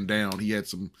quarter ran down. He had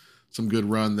some good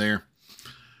run there.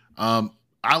 I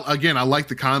like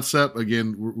the concept.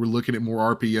 Again, we're looking at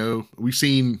more RPO. We've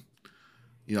seen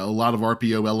a lot of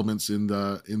RPO elements in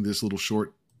this little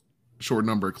short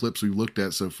number of clips we've looked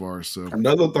at so far. So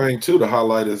another thing too to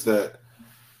highlight is that,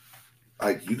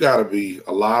 like, you got to be –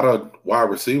 a lot of wide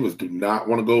receivers do not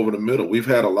want to go over the middle. We've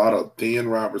had a lot of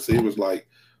thin wide receivers. Like,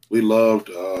 we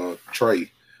loved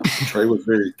Trey. Trey was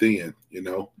very thin,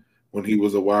 when he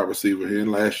was a wide receiver here.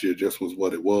 And last year just was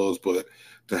what it was. But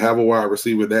to have a wide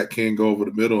receiver that can go over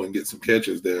the middle and get some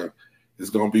catches there is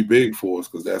going to be big for us,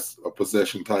 because that's a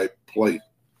possession-type play.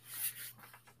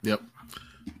 Yep.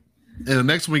 And the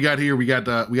next one we got here, we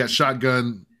got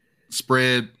shotgun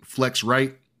spread flex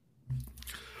right.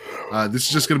 This is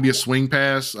just going to be a swing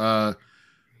pass.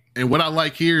 And what I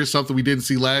like here is something we didn't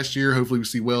see last year. Hopefully we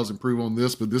see Wells improve on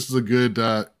this, but this is a good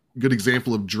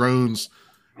example of drones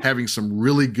having some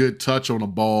really good touch on a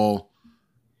ball,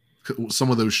 some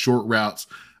of those short routes.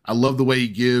 I love the way he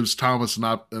gives Thomas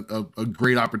a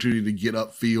great opportunity to get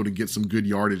upfield and get some good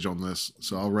yardage on this.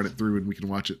 So I'll run it through and we can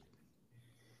watch it.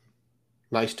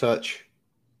 Nice touch.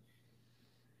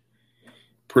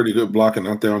 Pretty good blocking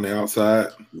out there on the outside.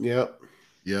 Yep.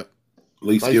 At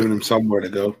least nice. Giving him somewhere to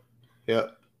go.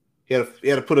 Yep. He had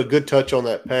to put a good touch on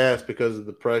that pass because of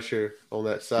the pressure on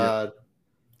that side.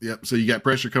 Yep. So you got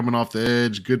pressure coming off the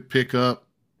edge. Good pickup.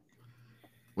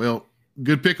 Well,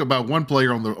 good pickup by one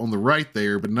player on the right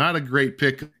there, but not a great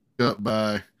pickup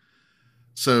by.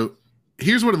 So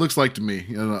here's what it looks like to me.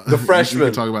 The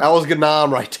freshman. That was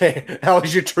Ganam right there. That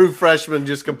was your true freshman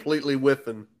just completely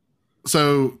whiffing.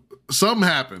 So something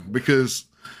happened because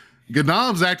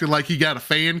Ganam's acting like he got a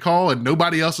fan call and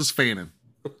nobody else is fanning.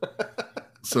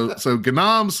 So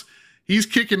Ganam's he's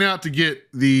kicking out to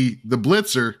get the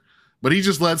blitzer, but he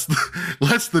just lets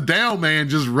the down man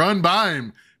just run by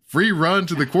him. Free run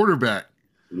to the quarterback.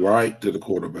 Right to the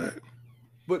quarterback.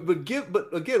 But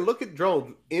again, look at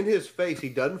Drones in his face. He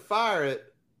doesn't fire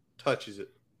it, touches it.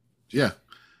 Yeah.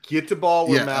 Get the ball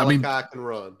where Malachi can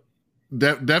run.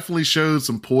 Definitely showed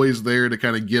some poise there to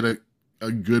kind of get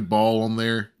a good ball on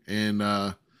there and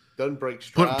doesn't break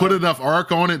stride. Put enough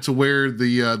arc on it to where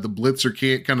the blitzer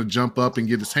can't kind of jump up and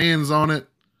get his hands on it.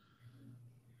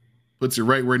 Puts it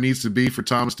right where it needs to be for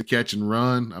Thomas to catch and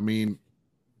run. I mean,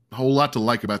 a whole lot to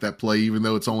like about that play, even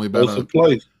though it's only about a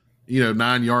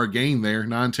 9-yard gain there,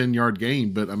 10-yard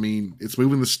gain. But I mean, it's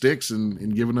moving the sticks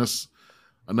and giving us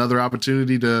another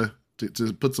opportunity to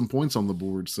put some points on the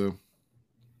board. So,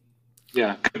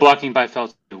 yeah, good blocking by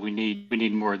Felton. We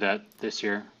need more of that this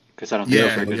year because I don't think it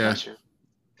was very good last year.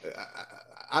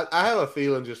 I have a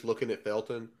feeling just looking at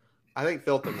Felton. I think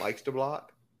Felton likes to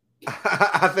block.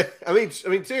 I mean,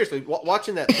 seriously,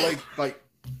 watching that play, like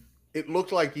it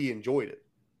looked like he enjoyed it.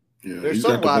 Yeah, there's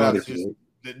some wideouts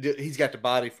he's got the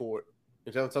body for it.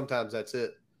 And sometimes that's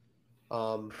it.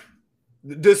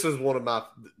 This is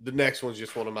the next one's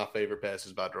just one of my favorite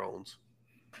passes by Drones.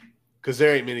 Because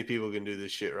there ain't many people can do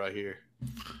this shit right here.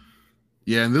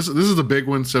 Yeah, and this is a big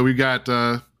one. So we got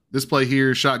this play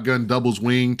here, shotgun doubles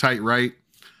wing, tight right.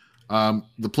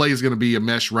 The play is going to be a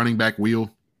mesh running back wheel.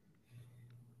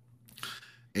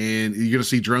 And you're going to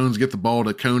see Drones get the ball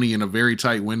to Coney in a very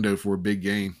tight window for a big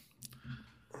gain.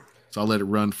 So I'll let it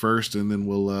run first, and then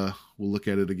we'll look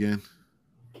at it again.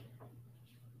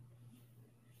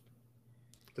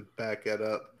 To back that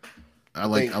up, I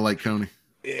like Coney.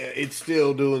 Yeah, it's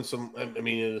still doing some. I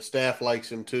mean, and the staff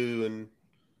likes him too, and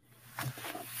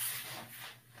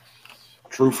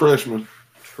true freshman.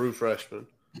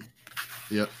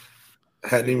 Yep.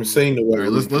 Hadn't even seen the way. All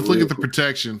right, let's look at the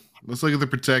protection. Let's look at the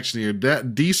protection here.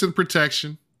 Decent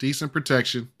protection.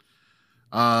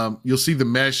 You'll see the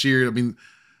mesh here. I mean,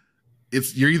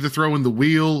 you're either throwing the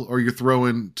wheel or you're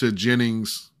throwing to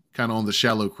Jennings kind of on the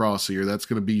shallow cross here. That's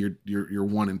going to be your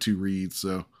 1 and 2 reads.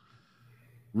 So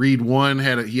read 1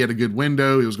 he had a good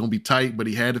window. It was going to be tight, but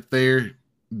he had it there.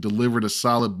 Delivered a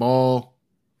solid ball.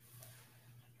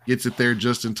 Gets it there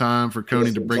just in time for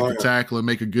Coney to break the tackle and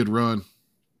make a good run.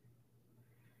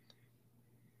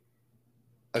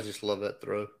 I just love that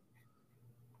throw.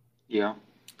 Yeah.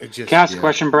 Can I ask a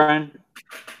question, Brian?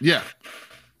 Yeah.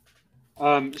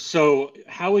 So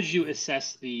how would you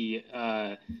assess the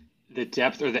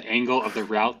depth or the angle of the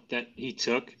route that he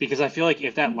took? Because I feel like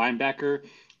if that linebacker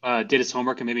did his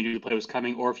homework and maybe knew the play was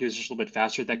coming, or if he was just a little bit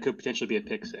faster, that could potentially be a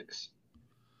pick six.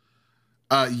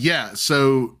 Yeah.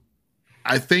 So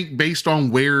I think based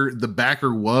on where the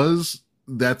backer was,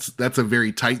 that's a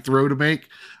very tight throw to make.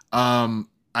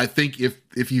 I think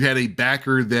if you had a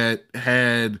backer that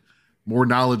had more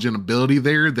knowledge and ability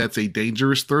there, that's a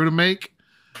dangerous throw to make.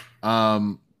 I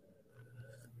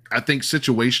think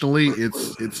situationally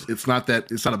it's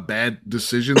not a bad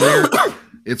decision there.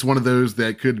 It's one of those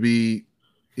that could be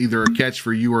either a catch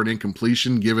for you or an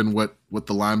incompletion given what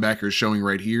the linebacker is showing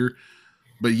right here.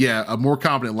 But yeah, a more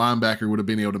competent linebacker would have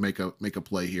been able to make a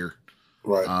play here.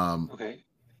 Right. Okay.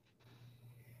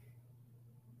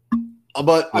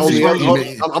 But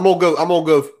I'm gonna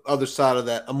go other side of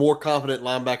that. A more confident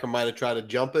linebacker might have tried to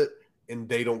jump it, and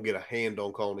they don't get a hand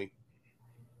on Coney.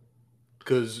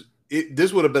 Because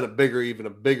this would have been a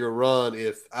bigger run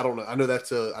if I don't know. I know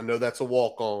that's a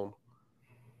walk on.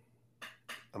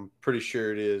 I'm pretty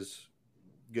sure it is.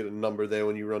 Get a number there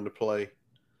when you run the play.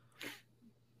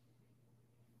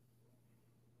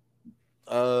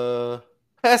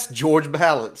 That's George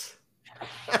Balance.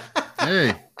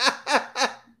 Hey.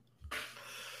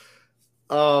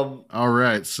 All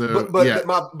right. So,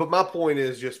 but my point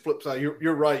is just flip side.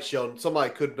 You're right, Sheldon.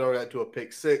 Somebody could throw that to a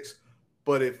pick six,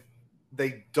 but if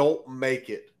they don't make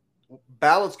it,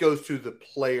 balance goes to the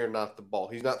player, not the ball.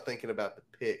 He's not thinking about the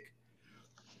pick.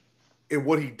 And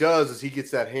what he does is he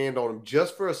gets that hand on him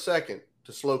just for a second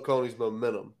to slow Coney's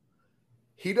momentum.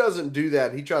 He doesn't do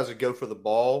that. He tries to go for the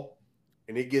ball,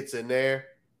 and he gets in there.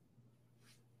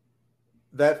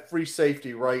 That free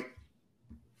safety, right?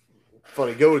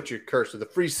 Funny, go with your cursor. The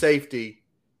free safety.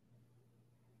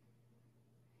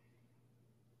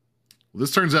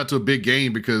 This turns out to a big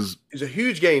gain because it's a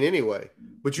huge gain anyway.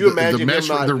 But you imagine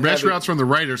the mesh routes from the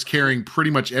Raiders carrying pretty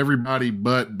much everybody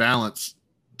but Balance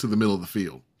to the middle of the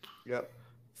field. Yep.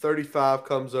 35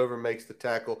 comes over and makes the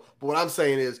tackle. But what I'm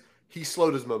saying is he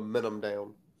slowed his momentum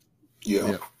down.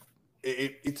 Yeah.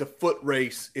 It's a foot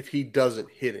race if he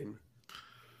doesn't hit him.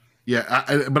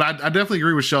 Yeah, but I definitely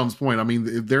agree with Sheldon's point. I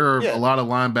mean, there are a lot of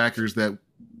linebackers that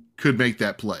could make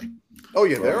that play. Oh,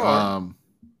 yeah, there are.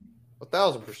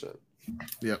 1,000%.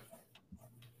 Yep.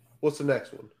 What's the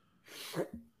next one?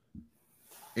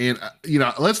 And,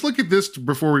 let's look at this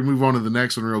before we move on to the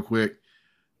next one real quick.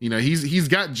 He's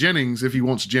got Jennings if he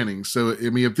wants Jennings. So, I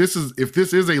mean, if this is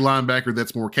a linebacker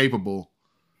that's more capable,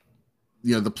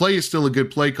 the play is still a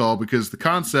good play call because the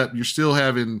concept, you're still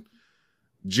having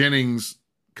Jennings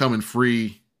coming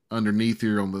free underneath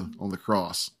here on the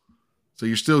cross. So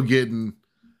you're still getting,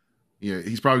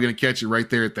 he's probably going to catch it right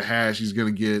there at the hash. He's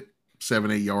going to get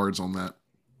 7-8 yards on that.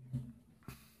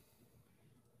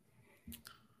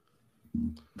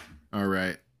 All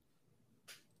right.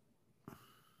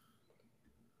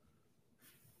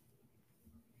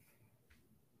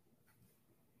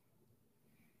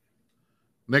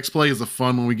 Next play is a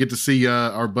fun one. We get to see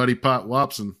our buddy Pot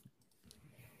Wopson.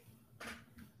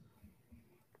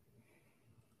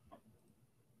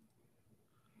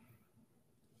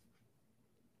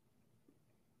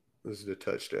 This is the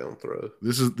touchdown throw.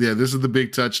 This is the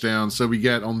big touchdown. So we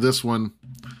got on this one,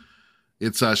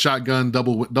 it's a shotgun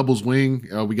doubles wing.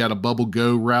 We got a bubble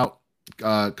go route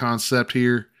concept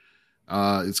here.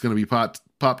 It's going to be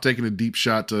Pop taking a deep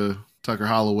shot to Tucker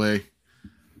Holloway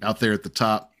out there at the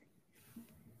top.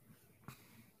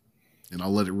 And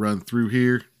I'll let it run through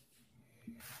here.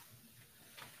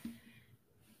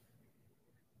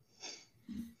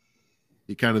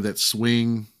 He kind of that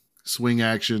swing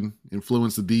action,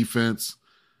 influence the defense.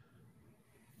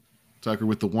 Tucker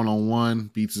with the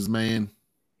one-on-one, beats his man.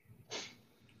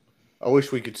 I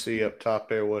wish we could see up top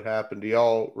there what happened. Do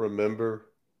y'all remember?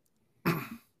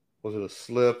 Was it a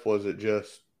slip? Was it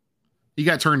just? He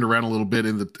got turned around a little bit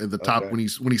in the top when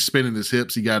he's spinning his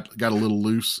hips. He got a little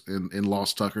loose and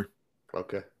lost Tucker.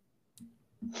 Okay.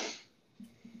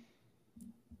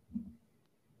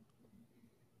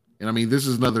 And I mean, this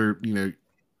is another,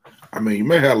 I mean, you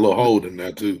may have a little hold in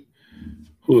that too.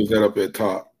 Who is that up at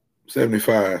top?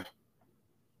 75.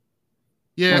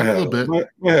 Yeah, a little bit. Might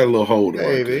have a little hold.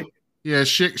 Maybe. Right, yeah,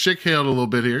 Schick held a little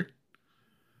bit here.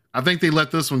 I think they let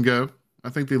this one go.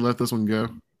 He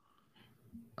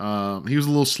was a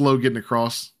little slow getting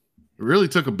across. It really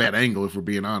took a bad angle, if we're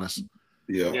being honest.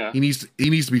 Yeah. He needs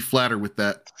to be flatter with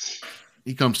that.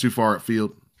 He comes too far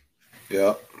upfield.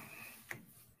 Yeah.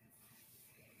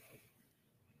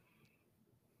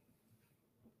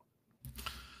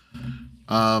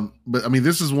 But I mean,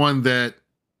 this is one that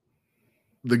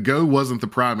the go wasn't the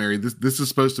primary. This is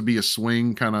supposed to be a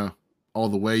swing kind of all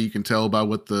the way. You can tell by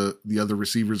what the other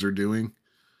receivers are doing.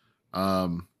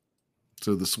 So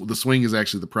the swing is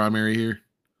actually the primary here.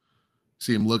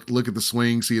 See him look at the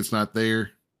swing, see it's not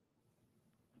there.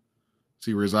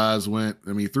 See where his eyes went. I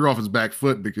mean, he threw off his back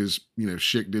foot because,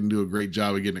 Schick didn't do a great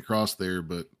job of getting across there,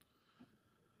 but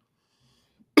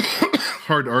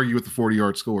hard to argue with the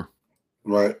 40-yard score.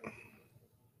 Right.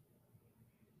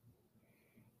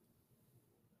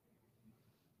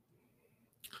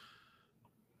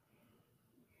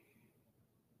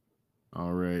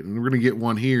 All right. And we're going to get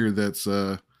one here that's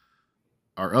our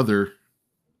other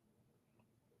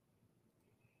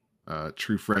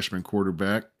true freshman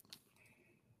quarterback.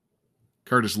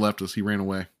 Curtis left us. He ran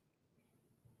away.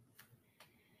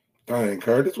 Dang,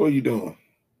 Curtis, what are you doing?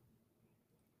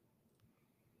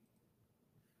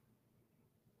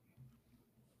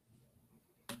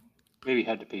 Maybe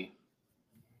had to pee.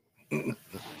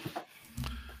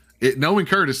 Knowing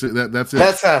Curtis, that's it.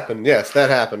 That's happened. Yes, that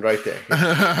happened right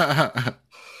there.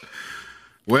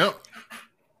 Well,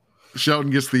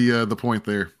 Shelton gets the point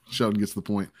there. Shelton gets the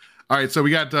point. All right, so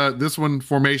we got this one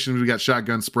formation. We got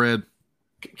shotgun spread.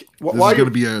 This is going to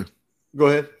be a. Go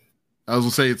ahead. I was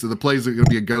gonna say the plays are gonna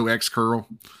be a go X curl.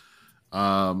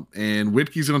 And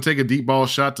Whitkey's gonna take a deep ball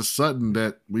shot to Sutton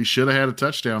that we should have had a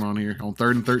touchdown on here on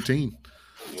 3rd and 13.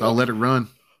 So I'll let it run.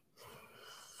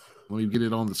 Let me get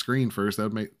it on the screen first.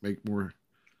 That would make more.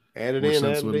 Add it more in,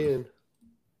 sense add with it in.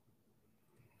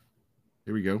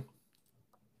 Here we go.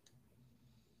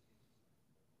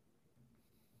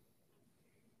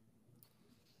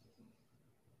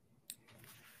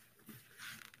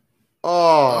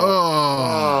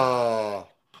 Oh.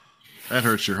 That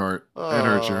hurts your heart. That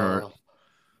hurts your heart.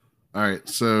 All right,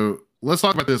 so let's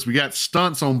talk about this. We got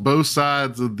stunts on both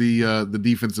sides of the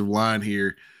defensive line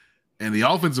here, and the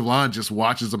offensive line just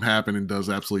watches them happen and does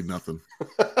absolutely nothing.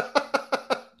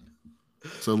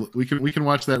 So we can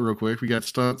watch that real quick. We got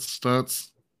stunt,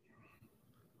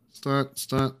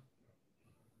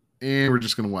 and we're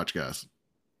just gonna watch, guys.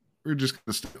 We're just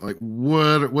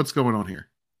gonna what's going on here?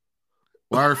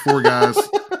 Why are 4 guys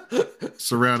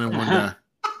surrounding one guy?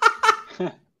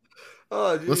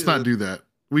 Oh, let's not do that.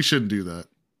 We shouldn't do that.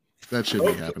 That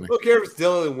shouldn't be happening. Look, here's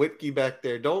Dylan and Whitkey back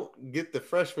there. Don't get the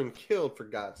freshman killed, for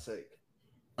God's sake.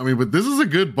 I mean, but this is a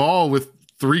good ball with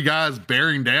 3 guys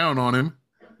bearing down on him.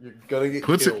 You're gonna get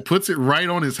puts it right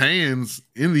on his hands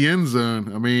in the end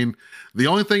zone. I mean, the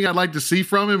only thing I'd like to see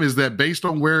from him is that based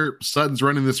on where Sutton's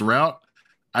running this route,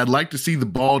 I'd like to see the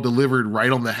ball delivered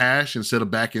right on the hash instead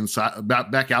of back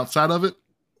outside of it,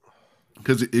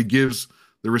 because it gives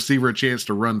the receiver a chance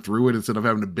to run through it instead of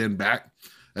having to bend back.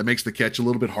 That makes the catch a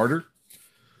little bit harder.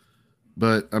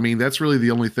 But I mean, that's really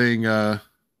the only thing other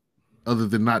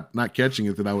than not catching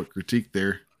it that I would critique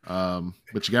there.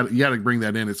 But you got to bring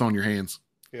that in. It's on your hands.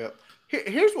 Yeah.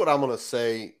 Here's what I'm going to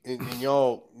say, and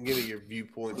y'all get your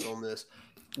viewpoints on this.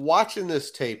 Watching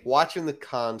this tape, watching the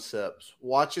concepts,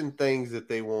 watching things that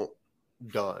they want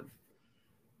done,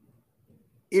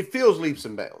 it feels leaps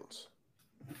and bounds.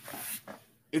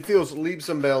 It feels leaps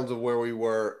and bounds of where we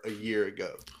were a year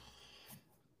ago.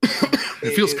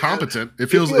 It feels competent. It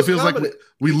feels like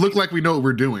we look like we know what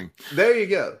we're doing. There you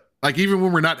go. Like even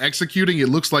when we're not executing, it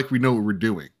looks like we know what we're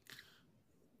doing.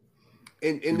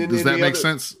 And then does that make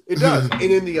sense? It does. And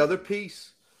then the other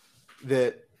piece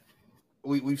that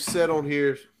we've said on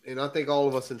here, and I think all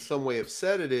of us in some way have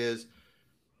said it is,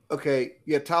 okay,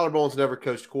 yeah, Tyler Bowen's never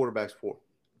coached quarterbacks before.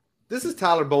 This is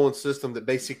Tyler Bowen's system that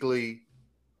basically,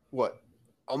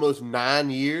 almost 9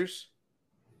 years?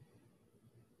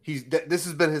 This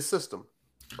has been his system,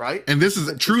 right? And this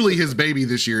is truly his baby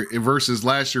this year versus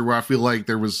last year where I feel like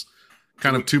there was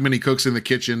kind of too many cooks in the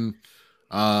kitchen.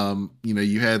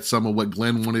 You had some of what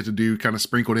Glenn wanted to do kind of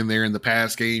sprinkled in there in the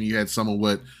pass game. You had some of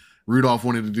what Rudolph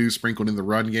wanted to do sprinkled in the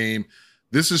run game.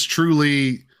 This is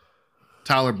truly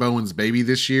Tyler Bowen's baby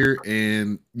this year,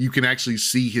 and you can actually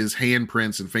see his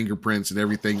handprints and fingerprints and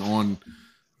everything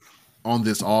on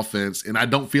this offense. And I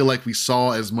don't feel like we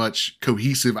saw as much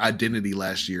cohesive identity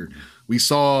last year. We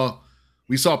saw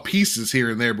pieces here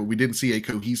and there, but we didn't see a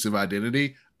cohesive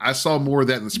identity. I saw more of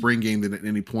that in the spring game than at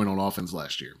any point on offense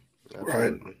last year.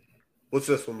 Right. What's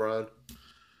this one, Brian?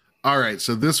 All right,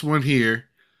 so this one here,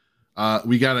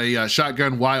 we got a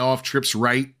shotgun Y off, trips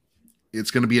right. It's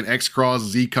going to be an X cross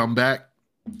Z comeback.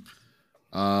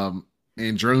 And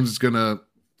Drones is going to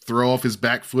throw off his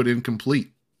back foot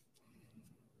incomplete.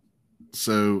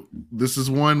 So this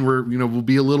is one where, we'll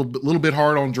be a little bit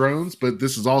hard on Drones, but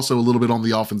this is also a little bit on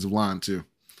the offensive line too.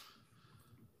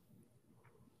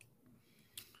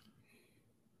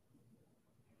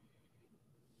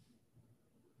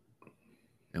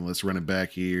 And let's run it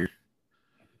back here.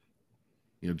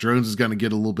 Drones is going to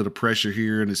get a little bit of pressure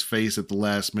here in his face at the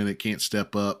last minute. Can't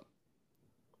step up.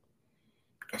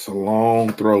 That's a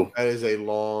long throw. That is a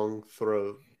long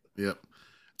throw. Yep.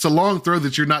 It's a long throw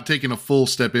that you're not taking a full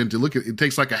step into. Look, it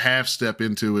takes like a half step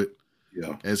into it.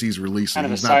 Yeah. As he's releasing, Kind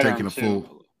of he's not taking a sidearm,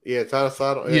 full. Yeah, it's on a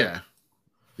side.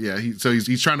 Yeah.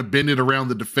 He's trying to bend it around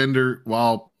the defender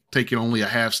while taking only a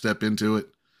half step into it.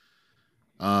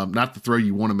 Not the throw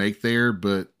you want to make there,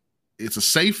 but it's a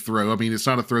safe throw. I mean, it's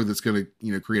not a throw that's going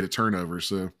to create a turnover.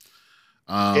 So,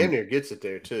 damn near gets it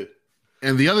there too.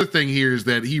 And the other thing here is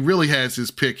that he really has his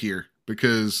pick here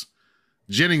because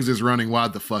Jennings is running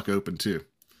wide the fuck open too.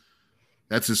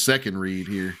 That's his second read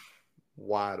here.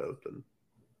 Wide open.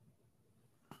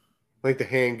 I think the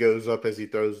hand goes up as he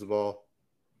throws the ball.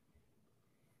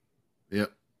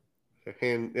 Yep.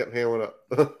 Hand went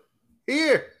up.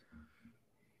 Here.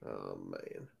 Oh,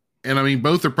 man. And, I mean,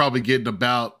 both are probably getting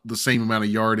about the same amount of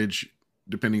yardage,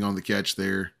 depending on the catch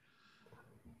there.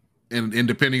 And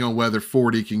depending on whether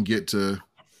 40 can get to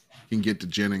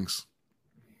Jennings.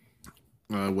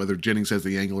 Whether Jennings has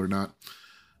the angle or not.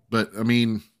 But I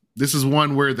mean, this is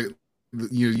one where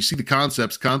you see the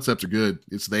concepts. Concepts are good.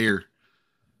 It's there.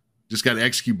 just got to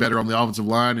execute better on the offensive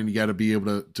line, and you got to be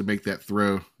able to make that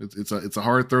throw. It's a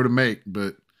hard throw to make,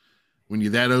 but when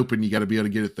you're that open, you got to be able to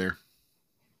get it there.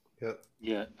 Yep.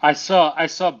 Yeah, I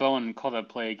saw Bowen call that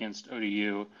play against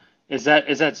ODU. Is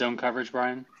that zone coverage,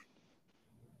 Brian?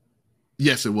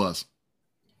 Yes, it was.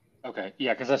 Okay,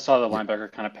 yeah, because I saw the linebacker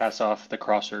kind of pass off the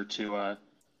crosser to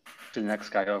the next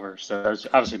guy over. So there's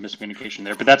obviously miscommunication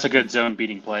there, but that's a good zone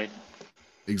beating play.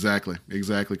 Exactly.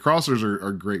 Crossers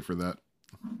are great for that.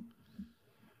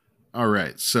 All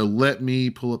right, so let me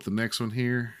pull up the next one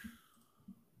here.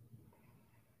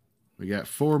 We got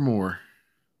 4 more.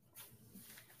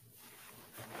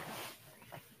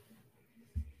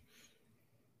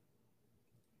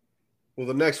 Well,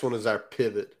 the next one is our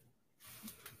pivot.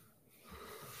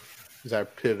 This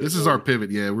is our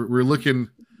pivot. Yeah, we're looking.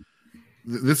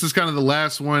 This is kind of the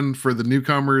last one for the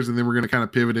newcomers, and then we're going to kind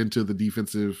of pivot into the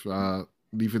defensive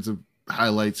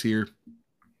highlights here.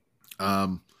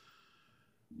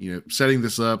 Setting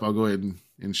this up, I'll go ahead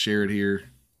and share it here.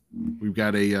 We've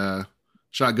got a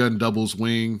shotgun doubles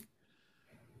wing.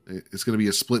 It's going to be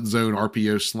a split zone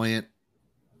RPO slant,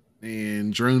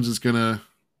 and Drones is going to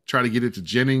try to get it to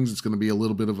Jennings. It's going to be a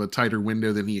little bit of a tighter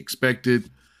window than he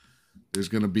expected. There's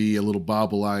going to be a little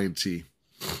bobble INT.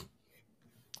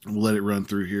 We'll let it run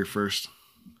through here first.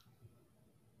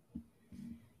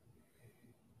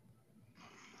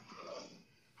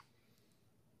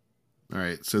 All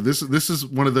right, so this is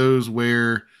one of those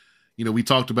where, we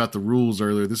talked about the rules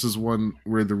earlier. This is one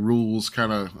where the rules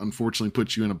kind of unfortunately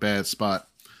put you in a bad spot.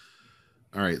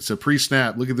 All right, so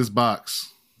pre-snap, look at this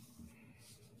box.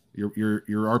 Your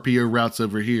RPO routes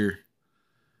over here.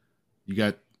 You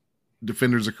got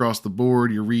defenders across the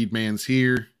board. Your read man's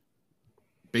here.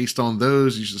 Based on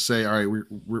those, you should say, all right,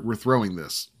 we're throwing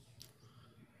this.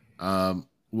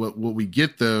 What we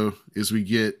get though is we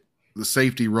get the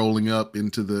safety rolling up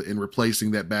and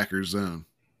replacing that backer zone.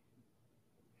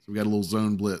 So we got a little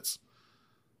zone blitz.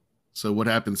 So what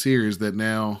happens here is that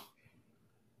now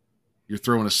you're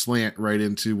throwing a slant right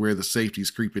into where the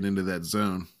safety's creeping into that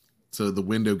zone. So the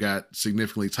window got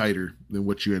significantly tighter than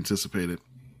what you anticipated.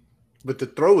 But the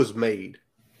throw is made.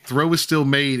 Throw is still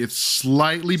made. It's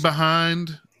slightly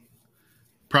behind,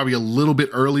 probably a little bit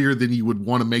earlier than you would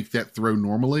want to make that throw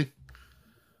normally.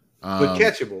 But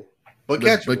catchable. But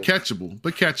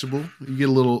catchable.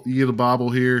 You get a bobble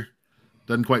here.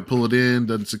 Doesn't quite pull it in.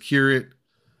 Doesn't secure it.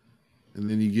 And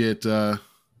then you get Mr.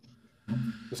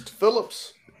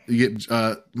 Phillips. You get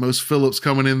Most Phillips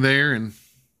coming in there, and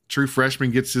true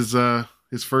freshman gets his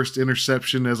first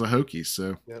interception as a Hokie.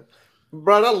 So, yeah.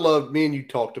 Brian, I love, me and you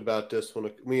talked about this one.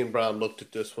 Me and Brian looked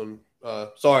at this one.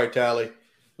 Sorry, Tally. It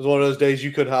was one of those days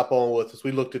you could hop on with us.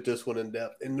 We looked at this one in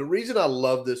depth. And the reason I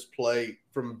love this play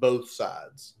from both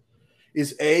sides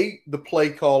is, A, the play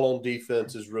call on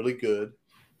defense is really good.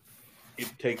 It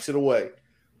takes it away.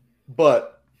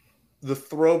 But the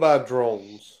throw by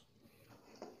Drones,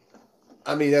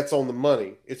 I mean, that's on the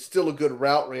money. It's still a good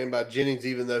route ran by Jennings,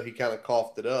 even though he kind of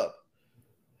coughed it up.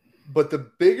 But the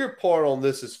bigger part on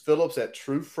this is Phillips at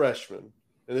true freshman.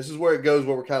 And this is where it goes,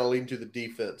 where we're kind of leading to the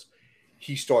defense.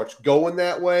 He starts going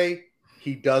that way.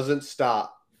 He doesn't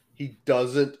stop.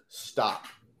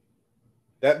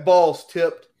 That ball's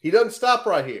tipped. He doesn't stop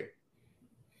right here.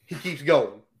 He keeps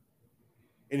going.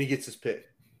 And he gets his pick.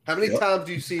 How many times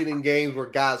do you see it in games where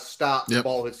guys stop, the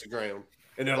ball hits the ground,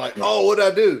 and they're like, oh, what'd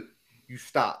I do? You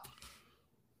stop.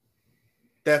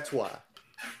 That's why.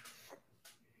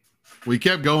 Well, he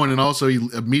kept going, and also he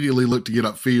immediately looked to get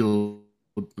upfield.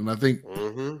 And I think,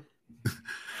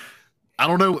 I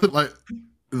don't know, like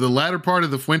the latter part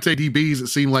of the Fuente DBs, it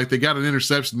seemed like they got an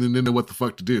interception and didn't know what the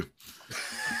fuck to do.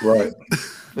 Right.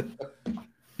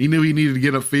 He knew he needed to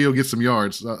get upfield, get some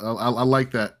yards. I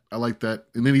like that. I like that.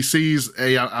 And then he sees,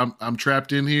 hey, I'm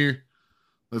trapped in here.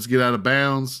 Let's get out of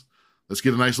bounds. Let's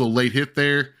get a nice little late hit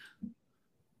there.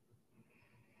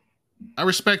 I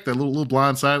respect that little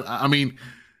blind side. I mean,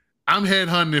 I'm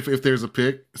headhunting if there's a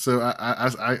pick, so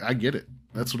I get it.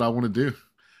 That's what I want to do.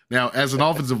 Now, as an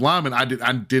offensive lineman, I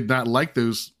did not like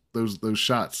those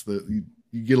shots. You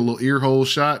get a little ear hole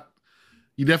shot.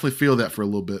 You definitely feel that for a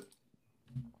little bit.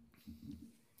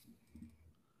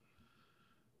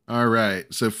 All right.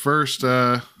 So first,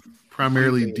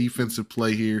 primarily defensive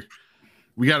play here.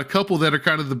 We got a couple that are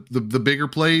kind of the bigger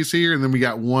plays here, and then we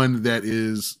got one that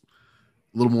is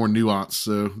a little more nuanced.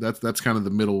 So that's kind of the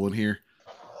middle one here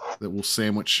that we'll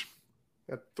sandwich.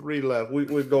 Got 3 left.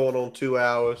 We're going on 2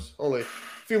 hours. Only a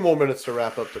few more minutes to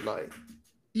wrap up tonight.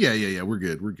 Yeah. We're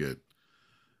good.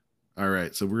 All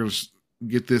right. So we're going to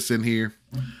get this in here.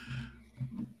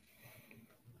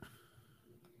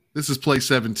 This is play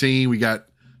 17. We got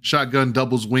shotgun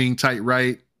doubles wing tight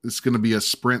right. It's going to be a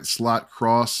sprint slot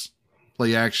cross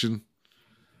play action.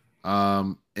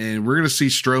 And we're going to see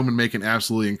Stroman make an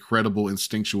absolutely incredible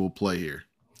instinctual play here.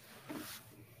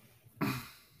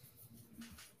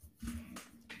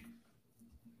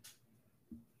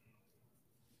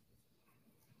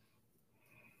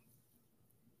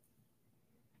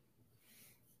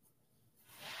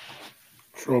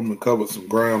 Stroman covered some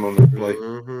ground on the play.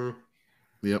 Mm-hmm.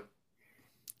 Yep.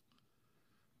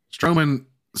 Stroman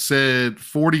said,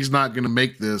 40's not going to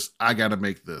make this. I got to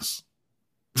make this.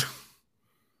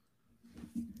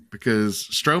 Because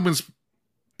Stroman's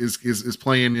is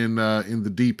playing in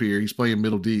the deep here. He's playing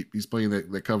middle deep. He's playing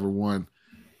that cover one.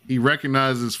 He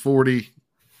recognizes 40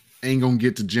 ain't going to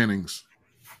get to Jennings.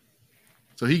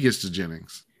 So he gets to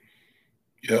Jennings.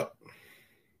 Yep.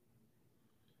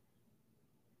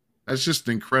 That's just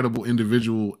incredible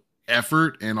individual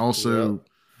effort and also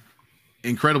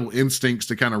incredible instincts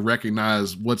to kind of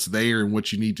recognize what's there and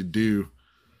what you need to do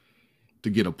to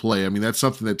get a play. I mean, that's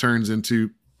something that turns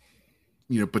into,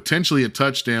 potentially a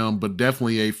touchdown, but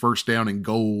definitely a first down and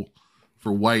goal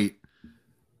for White.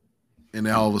 And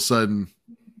then all of a sudden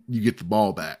you get the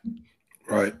ball back.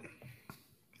 Right.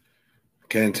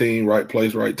 Canteen, right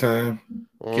place, right time.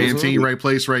 Canteen, right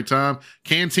place, right time.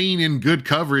 Canteen in good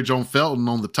coverage on Felton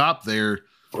on the top there.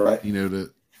 Right.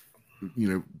 To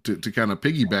kind of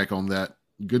piggyback on that.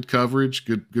 Good coverage,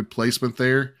 good placement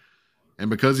there. And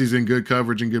because he's in good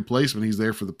coverage and good placement, he's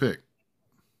there for the pick.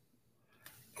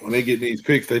 When they get these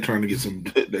picks, they trying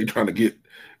to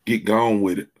get gone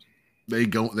with it. They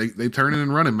turning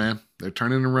and running, man. They're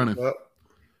turning and running. Yep.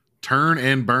 Turn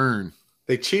and burn.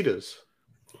 They cheat us.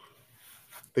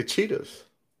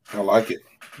 I like it.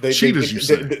 They get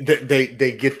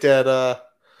that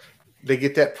they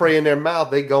get that prey in their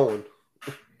mouth. They going.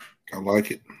 I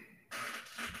like it.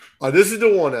 This is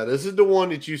the one now. This is the one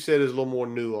that you said is a little more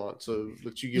nuanced. So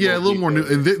let you give a little more new.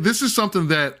 And this is something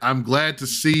that I'm glad to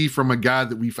see from a guy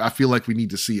that I feel like we need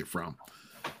to see it from.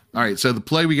 All right, so the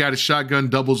play we got is shotgun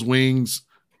doubles wings,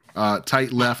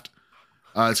 tight left.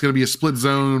 It's going to be a split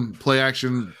zone play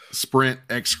action sprint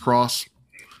X cross,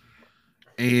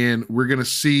 and we're going to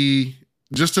see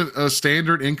just a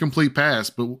standard incomplete pass.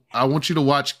 But I want you to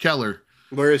watch Keller.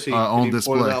 Where is he? On this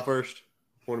point play? Him out first.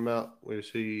 Point him out. Where is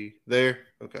he? There.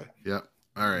 Okay. Yep.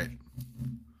 All right.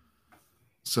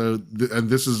 So and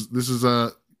this is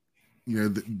the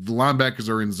linebackers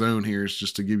are in zone here. It's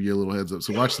just to give you a little heads up.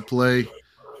 So watch the play.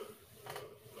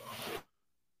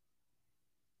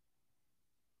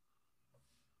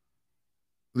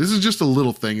 This is just a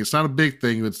little thing. It's not a big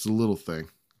thing, but it's a little thing.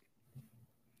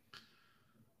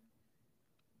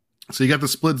 So you got the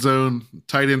split zone.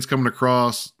 Tight end's coming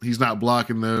across. He's not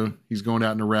blocking, though. He's going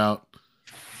out in the route.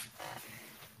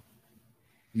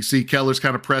 You see Keller's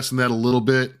kind of pressing that a little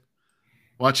bit.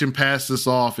 Watch him pass this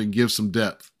off and give some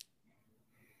depth.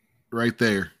 Right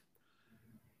there.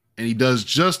 And he does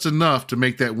just enough to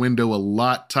make that window a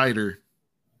lot tighter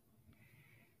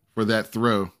for that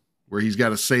throw, where he's got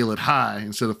to sail it high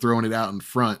instead of throwing it out in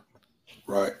front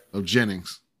of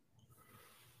Jennings.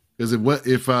 Because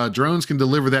if Drones can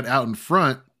deliver that out in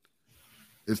front,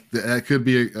 that could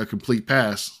be a complete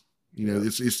pass.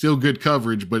 It's still good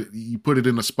coverage, but you put it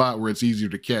in a spot where it's easier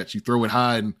to catch. You throw it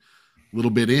high and a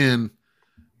little bit in,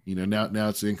 now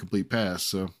it's an incomplete pass.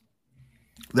 So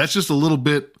that's just a little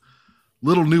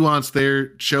nuance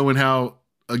there, showing how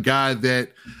a guy that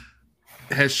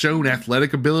has shown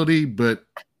athletic ability, but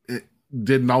it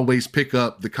didn't always pick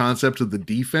up the concept of the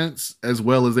defense as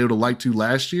well as they would have liked to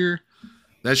last year.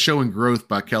 That's showing growth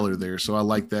by Keller there. So I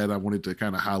like that. I wanted to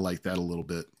kind of highlight that a little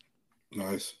bit.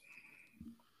 Nice.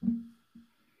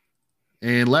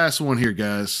 And last one here,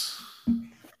 guys.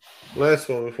 Last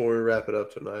one before we wrap it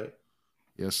up tonight.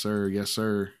 Yes, sir. Yes,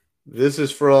 sir. This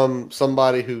is from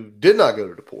somebody who did not go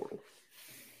to the portal.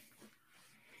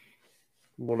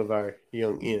 One of our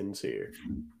young ends here.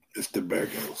 It's the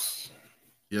Beargos.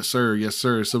 Yes, sir. Yes,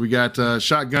 sir. So we got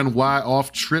shotgun Y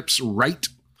off trips right.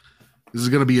 This is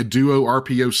going to be a duo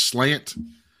RPO slant.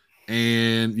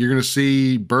 And you're going to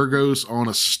see Burgos on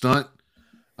a stunt.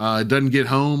 It doesn't get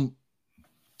home.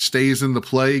 Stays in the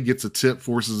play, gets a tip,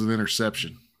 forces an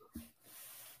interception.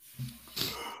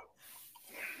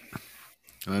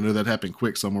 And I know that happened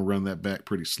quick, so I'm going to run that back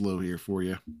pretty slow here for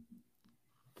you.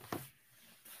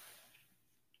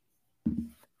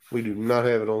 We do not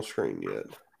have it on screen yet.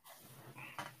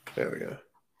 There we go.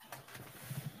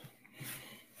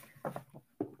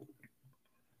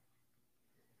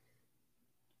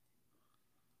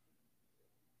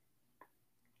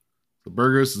 So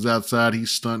Burgos is outside. He's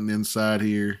stunting inside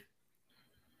here.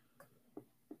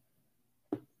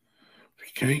 If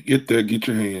you can't get there, get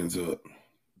your hands up.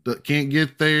 can't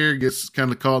get there, gets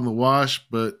kind of caught in the wash,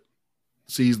 but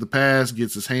sees the pass,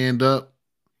 gets his hand up.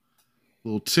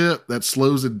 Little tip that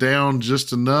slows it down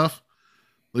just enough.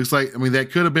 Looks like, I mean,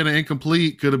 that could have been an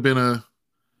incomplete, could have been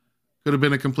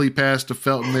a complete pass to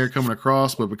Felton there coming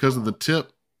across, but because of the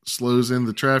tip, slows in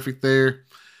the traffic there.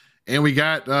 And we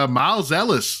got Miles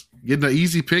Ellis getting an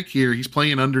easy pick here. He's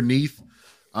playing underneath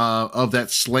of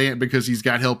that slant because he's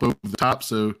got help over the top.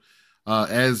 So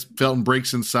as Felton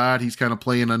breaks inside, he's kind of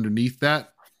playing underneath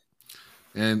that.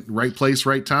 And right place,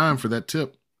 right time for that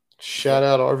tip. Shout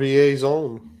out RVA's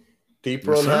own Deep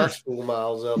Run Yes, sir. High School,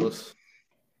 Miles Ellis.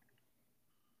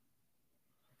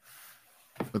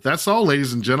 But that's all,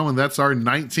 ladies and gentlemen. That's our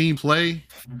 19 play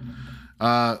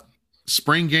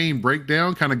spring game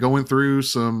breakdown, kind of going through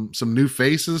some new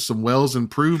faces, some Wells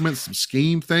improvements, some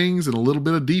scheme things, and a little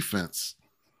bit of defense.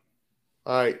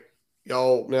 All right,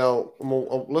 y'all. Now,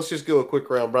 let's just go a quick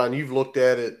round. Brian, you've looked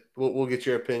at it. We'll get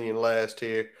your opinion last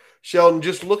here. Shelton,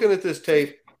 just looking at this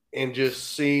tape and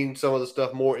just seeing some of the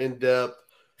stuff more in depth.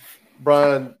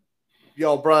 Brian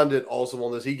did awesome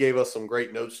on this. He gave us some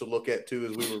great notes to look at too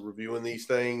as we were reviewing these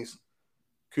things.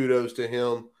 Kudos to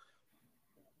him.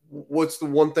 What's the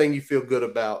one thing you feel good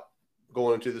about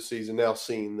going into the season now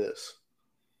seeing this?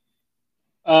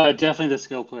 Definitely the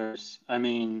skill players. I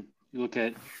mean, you look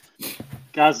at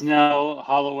Gosnell,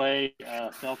 Holloway,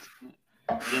 Felton,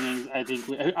 Jennings. I think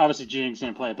obviously Jennings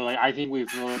didn't play, but I think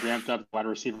we've really ramped up the wide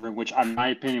receiver room, which, in my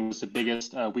opinion, was the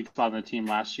biggest weak spot on the team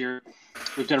last year.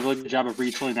 We've done a really good job of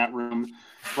retooling that room.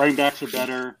 Running backs are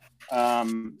better.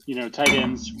 Tight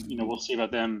ends. We'll see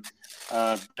about them.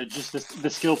 But just the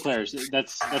skill players.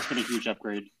 That's been a huge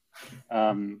upgrade.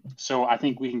 So I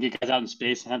think we can get guys out in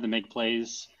space and have them make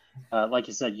plays. Like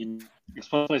you said,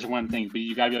 explosive plays are one thing, but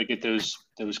you got to be able to get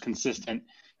those consistent,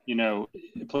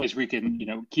 plays where you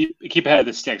can, keep ahead of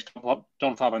the sticks.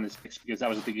 Don't fall on the sticks because that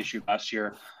was a big issue last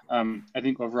year. I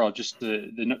think overall, just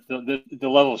the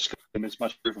level of skill is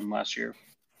much improved from last year.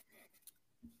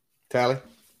 Tally?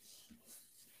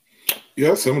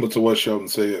 Yeah, similar to what Shelton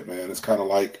said, man. It's kind of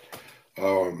like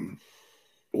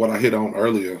what I hit on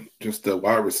earlier, just the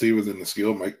wide receivers in the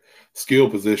skill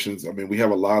positions. I mean, we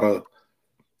have a lot of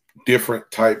different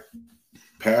type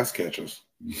pass catchers.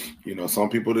 Some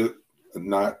people that are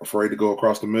not afraid to go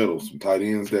across the middle, some tight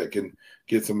ends that can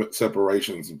get some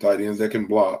separation, some tight ends that can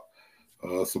block,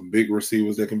 some big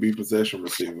receivers that can be possession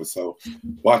receivers. So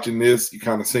watching this, you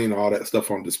kind of seeing all that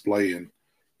stuff on display, and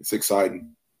it's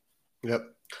exciting. Yep.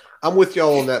 I'm with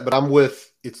y'all on that, but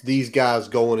it's these guys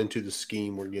going into the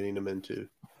scheme we're getting them into.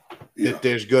 Yeah. That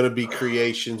there's going to be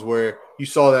creations where you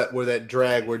saw that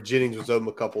drag where Jennings was open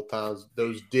a couple times,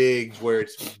 those digs where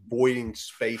it's voiding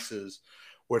spaces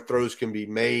where throws can be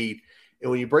made.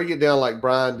 And when you break it down like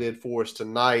Brian did for us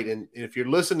tonight, and if you're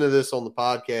listening to this on the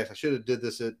podcast, I should have did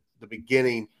this at the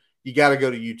beginning, you got to go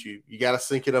to YouTube. You got to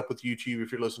sync it up with YouTube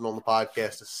if you're listening on the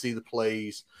podcast to see the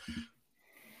plays.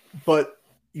 But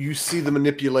you see the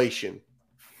manipulation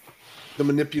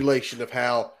of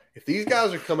how if these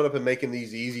guys are coming up and making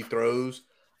these easy throws,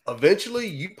 eventually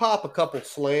you pop a couple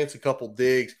slants, a couple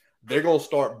digs, they're going to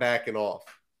start backing off,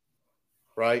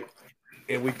 right?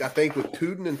 And I think with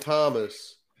Tuden and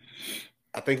Thomas,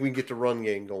 I think we can get the run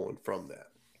game going from that.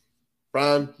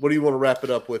 Brian, what do you want to wrap it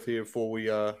up with here before we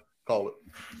call it?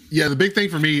 Yeah, the big thing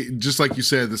for me, just like you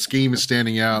said, the scheme is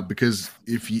standing out because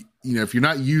if you're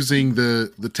not using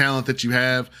the talent that you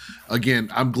have, again,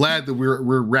 I'm glad that we're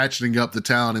ratcheting up the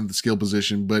talent in the skill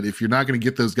position. But if you're not going to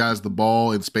get those guys the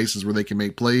ball in spaces where they can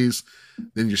make plays,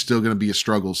 then you're still going to be a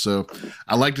struggle. So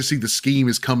I like to see the scheme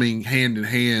is coming hand in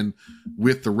hand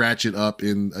with the ratchet up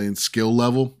in skill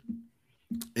level,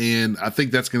 and I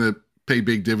think that's going to pay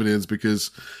big dividends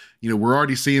because we're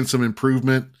already seeing some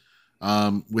improvement.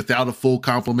 Without a full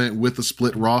complement with a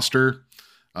split roster,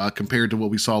 compared to what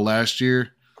we saw last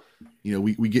year,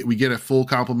 we get a full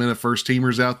complement of first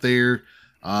teamers out there,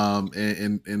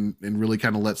 and really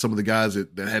kind of let some of the guys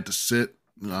that had to sit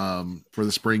for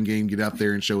the spring game get out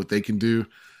there and show what they can do.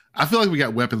 I feel like we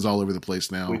got weapons all over the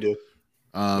place now. We do.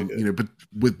 But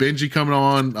with Benji coming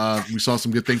on, we saw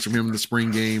some good things from him in the spring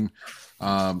game.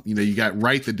 You got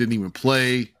Wright that didn't even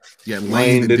play. You got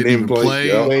Lane that didn't even play.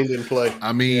 Yeah. Lane didn't play.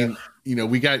 I mean,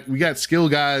 we got skill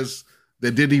guys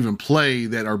that didn't even play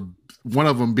that are one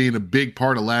of them being a big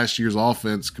part of last year's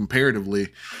offense comparatively.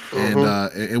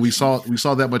 And we saw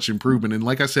that much improvement. And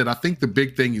like I said, I think the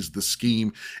big thing is the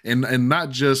scheme and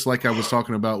not just like I was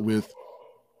talking about with,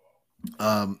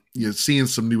 seeing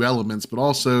some new elements, but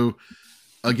also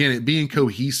again, it being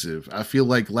cohesive. I feel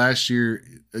like last year,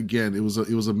 again, it was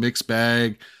a mixed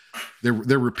bag.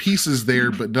 There were pieces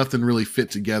there, but nothing really fit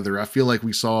together. I feel like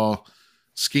we saw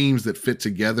schemes that fit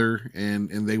together, and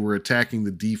they were attacking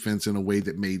the defense in a way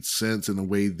that made sense, in a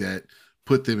way that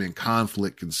put them in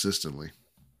conflict consistently.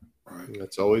 Right.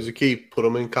 That's always a key. Put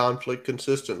them in conflict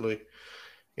consistently.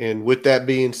 And with that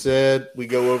being said, we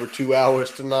go over 2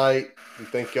 hours tonight. We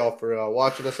thank y'all for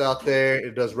watching us out there.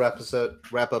 It does wrap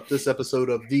up this episode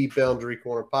of the Boundary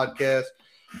Corner podcast,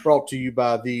 brought to you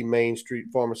by the Main Street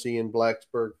Pharmacy in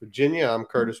Blacksburg, Virginia. I'm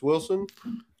Curtis Wilson.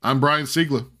 I'm Brian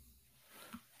Siegler.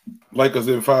 Lakers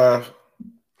in 5.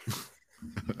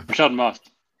 Shelton Moss.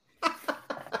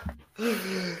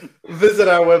 Visit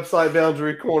our website,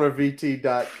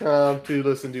 boundarycornervt.com, to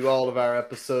listen to all of our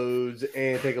episodes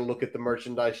and take a look at the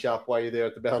merchandise shop while you're there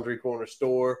at the Boundary Corner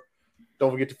store.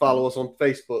 Don't forget to follow us on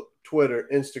Facebook, Twitter,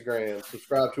 Instagram.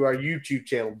 Subscribe to our YouTube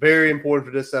channel. Very important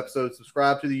for this episode.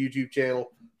 Subscribe to the YouTube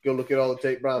channel. Go look at all the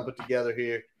tape Brian put together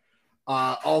here.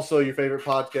 Also, your favorite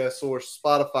podcast source,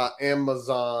 Spotify,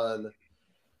 Amazon.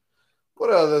 What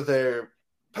other there?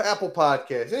 Apple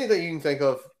Podcasts. Anything you can think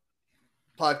of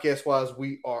podcast-wise,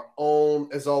 we are on.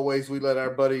 As always, we let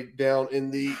our buddy down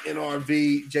in the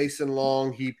NRV, Jason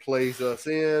Long, he plays us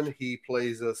in. He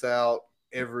plays us out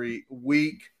every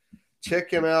week.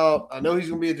 Check him out. I know he's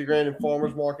going to be at the Grandin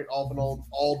Farmers Market off and on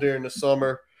all during the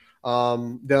summer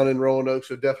down in Roanoke,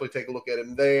 so definitely take a look at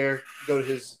him there. Go to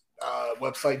his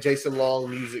website,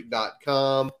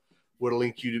 jasonlongmusic.com. We'll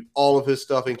link you to all of his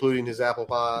stuff, including his Apple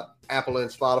and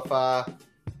Spotify,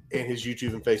 and his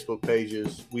YouTube and Facebook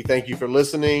pages. We thank you for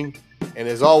listening. And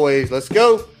as always, let's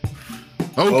go.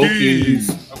 Hokies.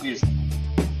 Hokies.